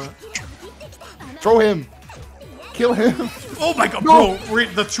ever, but... Throw him. Kill him. Oh my god, no. Bro, we're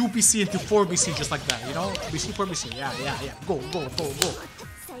the 2BC into 4BC just like that, you know? BC, 4BC, yeah. Go.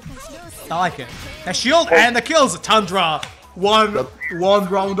 I like it. The shield and the kills. Tundra. One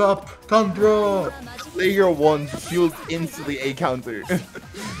round up. Tundra. Player 1 shield instantly A counter.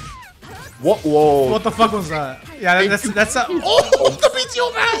 What? Whoa. What the fuck was that? Yeah, that's a... Oh, the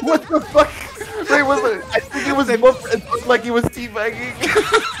BTO man! What the fuck? Wait, was it? I think it was... It looked like he was teabagging.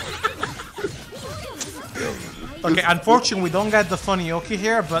 Okay, unfortunately, we don't get the funny Oki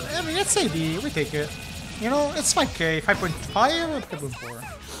here, but I mean, it's AD, we take it. You know, it's 5k, 5.5 or 5.4.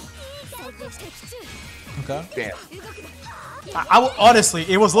 Okay. Damn. Honestly,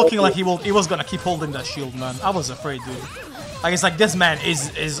 it was looking like he was gonna keep holding that shield, man. I was afraid, dude. Like, it's like, this man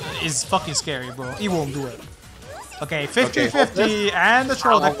is fucking scary, bro. He won't do it. Okay, 50-50, and the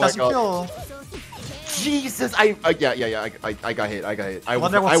troll deck doesn't kill. Jesus, I got hit. I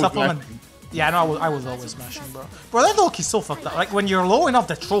wonder what was supplement... Yeah, no, I was always smashing, bro. Bro, that Loki's so fucked up. Like, when you're low enough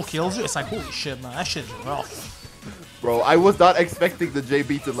that troll kills you, it's like, holy shit, man, that shit's rough. Bro, I was not expecting the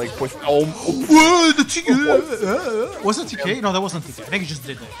JB to, like, push... Whoa, the TK! Was it TK? No, that wasn't TK. I think he just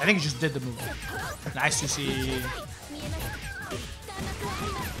did it. I think he just did the move. Nice to see.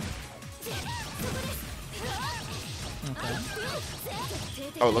 Okay.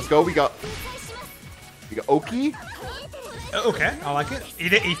 Oh, let's go. We got Oki. Okay, I like it.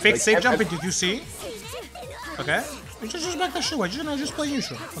 He faked safe jump into 2C. Okay. Just back the shoe. Just play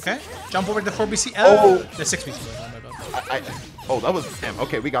neutral. Okay. Jump over the 4BC. Oh, the 6BC. Oh, that was damn.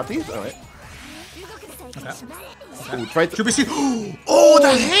 Okay, we got these. All right. Okay. Ooh, try to 2BC. Oh,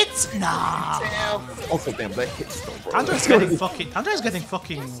 that hits! Nah. Damn. Also, damn, that hits though, bro. Tandra's getting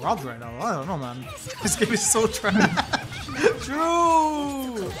fucking robbed right now. I don't know, man. This game is so trash.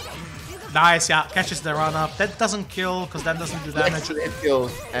 True. Nice, yeah, catches the run up. That doesn't kill because that doesn't do damage. It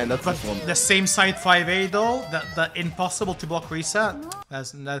kills, and that's one. The same side 5A though, the impossible to block reset,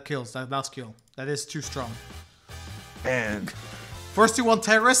 that kills. That does kill. That is too strong. And first to one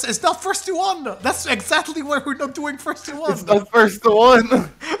terrorist is not first to one. That's exactly why we're not doing first to one. It's not first to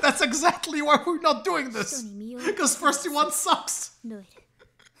one. That's exactly why we're not doing this. Because first to one sucks.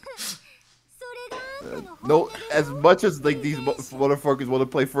 No, as much as like these motherfuckers want to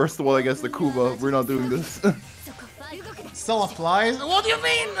play first to one against the Kuma, we're not doing this. Still applies? What do you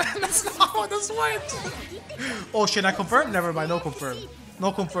mean? That's not how this works. Oh shit, I confirm? Never mind, no confirm.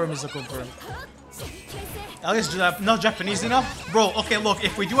 No confirm is a confirm. At least not Japanese enough? Bro, okay, look,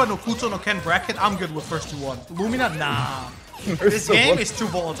 if we do a Nokuto no Ken bracket, I'm good with first to one. Lumina? Nah. This game is too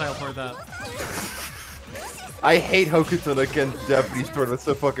volatile for that. I hate Hokuto no Ken Japanese tournament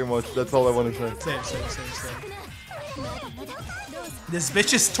so fucking much. That's all I want to say. Same. This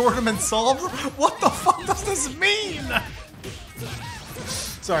bitch's tournament solved? What the fuck does this mean?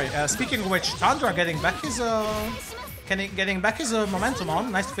 Sorry, speaking of which, Tundra getting back his momentum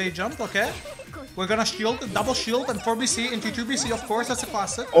on. Nice fade jump, okay. We're gonna shield, double shield, and 4BC into 2BC, of course, that's a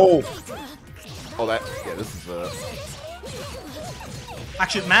classic. Oh, this is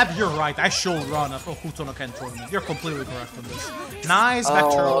Actually, Mab, you're right. I should run a Hokuto no Ken tournament. You're completely correct on this. Nice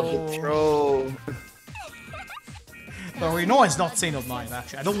back throw. But we know it's not Saint of Mine,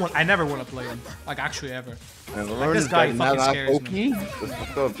 actually. I never want to play him. Like, actually, ever. Like, this guy fucking scares me. That's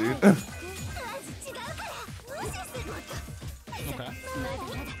what's up, dude. Okay.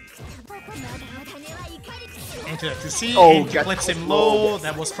 Into that 2C, flips him low.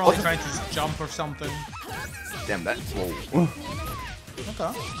 That was probably trying to jump or something. Damn, that's slow. Okay, I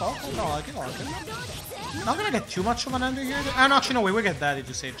like it. Not gonna get too much of an ender here. And actually, no, we get Daddy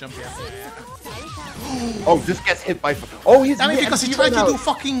to save jump here. Oh, just gets hit by. Oh, he's. I mean, because he tried to do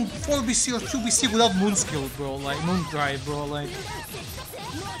fucking 4BC or 2BC without moon skill, bro. Like, moon drive, bro. Like.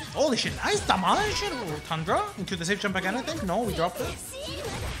 Holy shit, nice damage. Tundra into the safe jump again, I think. No, we dropped it.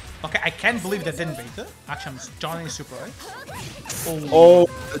 Okay, I can't believe that didn't bait it. Actually, Johnny is super right. Oh,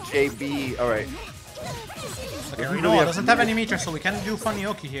 the JB. Alright. Okay, Renoa doesn't have any meter, so we can't do funny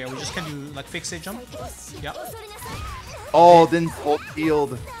Oki here. We just can do like fake stage jump. Yeah. Oh, then full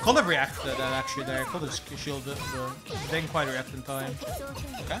shield. Could have reacted that actually there. Could have shielded, but didn't quite react in time.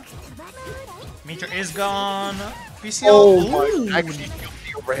 Okay. Meter is gone. PCL. Oh my! Actually,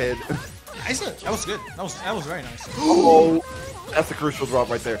 the overhead. Nice. That was good. That was very nice. Oh, that's a crucial drop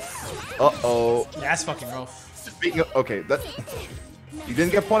right there. Uh oh. Yeah, that's fucking rough. Speaking of, okay, that. You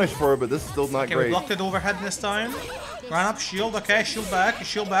didn't get punished for it, but this is still not Okay, great. we blocked it overhead this time. Run up, shield, okay, shield back,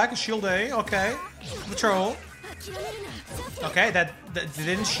 shield A, okay. Patrol. Okay, that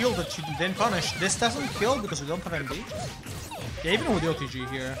didn't shield, that she didn't punish. This doesn't kill because we don't have MD. Yeah, even with the OTG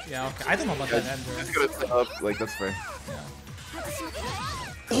here. Yeah, okay. I don't know about that ender. Just gonna set up, like, that's fair.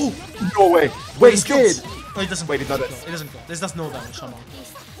 Oh! No way! Wait, he kills. did! No, it doesn't Wait, kill. he's not It dead. doesn't kill. This does no damage somehow.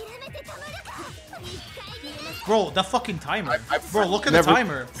 Bro, the fucking timer. Bro, look at the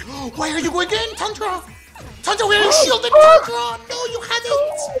timer. Why are you going in, Tundra? Tundra, we are shielded, Tundra! No, you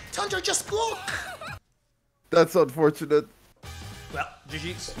hadn't! Tundra, just block! That's unfortunate. Well,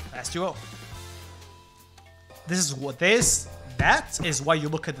 GG's. Last duo. This is what that is why you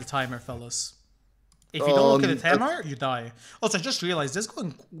look at the timer, fellas. If you don't look at the timer, you die. Also, I just realized this is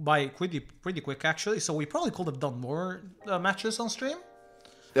going by pretty quick actually, so we probably could have done more matches on stream.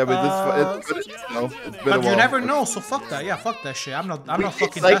 Yeah, but it's been a But while. you never know, so fuck that. Yeah, fuck that shit. I'm not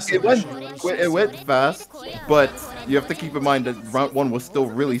fucking Like, testing that shit. it went fast, but you have to keep in mind that round 1 was still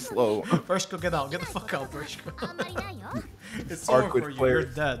really slow. Bershko, get out. Get the fuck out, Bershko. It's Arc over with for you. players.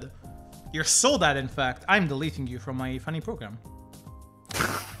 You're dead. You're so dead, in fact. I'm deleting you from my funny program.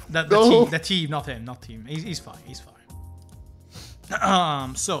 The team, not him, not team. He's fine, he's fine.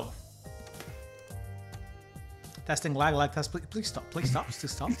 So. Testing lag test, please stop, please stop.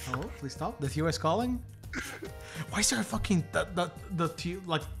 Hello, please stop. The TO is calling. Why is there a fucking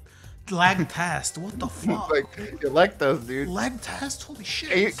like lag test? What the fuck? Like, you like those, dude. Lag test? Holy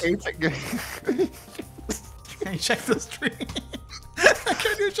shit! Can Can you check the stream?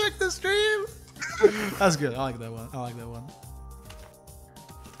 Can you check the stream? That's good. I like that one.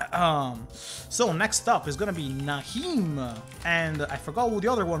 So next up is gonna be Naheem, and I forgot who the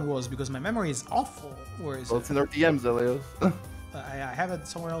other one was because my memory is awful. Where is Well, it? it's in our DMs, Elios. I have it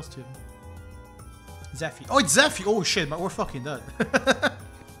somewhere else too. Zephy. Oh, it's Zephy! Oh shit, but we're fucking dead.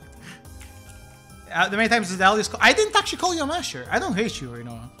 The many times that Elios I didn't actually call you a masher. I don't hate you, you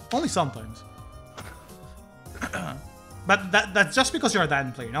know. Only sometimes. But that's just because you're a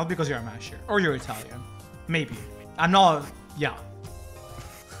Dan player, not because you're a masher. Or you're Italian. Maybe. I'm not... Yeah.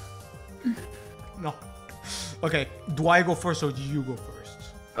 No. Okay, do I go first or do you go first?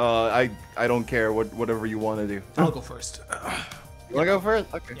 I don't care. Whatever you want to do. I'll go first. You wanna go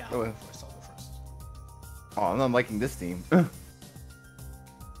first? Okay. Yeah, Go ahead. I'll go first. Oh, I'm not liking this team.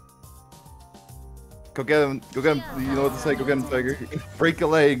 Go get him. Go get him. You know what to say. Go get him, Tiger. Break a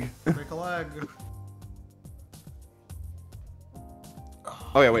leg. Break a leg.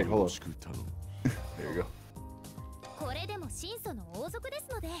 Oh yeah, wait. Hold on. There you go.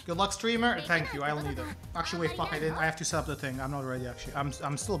 Good luck, streamer. Thank you. I'll need it. Actually, wait. Fuck. I didn't. I have to set up the thing. I'm not ready. Actually,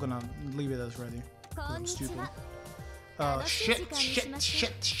 I'm still gonna leave it as ready. I'm stupid. Shit.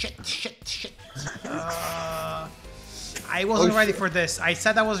 I wasn't ready for this. I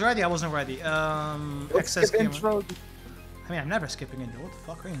said I was ready. I wasn't ready. Excess gamer. I mean, I'm never skipping intro. What the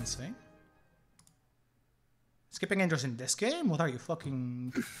fuck are you insane? Skipping intros in this game? What are you,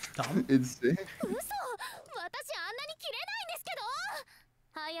 fucking dumb? Insane.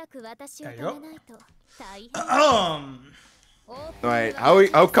 There you go. Alright,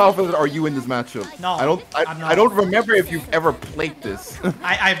 how confident are you in this matchup? No, I don't remember if you've ever played this.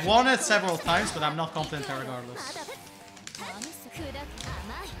 I've won it several times, but I'm not confident regardless.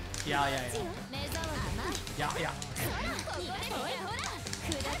 Yeah.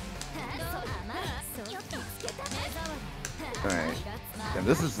 Alright. Yeah,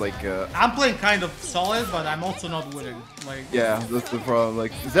 this is like I'm playing kind of solid, but I'm also not winning. Like, yeah, that's the problem.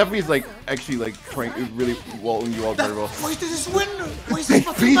 Like Zephy's like actually like trying really well you all very well. Why did this win? Why is this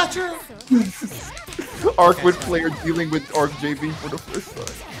fucking better? Arc with player dealing with Arc JB for the first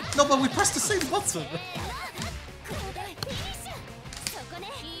time. No, but we pressed the same button.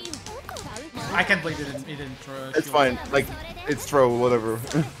 I can't believe it didn't throw. It's fine. Like it's throw whatever.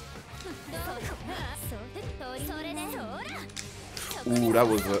 Ooh, that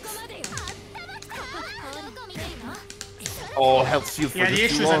was a. Oh, health shield for Yeah, the just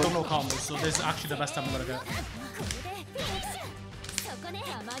issue too is I long. don't know combos, so this is actually the best I'm gonna get.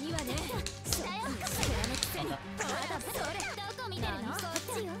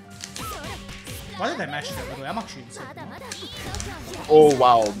 Why did I match that, by the way? I'm actually insane. Oh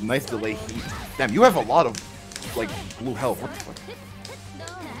wow, nice delay heat. Damn, you have a lot of like blue health. What the fuck?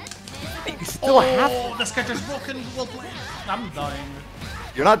 You still have. Oh, the schedule's broken. Well played. I'm dying.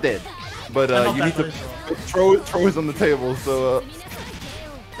 You're not dead, but you need to throw it on the table. So.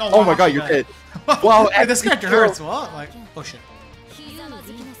 Oh my god, you're dead. Wow, hey, this character hurts. What? Like, oh shit.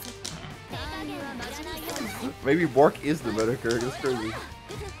 Maybe Bork is the better character. That's crazy.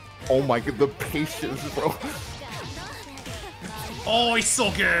 Oh my god, the patience, bro. Oh, he's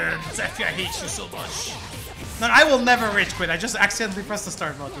so good. Zephy, I hate you so much. No, I will never rage quit. I just accidentally pressed the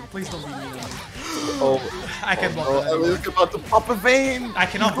start button. Please don't be mean. Oh, I can block that I anymore. was about to pop a vein. I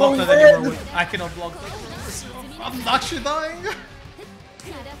cannot block that anymore. I cannot block that. I'm actually dying.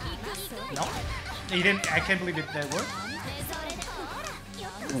 No, he didn't. I can't believe it. That worked.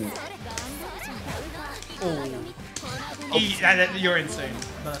 Oh, you're insane.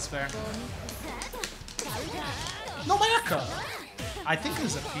 But that's fair. No, Mayaka. I think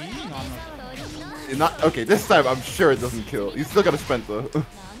it's a P. No, I'm not. You're not okay. This time, I'm sure it doesn't kill. You still got a Spenta.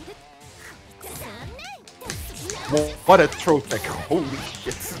 What a troll tech! Holy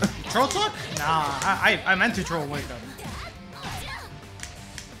shit! Troll talk? Nah, I meant to troll wake up.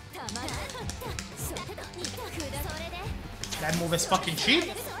 That move is fucking cheap.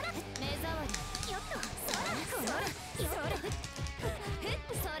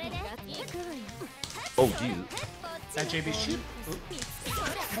 Oh Jesus! That JB cheap.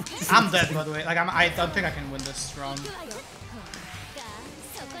 I'm dead, by the way. Like I don't think I can win this round.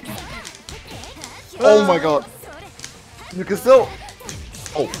 Oh my god! You can still.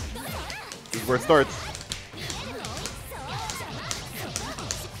 Oh, this is where it starts.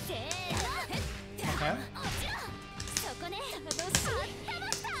 Okay.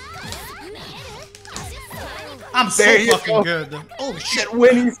 I'm so There you fucking go. good. Oh shit.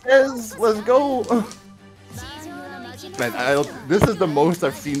 When he says, "Let's go." Man, this is the most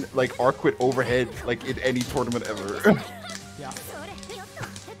I've seen like arc quit overhead like in any tournament ever. Yeah.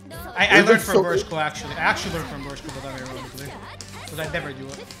 I learned from so Burschko actually. I actually learned from Burschko, but that ironically. Because I never do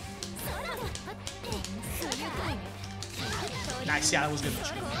it. Nice, yeah, that was good.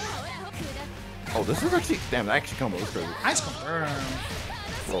 Oh, this is actually damn. That actually combo was crazy. Nice confirm.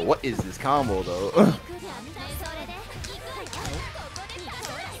 Well, what is this combo though?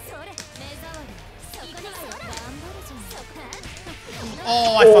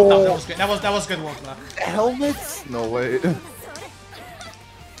 Oh, I fucked up. That was good. That was good work, man. Helmets? No way. I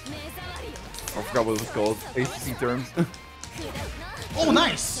forgot what it was called. HTC terms. Oh,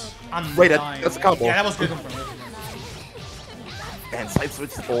 nice. I'm Wait, dying. that's a combo. Yeah, that was good confirm. And side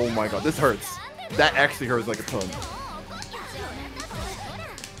switch. Oh my god, this hurts. That actually hurts like a ton.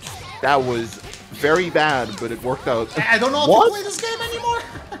 That was very bad, but it worked out. I don't know how to play this game anymore.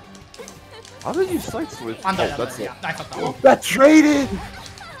 How did you side switch? I'm dead. That's it. Yeah, I fucked up. That traded!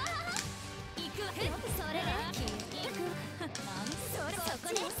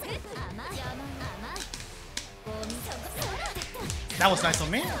 That was nice on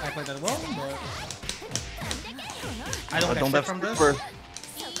me. I played that well, but I don't get shit have from this. super.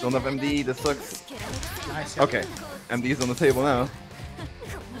 Don't have MD, this sucks. Nice, yeah. Okay, MD's on the table now.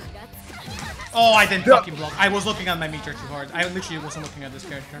 Oh, I didn't fucking block. I was looking at my meter too hard. I literally wasn't looking at this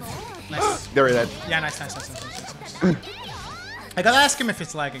character. Nice. There it is. Yeah, nice. I gotta ask him if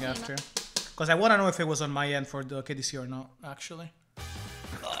it's lagging after. Because I wanna know if it was on my end for the KDC or not, actually.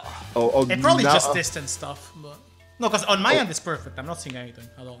 Oh, It probably now- just distance stuff, but... No, because on my end it's perfect. I'm not seeing anything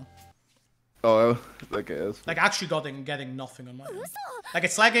at all. Oh, okay. That's Like, actually getting nothing on my end. Like,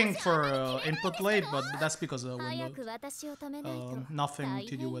 it's lagging for input late, but that's because of the window. Nothing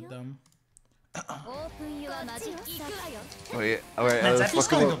to do with them. Wait, okay. Man, let's Zephy's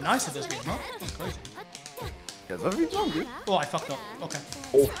fuck him going up. up nice at this game, huh? That's crazy. Yeah, Zephy's wrong, dude. Oh, I fucked up. Okay.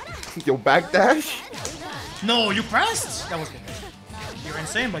 Oh, yo, backdash? No, you pressed? That was good. You're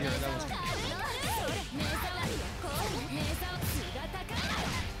insane, but that was good.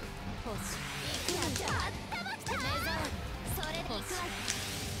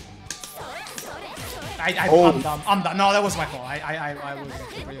 I'm dumb. I'm dumb. No, that was my fault. I was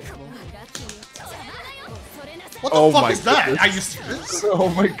predictable. What the Oh fuck my is that? goodness. Are you serious? Oh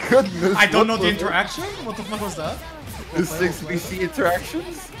my goodness. I don't know what the was interaction. What the fuck was that? The 6BC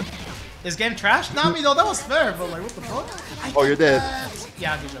interactions? Is game trash? Nah, no, that was fair, but like, what the fuck? Oh, you're dead.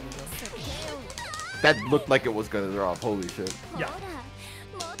 Yeah, good job. That looked like it was gonna drop. Holy shit. Yeah.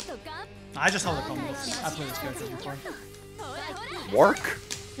 I just held the combos. I played this character before. Work?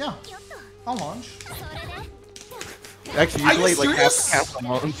 Yeah. I'll launch. Actually, Are you you played like half the serious? cast on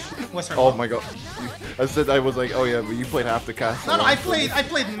launch. What's her Oh name? my god. I said I was like, oh yeah, but you played half the cast. No, on no, I launch.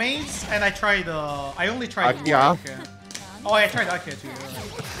 played maze and I tried I only tried yeah. Ike. Oh, I tried Ike too.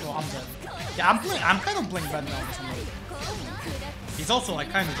 Oh, I'm dead. Yeah, I'm kind of playing bad now for some reason. He's also like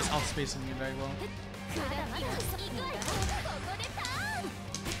kind of just outspacing me very well.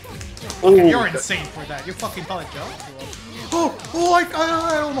 Oh, You're insane for that. You fucking thought it joke? Oh,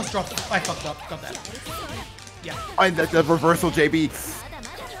 I almost dropped it. I fucked up. Got that. Yeah. And that reversal JB.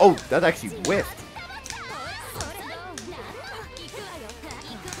 Oh, that actually whiffed.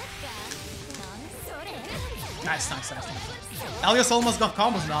 Nice, nice, nice, nice. Elias almost got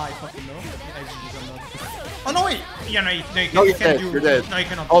combos. Nah, I fucking know. Oh no, wait! Yeah, no, you you're can't dead. do. You're dead. No, you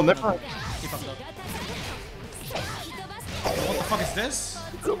cannot. Oh, never mind. He fucked up. What the fuck is this?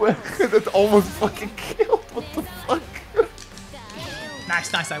 That's almost fucking killed. What the fuck?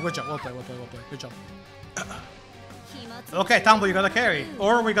 Nice, nice, nice. Good job. Well played, well played, well played. Good job. Okay, Tambo, you gotta carry.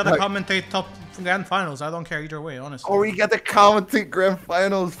 Or we gotta commentate top grand finals. I don't care either way, honestly. Or we got the commentate grand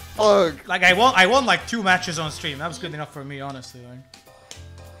finals. Fuck. Like I won like 2 matches on stream. That was good enough for me, honestly. Like.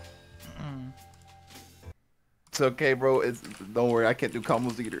 It's okay, bro. Don't worry. I can't do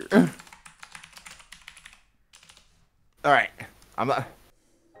combos either. All right. I'm not.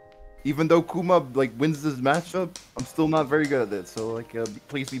 Even though Kuma like wins this matchup, I'm still not very good at it. So like,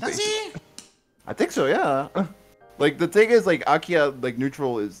 please be patient. Does he? I think so. Yeah. Like the thing is, like Akia like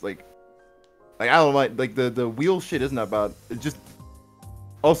neutral is like I don't know, like the wheel shit isn't that bad. It's just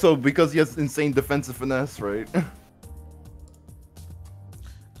also because he has insane defensive finesse, right? Wait,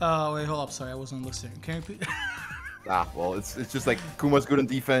 hold up. Sorry, I wasn't listening. Can you repeat? Well, it's just like Kuma's good in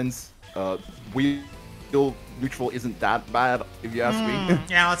defense. Wheel neutral isn't that bad if you ask me.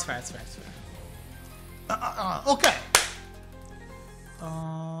 Yeah, that's fair. That's fair. That's fair. Okay.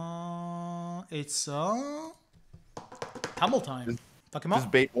 It's Tumble time. Fuck him up.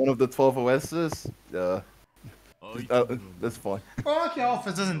 Just bait one of the 12 OSs. That's fine. Well, okay,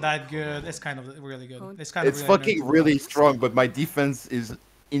 offense isn't that good. It's kind of really good. It's kind of. It's fucking really strong, but my defense is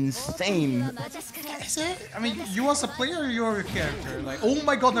insane. Is it? I mean, you as a player or you're a character? Like, oh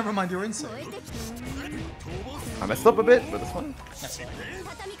my god, never mind, you're insane. I messed up a bit, but that's fine. That's fine.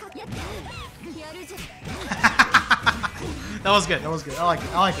 That was good. That was good. I like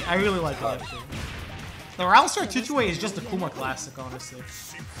it. I like it. I really like it. Actually. The round start Tutuway is just the Kuma classic, honestly.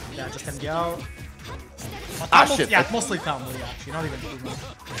 Yeah, just him out. Shit. Yeah, mostly Tambo, actually, not even Kuma.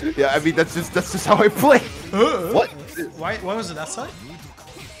 Yeah, I mean that's just how I play. What? Why was it that side?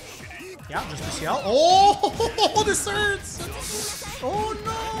 Yeah, just to see how. Oh, this hurts! Oh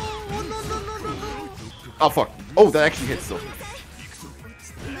no! Oh no! Oh fuck! Oh, that actually hits though.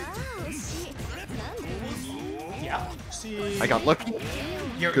 Yeah. See. I got lucky.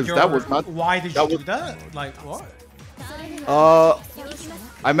 Because that was not. Why did you do that? Like what?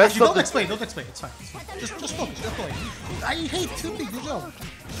 I messed Actually, up. Don't explain. It's fine. It's fine. Just focus. Just play. I hate 2P. Good job.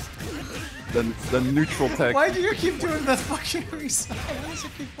 The neutral tech. Why do you keep doing that fucking reset? Why does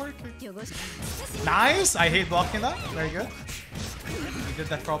it keep working? Nice. I hate blocking that. Very good. You did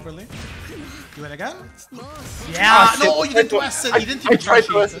that properly. Do it again. Yeah. No, you didn't S it. You didn't even charge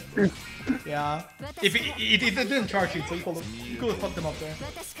it. Yeah. If it didn't charge it, so you could have fucked them up there.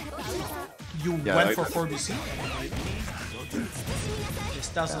 You went for 4BC. This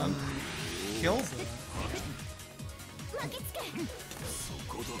doesn't kill them.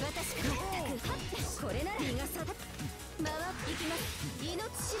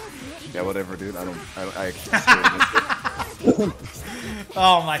 Yeah, whatever, dude. I actually.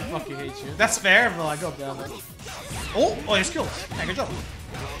 Oh my fucking hate you. That's fair, but I go down. Oh, you skills. Yeah, good job.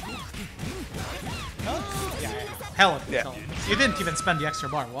 Yeah. Hell, yeah. You didn't even spend the extra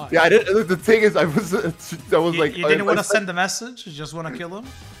bar. Why? Yeah, I didn't. The thing is, I was like, you didn't want to send the message. You just want to kill him.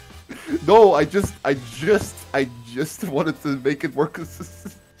 No, I just wanted to make it work.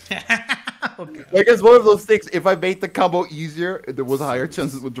 Okay. Like it's one of those things. If I made the combo easier, there was a higher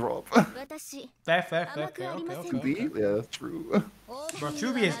chance it would drop. Fair. Okay. Yeah, that's true. Bro,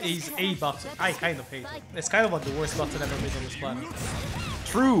 2B is a button. I kind of hate it. It's kind of like the worst button ever made on this planet.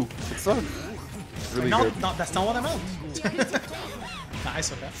 True. It sucks. Really good. That's not what I meant.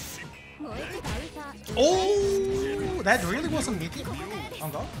 Nice, okay. Oh, that really wasn't meaty.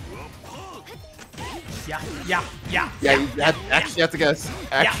 On go. Yeah. Yeah, you actually have to guess.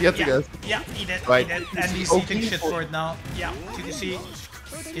 Have to guess. Yeah, he did. Right. He did. And he's eating shit for it now. Yeah, TTC.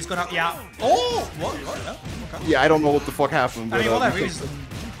 He's gonna. Yeah. Oh! What? Yeah. Okay. Yeah, I don't know what the fuck happened. I mean, but, whatever. He's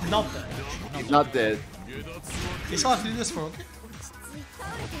not dead. He's not dead. You still have to do this for, okay?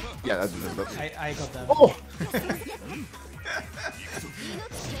 Yeah, that's I got that. Oh!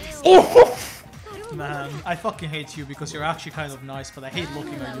 Oh! Man, I fucking hate you because you're actually kind of nice, but I hate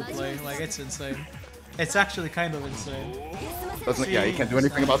looking at you play. Like, it's insane. It's actually kind of insane. Yeah, you can't do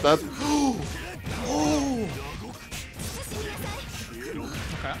anything about that. Oh!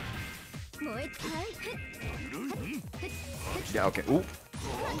 Okay. Yeah, okay. Ooh.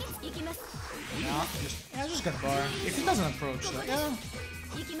 Yeah, just get a bar. If he doesn't approach, like,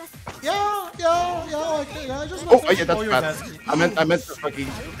 yeah, just yeah, that's bad. I meant to fucking.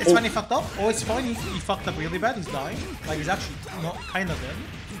 It's fine he fucked up. Oh, it's fine he fucked up really bad. He's dying. Like, he's actually not kind of dead.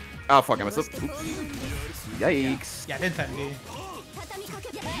 Ah, fuck, I messed up. Yikes. Yeah, didn't 10D.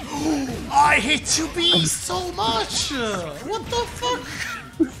 I hate 2B so much! What the fuck?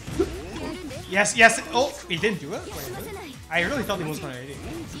 Yes, yes. Oh, he didn't do it? Wait, I really thought he was gonna hit it.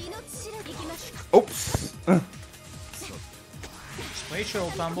 Oops. Wait, chill,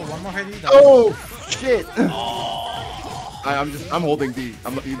 Tumble. One more hit. Oh shit! I'm holding D.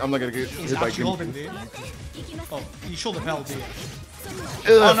 I'm not gonna get He's hit by actually Q. holding D. Oh, you should have held D. Ugh,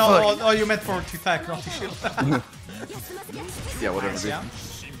 Oh no! fuck. Oh, you meant for to attack, not to shield. Yeah, whatever. Nice, Dude.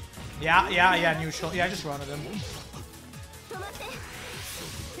 yeah. Neutral. Yeah, I just run at him.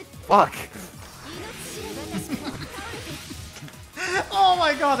 Fuck. Oh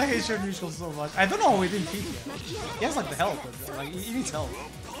my god, I hate your neutral so much. I don't know how he didn't keep it. He has like the health, but like he needs help.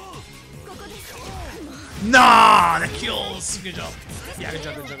 Nah, the kills. Good job. Yeah, good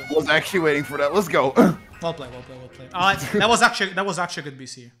job. I was actually waiting for that. Let's go. Well played. That was actually a good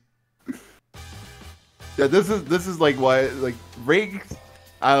BC. Yeah, this is like why like Rig.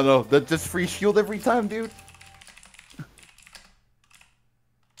 I don't know. That just free shield every time, dude.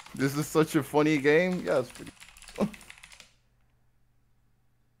 This is such a funny game. Yeah, it's pretty.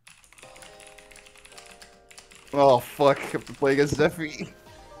 Oh fuck! I have to play against Zephy.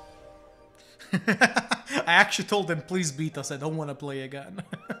 I actually told him, please beat us. I don't want to play again.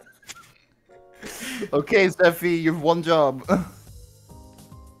 Okay, Zephy, you've one job.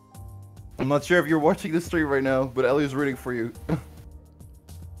 I'm not sure if you're watching this stream right now, but Ellie's rooting for you.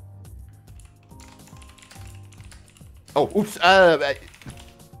 Oh, oops. Yeah,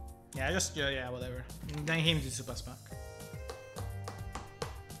 whatever. Then he needs to super smack.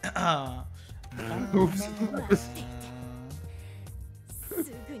 Oops.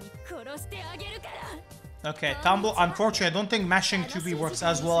 Okay, Tumble. Unfortunately, I don't think mashing 2B works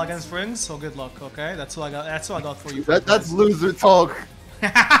as well against rings. So good luck. Okay, that's all I got. That's all I got for you. That's loser talk.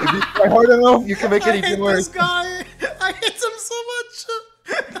 If you try hard enough, you can make I anything hate worse. this guy. I hate him so much.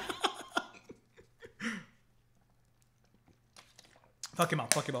 Fuck him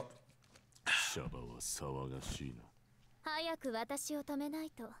up. Fuck him up.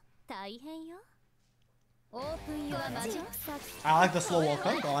 I like the slow walk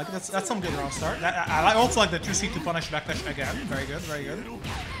up. I like it. That's some good round start. I also like the 2C to punish backdash again. Very good. Very good.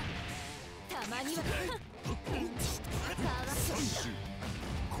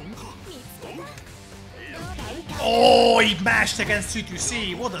 Oh, he mashed against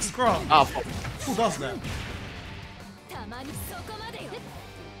 2C. What a scrum. Oh, Who does that?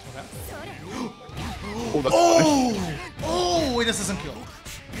 Okay. Oh, wait, this doesn't kill.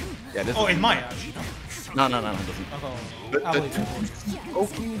 yeah, this Oh, is- it might actually. No, it doesn't. Oh, I'll leave it.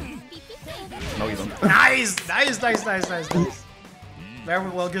 Okay. No, you don't. Nice. Very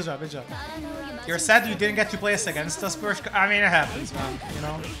well, good job. You're sad you didn't get to play us against us first. I mean, it happens, man. You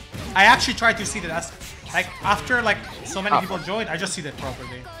know. I actually tried to see that as like after like so many people joined, I just see that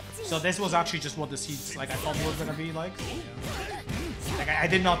properly. So this was actually just what the seeds like I thought were gonna be like. Like I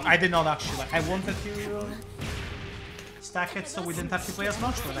did not actually like I wanted to stack it so we didn't have to play as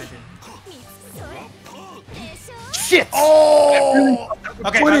much, but I did. Shit! Oh!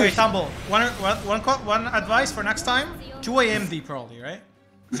 Okay, wait, Tumble. One advice for next time: 2 AMD probably, right?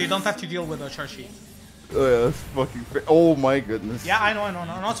 So you don't have to deal with a charge sheet. Oh yeah, that's fucking. Oh my goodness. Yeah, I know.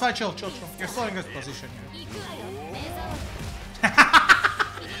 No, it's fine. Chill. You're still in good position here.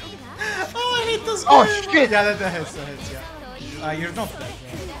 Oh, I hate this. Oh game. shit! Yeah, that hits. Yeah. You're not dead.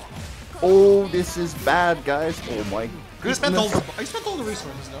 Yeah. Oh, this is bad, guys. Oh my You goodness. spent all the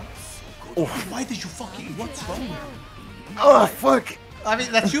resources though. Oh, why did you fucking? What's wrong with you? Oh fuck! I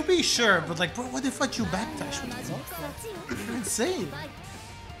mean, that you be sure, but like, bro, what if you backdash? What the fuck? You're insane.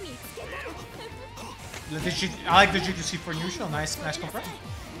 I like the GTC for neutral. Nice confirm.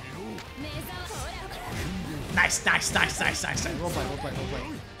 Nice. Roll play.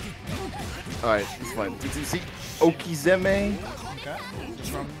 Alright, it's fine. GTC. Okizeme. Okay.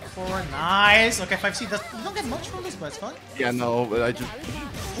 Just run forward. Nice. Okay, 5C. You don't get much from this, but it's fine. Yeah, no, but I just.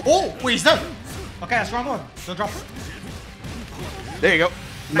 Oh, wait, he's done. Okay, that's round one. Don't drop it. There you go.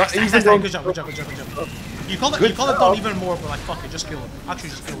 Nice. Good job. You call it job. down even more, but like, fuck it, just kill him. Actually,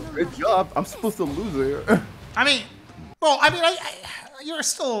 just kill him. Good job. I'm supposed to lose here. I mean, bro, you're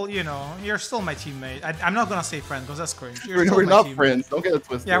still, you're still my teammate. I'm not gonna say friend, because that's cringe. We're not friends. Don't get it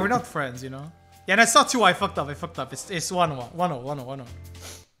twisted. Yeah, we're not friends, Yeah, and it's not 2. I fucked up. It's 1-0.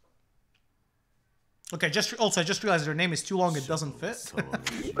 Okay, I just realized their name is too long. It doesn't fit. I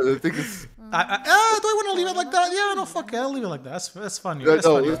think it's. Do I want to leave it like that? Yeah, no, fuck it. I'll leave it like that. That's funny. That's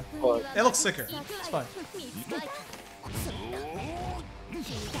No, funny. it's fun. It looks sicker. It's fine.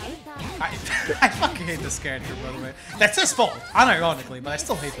 I fucking hate this character, by the way. That's his fault, unironically, but I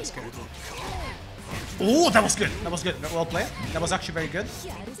still hate this character. Oh, that was good. That was good. Well played. That was actually very good.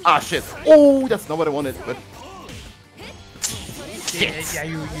 Ah, shit. Oh, that's not what I wanted, but... Yeah,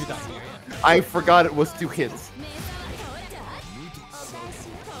 you died here. Yeah. I forgot it was 2 hits.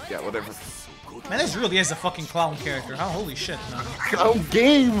 Yeah, whatever. Man, this really is a fucking clown character, huh? Holy shit, man. Clown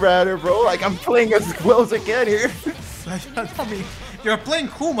game, rather, bro. Like, I'm playing as well as I can here. I mean, you're playing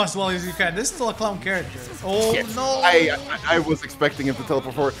Kuma as well as you can. This is still a clown character. Oh, Yeah, no. I was expecting him to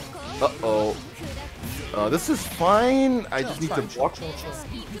teleport forward. Uh-oh. This is fine. I just need to block.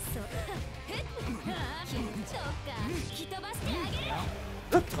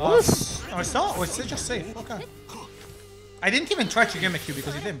 Oh, it's not. Oh, it's just safe. Okay. I didn't even try to gimmick you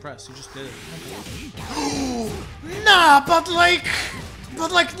because you didn't press. You just did it. Okay. Nah, but like,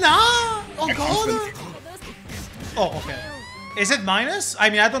 nah. Oh god. Oh, okay. Is it minus? I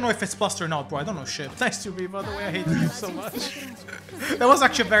mean, I don't know if it's plus or not, bro. I don't know shit. Nice to be, by the way. I hate you so much. That was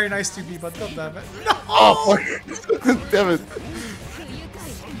actually very nice to be, but god damn it. No! Oh, fuck. Damn it.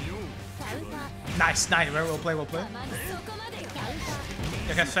 Nice, nice. Very well played, well played.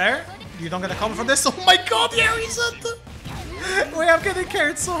 Okay, fair. You don't get a comment from this. Oh my god, yeah, reset. Wait, I'm getting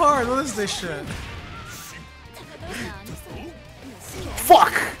carried so hard. What is this shit?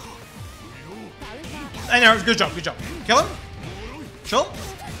 Fuck! I know, good job, good job. Kill him? Chill?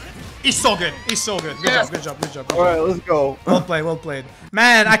 He's so good. He's so good. Good job, good job, good job. Alright, let's go. Well played, well played.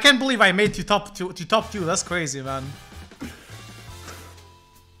 Man, I can't believe I made you top two. That's crazy, man.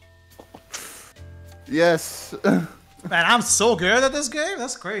 Yes. Man, I'm so good at this game.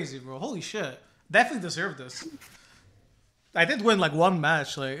 That's crazy, bro. Holy shit. Definitely deserve this. I did win like 1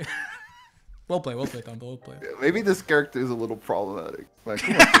 match, like. Well played, Tombo, well played. Maybe this character is a little problematic. Like,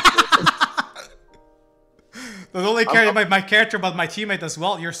 come on. Not only carry my character, but my teammate as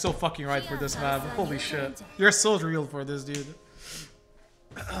well. You're so fucking right for this, man. Holy shit. You're so real for this, dude.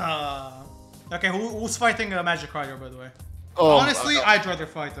 Okay, who's fighting Magic Rider, by the way? Oh, honestly, I'd rather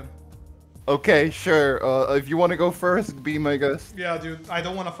fight him. Okay, sure. If you want to go first, be my guest. Yeah, dude. I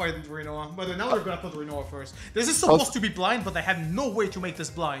don't want to fight Rinoa. But now we're gonna put Rinoa first. This is supposed to be blind, but I have no way to make this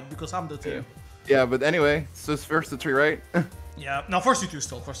blind because I'm the team. Yeah, but anyway, so it's first to 3, right? Yeah. No, first you two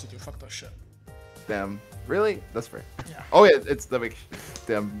still. First you two. Fuck that shit. Damn. Really? That's fair. Yeah. Oh yeah, it's the big.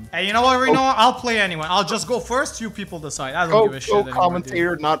 Damn. Hey, you know what, Rinoa? I'll play anyway. I'll just go first. You people decide. I don't give a shit anymore,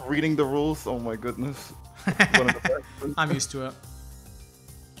 commentator not reading the rules. Oh my goodness. I'm used to it.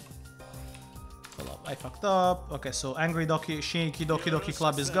 Hold up, I fucked up. Okay, so Angry Doki, Shinki Doki Doki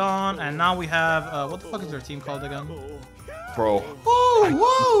Club is gone, and now we have what the fuck is their team called again? Bro. Whoa,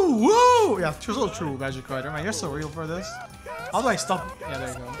 whoa, whoa! Yeah, so true, Magic Rider. Man, you're so real for this. How do I stop? Yeah, there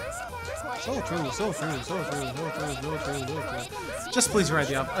you go. So true, so true, so true, so true, so true, so true. Just please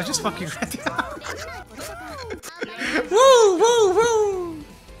ready up. I just fucking ready up. Woo, woo, woo!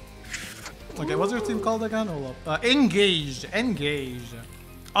 Okay, what's your team called again? Hold up. Engaged, engaged.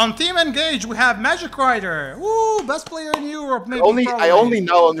 On Team Engage, we have Magic Rider. Woo, best player in Europe. Maybe I only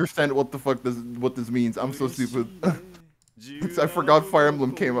now understand what the fuck what this means. I'm so stupid. I forgot Fire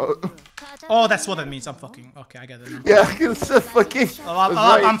Emblem came out. Oh, that's what it means. I'm fucking okay. I get it now. Yeah, it's just fucking.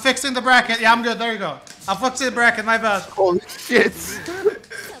 Right. I'm fixing the bracket. Yeah, I'm good. There you go. I'm fixing the bracket. My bad. Holy shit.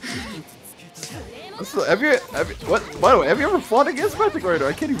 So, have you what? By the way, have you ever fought against Magic Rider?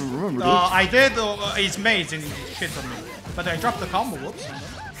 I can't even remember. I did. He's mates and he shit on me, but I dropped the combo. Whoops.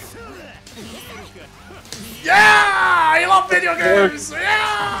 Yeah, I love video games.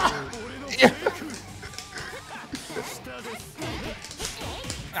 Yeah.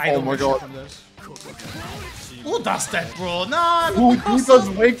 I don't my god. From this. Who does that, bro? Nah. Who does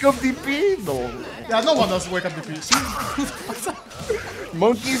wake up DP? No. Yeah, no one does wake up DP.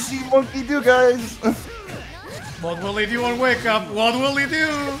 Monkey see, monkey do, guys. What will he do on wake up? What will he do?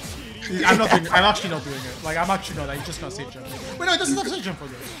 I'm not doing it. I'm actually not doing it. Like, I'm actually not. I'm just gonna say jump. Wait, no, it doesn't have to say jump for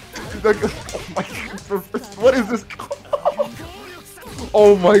this. Oh my god. What is this called?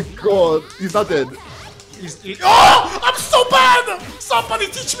 Oh my god. He's not dead. Oh! I'm so bad! Somebody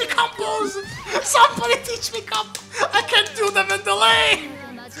teach me combos! Somebody teach me combos! I can't do them in delay!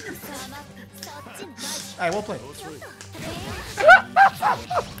 Alright, we'll play.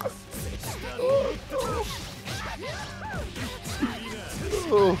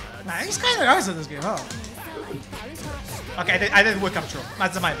 Man, he's kind of nice at this game, huh? Okay, I didn't wake up true.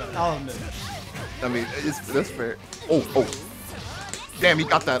 That's my bad. I'll admit it. I mean, that's fair. Oh. Damn, he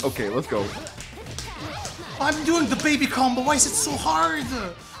got that. Okay, let's go. I'm doing the baby combo. Why is it so hard?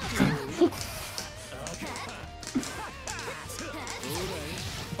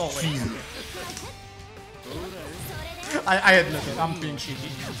 Oh wait. I admit it. I'm being cheeky.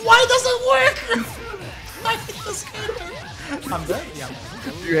 Why does it work? I hate this character. I'm dead? Yeah.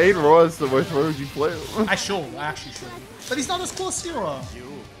 You hate Roa so much, why would you play him? I actually should. But he's not as cool as Zero.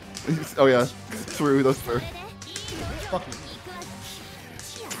 Oh yeah, true, that's fair. Fuck you.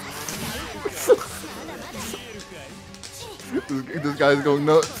 This guy's going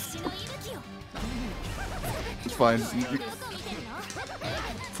nuts. It's fine.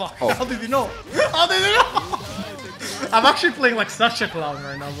 Fuck. Oh. How did you know? How did you know? I'm actually playing like such a clown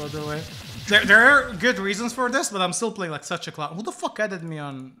right now, by the way. There are good reasons for this, but I'm still playing like such a clown. Who the fuck added me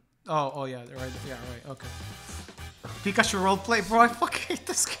on? Oh yeah, right. Yeah, right. Okay. Pikachu roleplay, bro. I fucking hate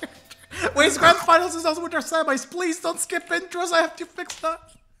this character. Wait, his grand finals is also with our semis. Please don't skip intros. I have to fix that.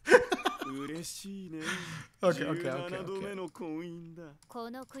 Okay.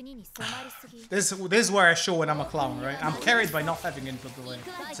 This is where I show when I'm a clown, right? I'm carried by not having input delay.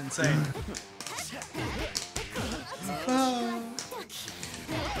 It's insane.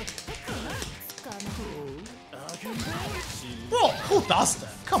 Bro, who does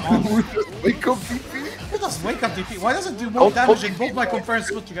that? Come on. Wake up DP? Who does wake up DP? Why does it do more damage in both my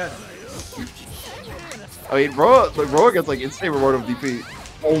conferences put together? I mean, Roa gets like insane reward of DP.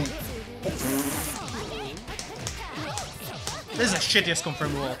 Oh. This is the shittiest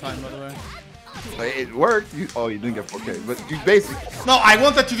confirm of all time, by the way. It worked. You didn't get 4K, but you basically. No, I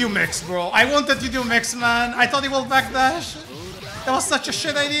wanted to do mix, bro. I wanted to do mix, man. I thought he will backdash. That was such a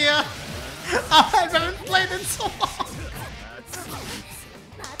shit idea. I haven't played it so long.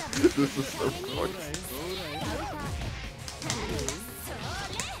 This is so funny.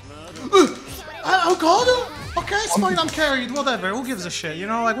 Oh god! Okay, it's fine, I'm carried, whatever, who gives a shit, you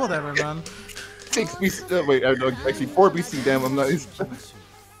know, like, whatever, man. 6 BC, wait, no, actually 4 BC, damn, I'm not.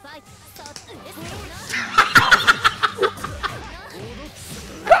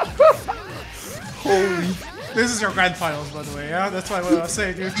 Holy. This is your grand finals, by the way, yeah? That's what I was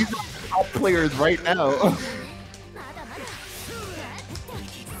saying, dude. These are top players right now.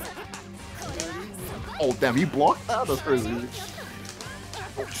 Oh, damn, he blocked that? That's crazy.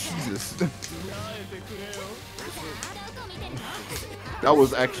 Oh, Jesus. That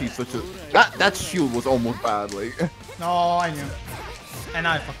was actually such a... That shield was almost bad, like... No, I knew. And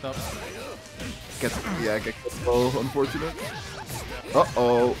I fucked up. Get so unfortunate.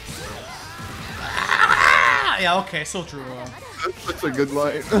 Uh-oh. Ah, yeah, okay, so true. That's such a good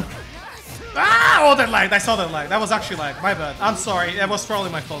line. Ah! Oh, that lag. I saw that lag. That was actually lag. My bad. I'm sorry. That was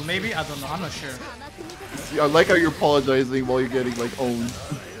probably my fault. Maybe? I don't know. I'm not sure. I like how you're apologizing while you're getting, like, owned.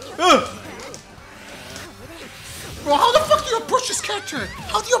 Bro, how the fuck do you approach this character?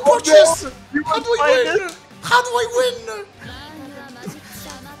 How do you approach this? How do I win? How do I win?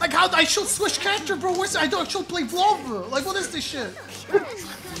 Like, how I should switch character, bro? Where's I should play Vlog. Like, what is this shit?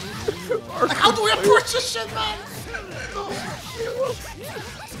 Like, how do we approach this shit, man?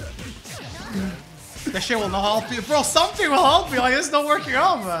 That shit will not help you, bro. Something will help me. Like, it's not working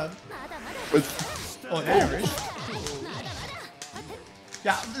out, man. Oh, there it is.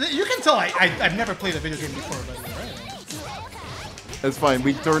 Yeah, you can tell I've never played a video game before, by the way, right? That's fine.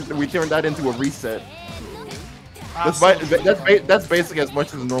 We turned that into a reset. That's basically as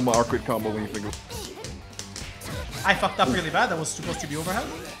much as a normal arcade combo when you think of it. I fucked up really bad. That was supposed to be overhead.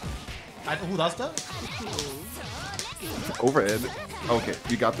 Who does that? Overhead. Okay,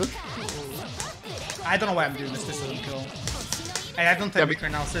 you got this. I don't know why I'm doing this. This doesn't kill. I don't think weaker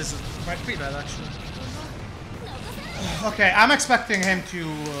now. This is pretty bad actually. Okay, I'm expecting him to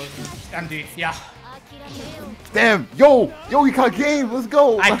MD. Yeah. Damn, yo, he got game. Let's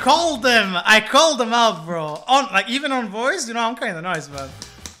go. I called him out, bro. Like even on voice, you know, I'm kind of nice, man.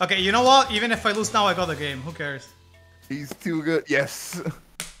 Okay, you know what? Even if I lose now, I got the game. Who cares? He's too good. Yes.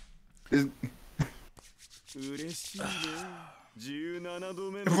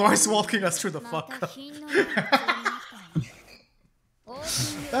 Voice walking us through the fuck up.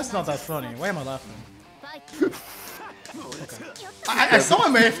 That's not that funny. Why am I laughing? Okay. I saw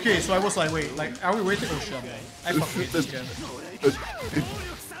him AFK, so I was like, wait, like, are we waiting? Oh shit, man. I fucking hate this game.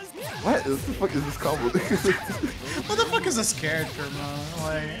 What the fuck is this combo? What the fuck is this character, man?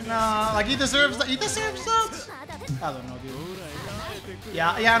 Like, nah, like he deserves that. I don't know, dude.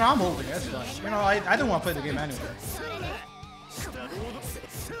 Yeah, no, I'm holding it. That's fine. You know, I don't want to play the game anyway.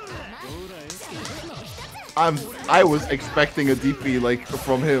 I was expecting a DP like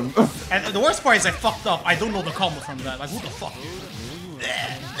from him. And the worst part is I fucked up. I don't know the combo from that. Like, what the fuck?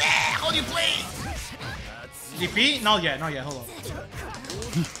 How do you play? DP? Not yet. Hold on.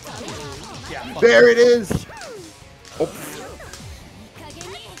 Yeah. There it is. Oh.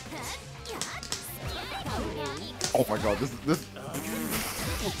 Oh my god, this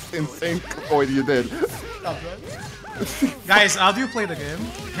insane. Oh, you did. Guys, how do you play the game?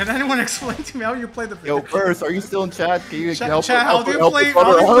 Can anyone explain to me how you play the game? Yo, first, are you still in chat? Can you help? Chat, how do you play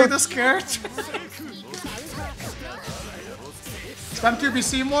this character? Spam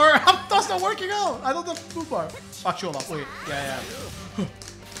QBC more? That's not working out! I don't have two bar. Fuck you up, wait. Yeah.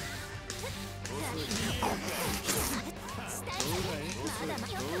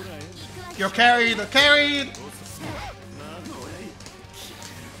 You're carried! Carried!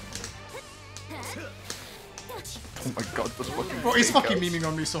 Oh my god, that's fucking. Bro, he's fucking memeing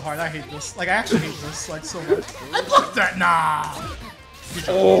on me so hard. I hate this. Like, I actually hate this, like, so much. I blocked that! Nah! Good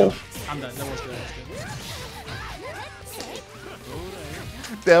job. Oh! I'm dead. That was good.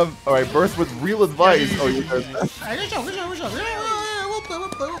 Damn. Alright, burst with real advice. Oh, you guys. Good job. Yeah, we'll play.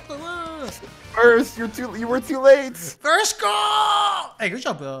 Burst, you were too late. First goal! Hey, good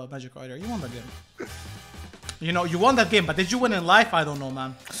job, Magic Rider. You won that game. You know, you won that game, but did you win in life? I don't know,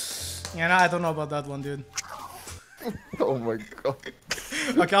 man. Yeah, I don't know about that one, dude. Oh my god. Okay,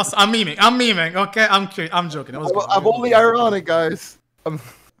 I'm memeing. Okay, I'm joking. That was good. I'm only ironic, guys.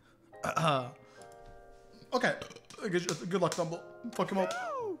 Okay. Good luck, Tumble. Fuck him up.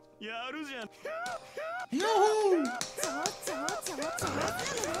 Yahoo!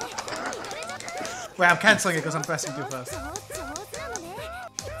 Wait, I'm canceling it because I'm pressing too fast.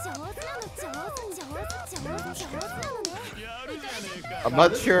 I'm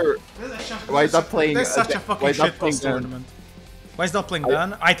not sure why is that playing. This is such a fucking shitpost tournament. Why is that playing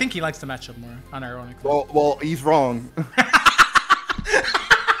Dan? I think he likes the matchup more, unironically. Well, he's wrong.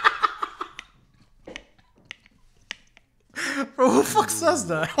 Bro, who the fuck says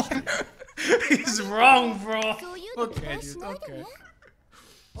that? He's wrong, bro. Okay, dude, okay.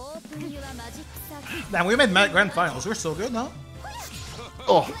 Damn, we made grand finals. We're so good, no?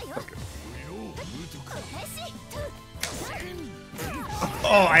 Oh. Okay.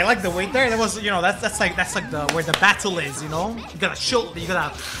 Oh, I like the weight there. That was, you know, that's like the where the battle is, you know. You gotta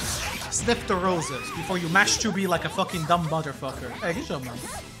sniff the roses before you mash to be like a fucking dumb motherfucker. Hey, good job, man.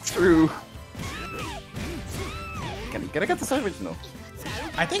 True. Can I get the sideways? No.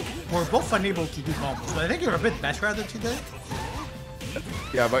 I think we're both unable to do combos, but I think you're a bit better at it today.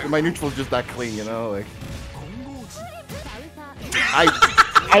 Yeah, but my neutral's just that clean, you know, like.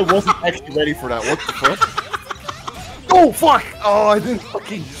 I wasn't actually ready for that. What the fuck? Oh fuck! Oh, I didn't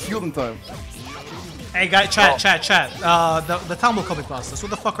fucking shield in time. Hey guys, chat. The Tumble copy pastas. What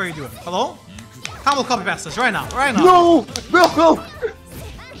the fuck are you doing? Hello? Tumble copy pastas right now. No!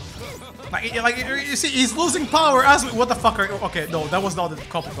 Like you see, he's losing power as we. What the fuck are you? Okay, no, that was not the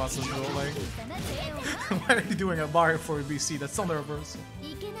copy pastas, bro. Like, why are you doing a bar for BC? That's not a reversal.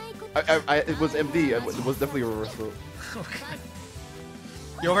 It was MD. It was definitely a reversal. Okay.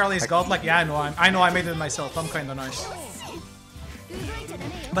 The overlay is godlike. Yeah, I know. I made it myself. I'm kind of nice.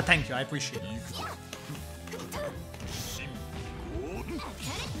 But thank you. I appreciate it.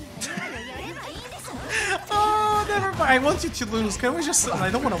 Oh, never mind. I want you to lose. Can we just? I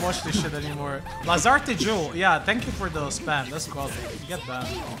don't want to watch this shit anymore. Lazarte Joe. Yeah, thank you for the spam. That's godlike. You get that.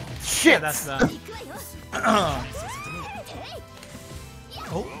 Shit. Yeah, that's bad.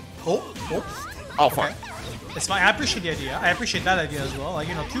 Oh, fuck. It's fine. I appreciate the idea. I appreciate that idea as well. Like,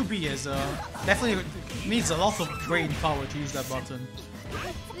 you know, 2B is definitely needs a lot of brain power to use that button.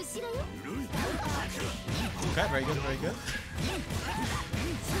 Okay, very good, very good.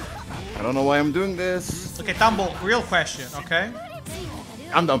 I don't know why I'm doing this. Okay, Tumble, real question, okay?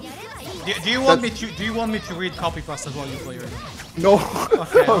 I'm dumb. Do you want me to read copy pastas while you play your game? No.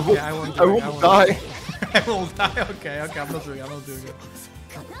 Okay, okay, I won't do it. I will die. I will die. Okay, I'm not doing it.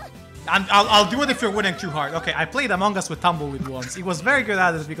 I'll do it if you're winning too hard. Okay, I played Among Us with Tumbleweed once. He was very good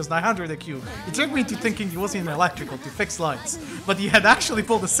at it because 900 IQ. It tricked me into thinking he wasn't electrical to fix lights, but he had actually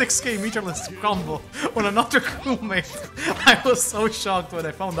pulled a 6k meterless combo on another crewmate. I was so shocked when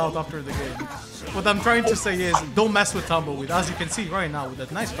I found out after the game. What I'm trying to say is, don't mess with Tumbleweed, as you can see right now with that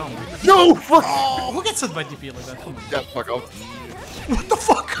nice combo. No! Fuck! Oh, who gets hit by DP like that? Come on. Yeah, fuck off. What the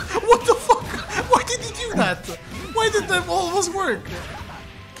fuck? What the fuck? Why did he do that? Why did that all of us work?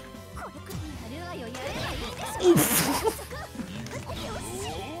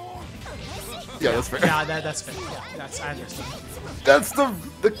 Yeah, that's fair. Yeah, that's fair. Yeah, I understand. That's the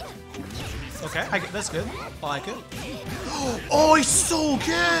Okay, that's good. I like it. Oh, he's so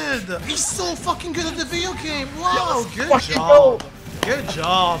good! He's so fucking good at the video game! Wow, good job! Good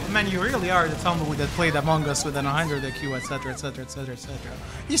job! Man, you really are the Tumbleweed that played Among Us with an 100 IQ, etc, etc, etc, etc.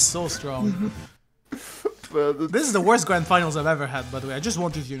 He's so strong. This is the worst grand finals I've ever had, by the way. I just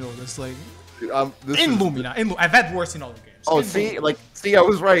wanted you to know this. Like, in Lumina, I've had worse in other games. Oh, see, I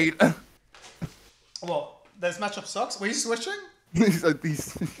was right. Well, this matchup sucks. Were you switching?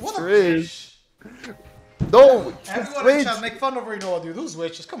 What a bitch. No! Everyone in Switch! chat make fun of Reno, dude. Who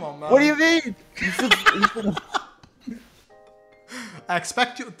switches? Come on, man. What do you mean? You should... I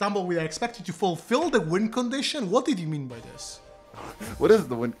expect you, Tumbleweed, I expect you to fulfill the win condition. What did you mean by this? What is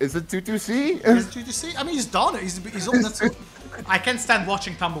the win? Is it 2-2-C? Is it 2-2-C? I mean, he's done it. He's on that. I can't stand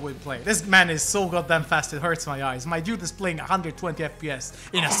watching Tumbleweed play. This man is so goddamn fast, it hurts my eyes. My dude is playing 120 FPS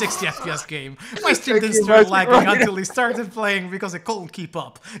in a 60 FPS game. My stream didn't start lagging until he started playing because it couldn't keep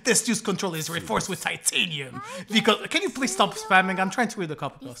up. This dude's controller is reinforced with titanium. Because, can you please stop spamming? I'm trying to read the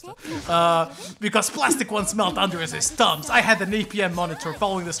copy poster. Because plastic ones melt under his thumbs. I had an APM monitor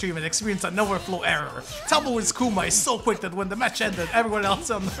following the stream and experienced an overflow error. Tumbleweed's Kuma is so quick that when the match ended, everyone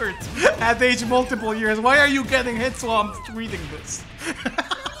else on Earth had aged multiple years. Why are you getting hits while I'm reading this?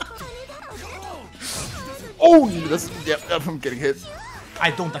 Oh, that's, yeah, I'm getting hit. I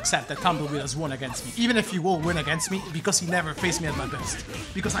don't accept that Tumbleweed has won against me. Even if he will win against me, because he never faced me at my best.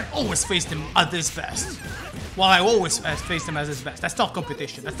 Because I always faced him at his best. Well, I always faced him as his best. That's not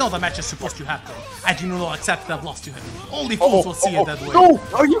competition. That's not a match that's supposed to happen. I do not accept that I've lost to him. Only fools will see it that way. No!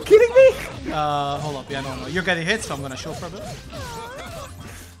 Are you kidding me? Hold up. Yeah, no. You're getting hit, so I'm gonna show for a bit.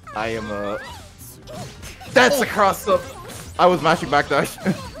 I am, That's a cross-up! I was mashing back dash.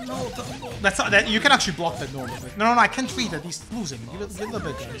 No, that's not, that, you can actually block that normally. No, I can't read that. He's losing. Give it a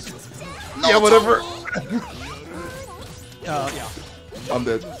bit, guys. No, yeah, whatever. Yeah. I'm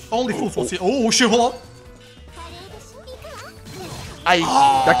dead. Only fools will see. Oh, shit, hold up.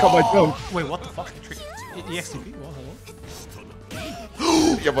 That caught my jump. Wait, what the fuck? EXTP? What?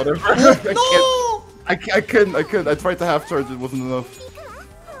 Hello? Yeah, whatever. No! I couldn't. I tried to half charge, it wasn't enough.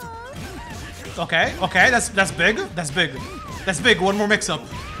 Okay, that's big. That's big. One more mix-up.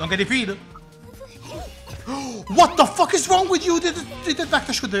 Don't get defeated. What the fuck is wrong with you? Did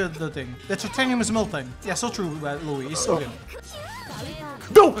backdash with the thing? The titanium is melting. Yeah, so true, Louis. He's so good.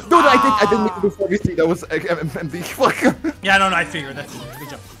 No, I didn't make it before you see. That was MD. Fuck. Yeah, no, I figured. Good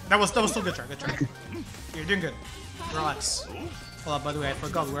job. That was still good try. You're doing good. Relax. Well, by the way, I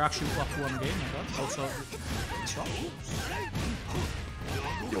forgot we're actually up one game. Also, shot.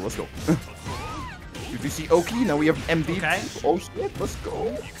 Yo, let's go. Did you see Oki? Now we have MD. Okay. Oh shit, let's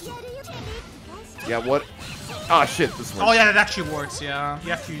go. Yeah, what? Ah shit, this works. Oh yeah, that actually works. Yeah, you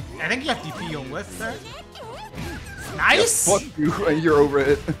have to. I think you have DP on whiff there. Nice. Yeah, fuck you, and you're over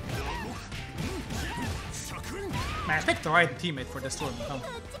it. Man, I picked the right teammate for this tournament,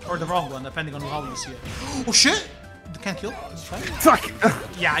 huh? Or the wrong one, depending on how you see it. Oh shit! Can't kill. Okay. Fuck.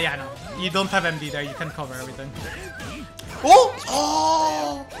 Yeah, no. You don't have MD there. You can cover everything.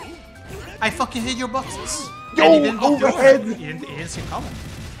 Oh! I fucking hit your boxes. Yo, and he didn't block the overhead. He didn't see it coming.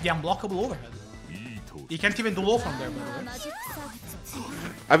 The unblockable overhead. You can't even do low from there, by the way.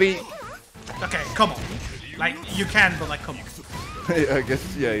 I mean, okay, come on. Like, you can, but like, come on. I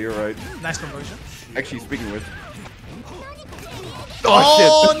guess, yeah, you're right. Nice conversion. Actually, speaking with.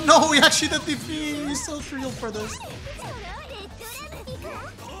 Oh, shit. No, we actually did defeat. He's so real for this.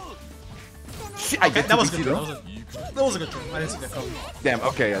 Shit, I Okay, get that was TPC good. though. That was a good turn. I didn't see that coming. Damn,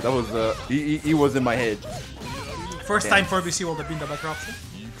 okay, yeah, that was, he was in my head. First time for BC will have been the better option.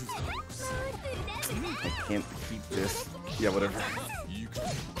 I can't keep this. Yeah, whatever.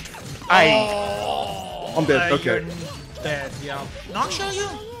 I'm dead, okay. You're dead, yeah. Not sure you?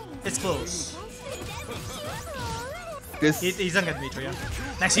 It's close. He's gonna get Mitra, yeah.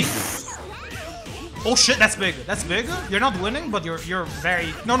 Nice hit. Oh shit, that's big. That's big. You're not winning, but you're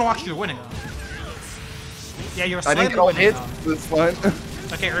very... No, actually you're winning. Yeah, you're slightly I didn't call winning. hit, that's fine.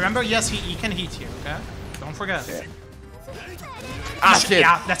 Okay, remember, yes, he can heat here, okay? Don't forget. Yeah. Ah, shit.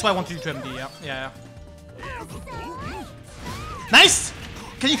 Yeah, that's why I wanted you to MD, yeah. Nice!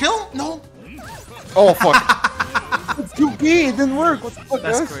 Can you kill? No. Oh, fuck. It's 2P, it didn't work. What the fuck,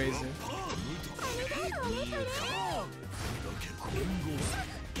 That's guys? crazy.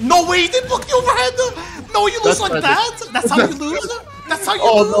 No way, you didn't block the overhead! No, you lose like that? That's how you lose? That's how you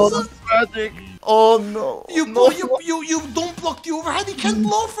lose? Oh, no, that's tragic. Oh, no. You don't block the overhead, you Mm. can't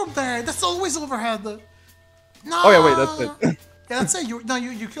blow from there. That's always overhead. No. Oh, yeah, wait, that's it. Yeah, that's it.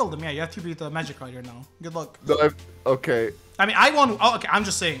 You killed him. Yeah, you have to beat the Magic Rider now. Good luck. No, okay. I mean, I want. Oh, okay. I'm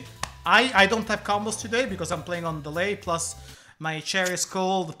just saying. I don't have combos today because I'm playing on delay. Plus, my chair is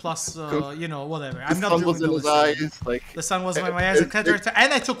cold. Plus, you know, whatever. I'm not doing was in his eyes, like the sun was in my eyes, etc.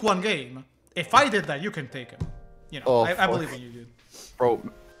 And I took one game. If I did that, you can take him. You know, Oh, I believe in you, dude. bro.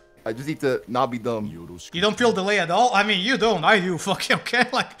 I just need to not be dumb. You don't feel delay at all? I mean, you don't. I do. Fucking okay.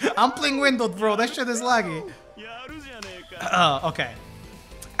 Like, I'm playing Windows, bro. That shit is laggy. Okay.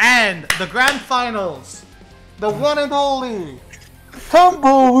 And the grand finals. The one and only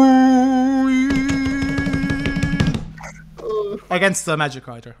Tumbleweed against the Magic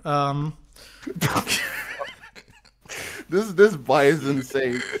Rider. This buy is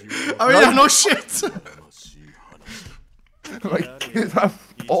insane. I mean, yeah, no shit. Like, dude, I'm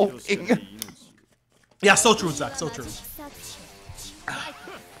falling. Yeah, so true, Zach. So true.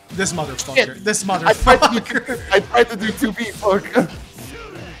 This motherfucker. Shit. This I motherfucker. tried to do 2B. Fuck.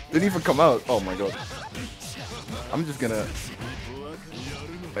 Didn't even come out. Oh my god. I'm just gonna.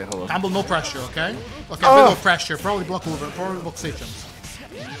 Wait, hold on. Campbell, no pressure, okay? Okay, Oh. no pressure. Probably block over. Probably block stage jumps.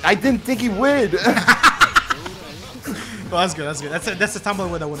 I didn't think he would. Oh, that's good. That's good. That's the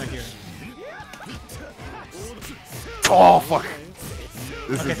tumbleweed I want to hear. Oh fuck.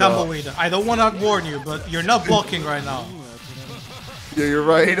 This Okay, is, tumbleweed. I don't want to warn you, but you're not blocking right now. Yeah, you're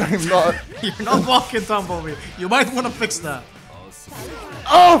right. I'm not. You're not blocking, tumbleweed. You might want to fix that.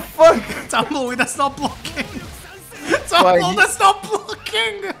 Oh fuck. Tumbleweed, that's not blocking. Tumble, that's not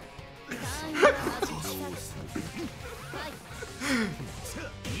blocking.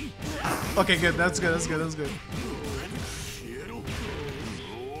 Okay, good. That's good. That's good. That's good.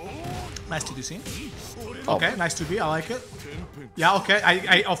 Nice to do scene. Okay, nice to be. I like it. Yeah, okay.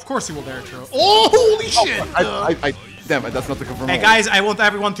 I of course he will dare throw. Oh, holy shit! Damn it, that's not the confirm. Hey guys, I want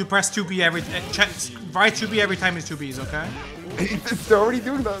everyone to press 2B every write 2B every time it's 2Bs, okay? They're already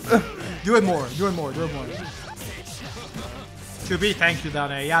doing that. Do it more. Do it more. Do it more. 2B, thank you,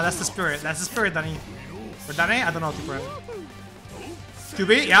 Danny. Yeah, that's the spirit. That's the spirit, Danny. For Danny, I don't know how to press.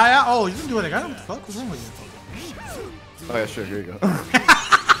 2B, yeah, yeah. Oh, you can do it again. What the fuck? What's wrong with you? Oh yeah, sure. Here you go.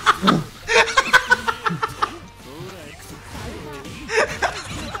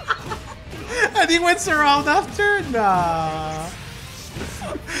 And he wins around after? Nah.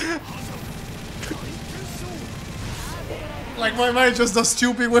 Like my man just does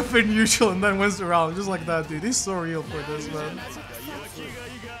stupid whipping usual and then wins around. Just like that, dude. He's so real for this, man.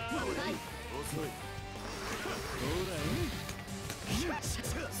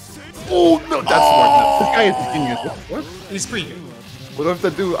 Oh no, that's smart. This guy is genius. What? He's pretty good. What do I have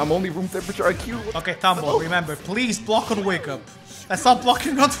to do? I'm only room temperature IQ. Okay, Tumble, remember, please block on wake up. That's not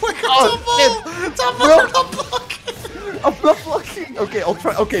blocking on wake up, Oh, Tumble! Tumble, you're not blocking! I'm not blocking. Okay, I'll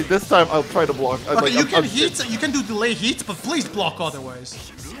try. Okay, this time I'll try to block. Okay, you can heat, you can do delay heat, but please block otherwise.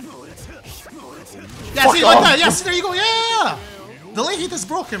 Yeah, Fuck see, like off. that, yes, there you go, yeah! Delay heat is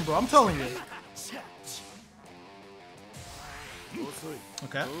broken, bro, I'm telling you.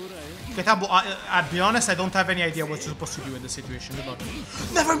 Okay. Okay, Tumble, I'll be honest, I don't have any idea what you're supposed to do in this situation. Good luck.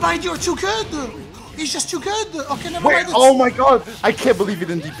 Never mind, you're too good! He's just too good! Okay, never Wait, mind. oh my god! I can't believe you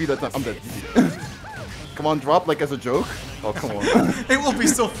didn't DP that time. I'm dead. Come on, drop like as a joke. Oh, come on. It will be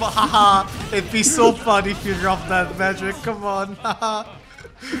so fun. Haha. It'd be so funny if you drop that magic. Come on. Haha.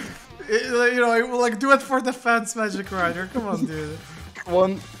 You know, it will, like, do it for the fans, Magic Rider. Come on, dude. Come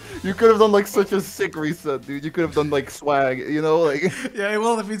on. You could have done like such a sick reset, dude. You could have done like swag, you know, like. Yeah, it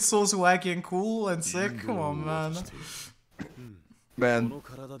will have been so swaggy and cool and sick. Come on, man. Man.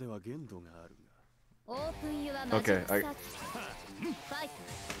 Okay,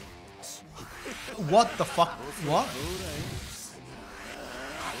 What the fuck? What?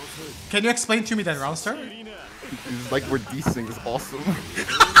 Can you explain to me that round start? It's like where these things is awesome.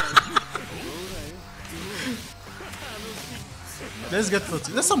 There's good foot.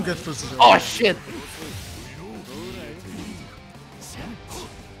 There's some good foot. Oh shit!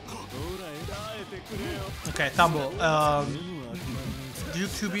 Okay, Tumble. Do you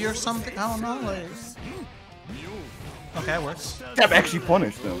 2B or something? I don't know. Like. Okay, it works. That actually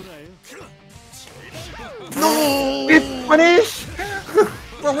punished them. No! It's punish!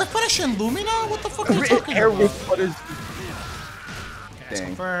 Bro, we're punishing Lumina? What the fuck are you talking Air about? with punish. Okay, let's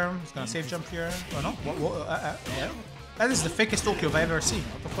confirm. He's gonna save jump here. Oh no? What, yeah. That is the fakest Tokyo I've ever seen.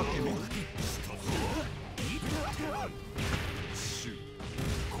 What the fuck do you mean?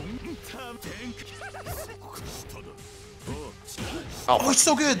 Oh, it's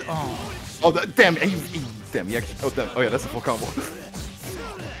so good! Oh. Oh, damn! Damn! He actually. Oh, damn! Oh yeah, that's a full combo.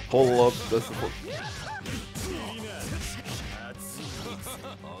 Hold up, that's a full.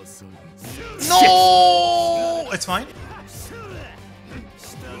 No! It's fine.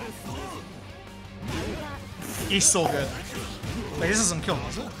 He's so good. Wait, this doesn't kill him,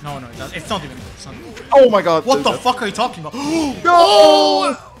 is it? No, no, it doesn't. It's not even good. Oh my god! What the fuck are you talking about?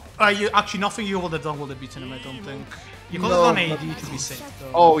 No! You actually nothing you would have done would have beaten him, I don't think. You could No, have done AD to be safe,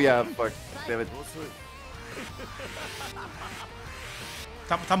 though. Oh yeah, fuck. Damn it.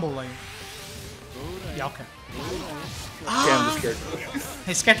 Tumble lane. Yeah, okay. Damn, this character.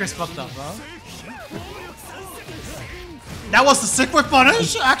 His character's fucked up, bro. That was the sick with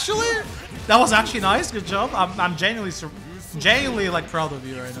punish, actually. That was actually nice. Good job. I'm genuinely like proud of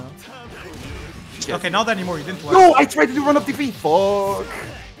you right now. Okay, not anymore. You didn't. No, I tried to do run up DP. Fuck.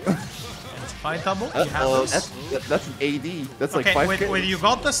 Fine, Tumble. You have this. That's an AD. That's Okay, like 5K. when you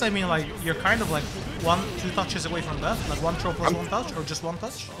got this, I mean, like, you're kind of like 2 touches away from death. Like 1 throw plus 1 touch, or just 1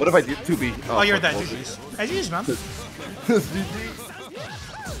 touch. What if I do 2B? Oh, you're dead. GG's. GG's, man.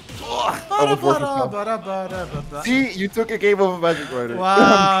 See, you took a game of a Magic Rider.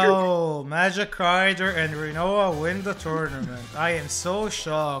 Wow, Magic Rider and Renoa win the tournament. I am so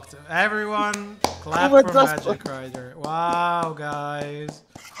shocked. Everyone clap for Magic Rider. Wow, guys.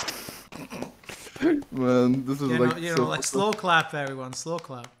 Man, this is like slow clap, everyone. Slow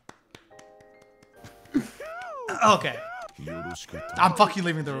clap. Okay. I'm fucking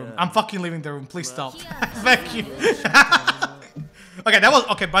leaving the room. I'm fucking leaving the room. Please stop. Thank you. Okay, that was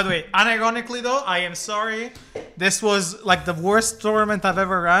okay. By the way, unironically though, I am sorry. This was like the worst tournament I've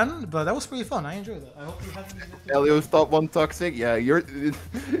ever run, but that was pretty fun. I enjoyed it. I hope you had. Elio's top 1 toxic. Yeah, you're.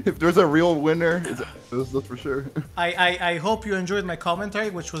 If there's a real winner, that's for sure. I hope you enjoyed my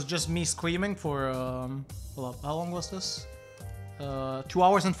commentary, which was just me screaming for hold up, how long was this? 2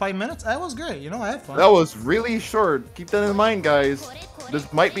 hours and 5 minutes. That was great. You know, I had fun. That was really short. Keep that in mind, guys.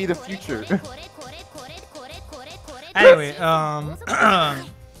 This might be the future. Anyway,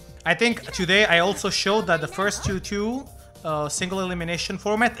 I think today I also showed that the first 2-2 single elimination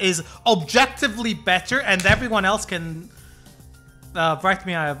format is objectively better, and everyone else can write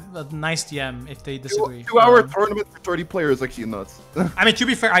me a nice DM if they disagree. 2-hour tournament for 30 players is actually nuts. I mean, to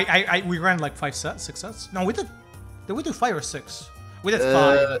be fair, we ran like 5 sets, 6 sets. No, we did. Did we do 5 or 6? We did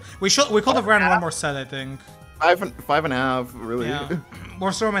 5. We could have ran 1 more set, I think. 5.5, really. Yeah.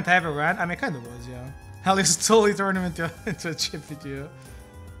 Worst tournament I ever ran. I mean, it kind of was, yeah. Hell, it's totally tournament into a chip video.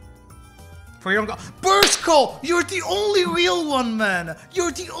 For your Bursko, you're the only real one, man.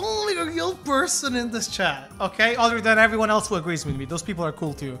 You're the only real person in this chat, okay? Other than everyone else who agrees with me. Those people are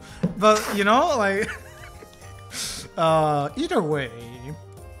cool too. But you know, like, either way.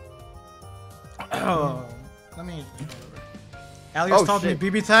 Let me. Elias taught me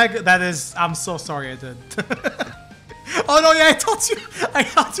BB tag. That is, I'm so sorry I did. Oh no, yeah, I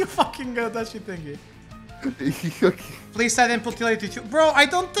taught you fucking that shit thingy. Please set input delay to 2. Bro, I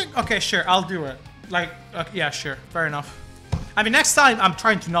don't think. Okay, sure, I'll do it. Like, yeah, sure, fair enough. I mean, next time I'm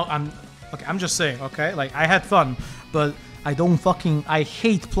trying to not. I'm just saying, okay? Like, I had fun, but I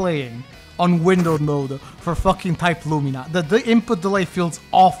hate playing on window mode for fucking Type Lumina. The input delay feels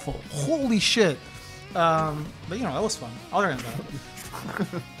awful. Holy shit. But you know, that was fun. Other than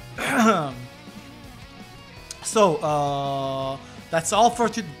that. So, that's all for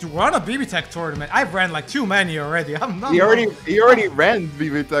to run a BB Tech tournament. I've ran like too many already. I'm not. You already ran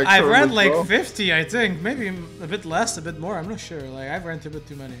BB Tech. I've ran like 50, I think. Maybe a bit less, a bit more. I'm not sure. Like I've ran a bit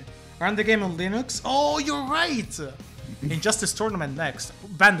too many. Run the game on Linux. Oh, you're right. Injustice tournament next.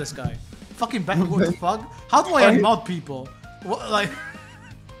 Ban this guy. Fucking ban. What the fuck? How do I unmod people? What, like?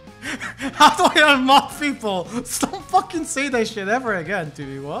 How do I unmod people? Don't fucking say that shit ever again to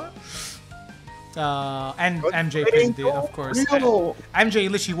me. What? And MJ pinned it, of course. MJ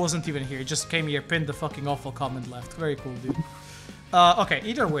literally wasn't even here. He just came here, pinned the fucking awful comment, left. Very cool, dude. Okay,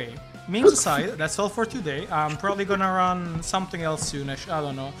 either way. Memes aside, that's all for today. I'm probably gonna run something else soonish. I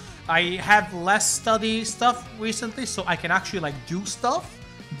don't know. I have less study stuff recently, so I can actually like do stuff.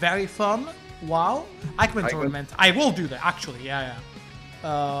 Very fun. Wow. Eichmann tournament. I will do that, actually. Yeah.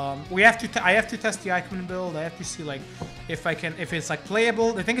 I have to test the Eichmann build. I have to see like if it's like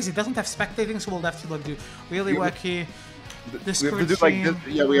playable. The thing is, it doesn't have spectating, so we'll have to like do really wacky Discord. We have to do like this,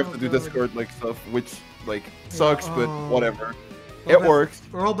 yeah, we have to do Discord like stuff, which like sucks, but whatever. It works.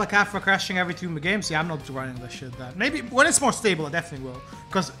 Roll back after crashing every 2 games. Yeah, I'm not running this shit. That maybe when it's more stable, I definitely will.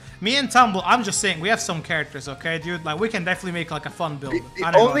 Because me and Tumble, I'm just saying we have some characters, okay, dude. Like we can definitely make like a fun build.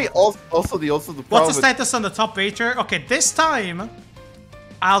 Also the problem. What's the status on the top 8er? Okay, this time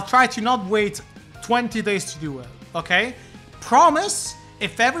I'll try to not wait 20 days to do it, okay? Promise,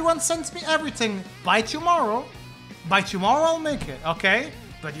 if everyone sends me everything by tomorrow I'll make it, okay?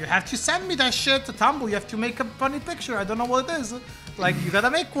 But you have to send me that shit to Tumble. You have to make a funny picture. I don't know what it is. Like, you gotta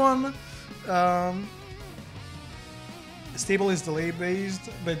make one. Stable is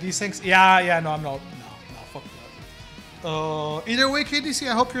delay-based, but these things... Yeah, no, I'm not. No, fuck that. Either way, KDC,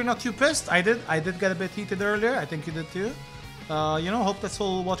 I hope you're not too pissed. I did get a bit heated earlier. I think you did too. You know, hope that's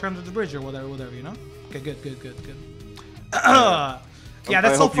all water under the bridge or whatever, you know? Okay, good. Yeah,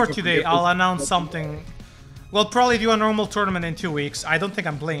 that's all for today. I'll announce something. We'll probably do a normal tournament in 2 weeks. I don't think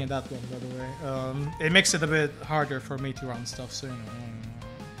I'm playing that one, by the way. It makes it a bit harder for me to run stuff, so you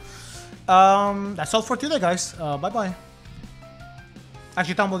know. That's all for today, guys. Bye-bye.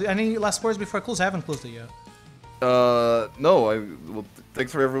 Actually, Tumble, any last words before I close? I haven't closed it yet. No. Well,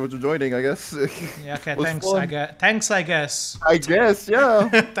 thanks for everyone for joining. I guess. Yeah, okay, Was thanks. fun. I guess. Thanks, I guess. I guess, yeah.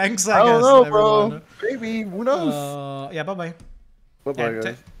 Thanks, I I don't guess. know, Everyone. bro. Maybe. Who knows? Yeah, bye bye. Bye, bye,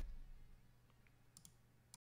 guys.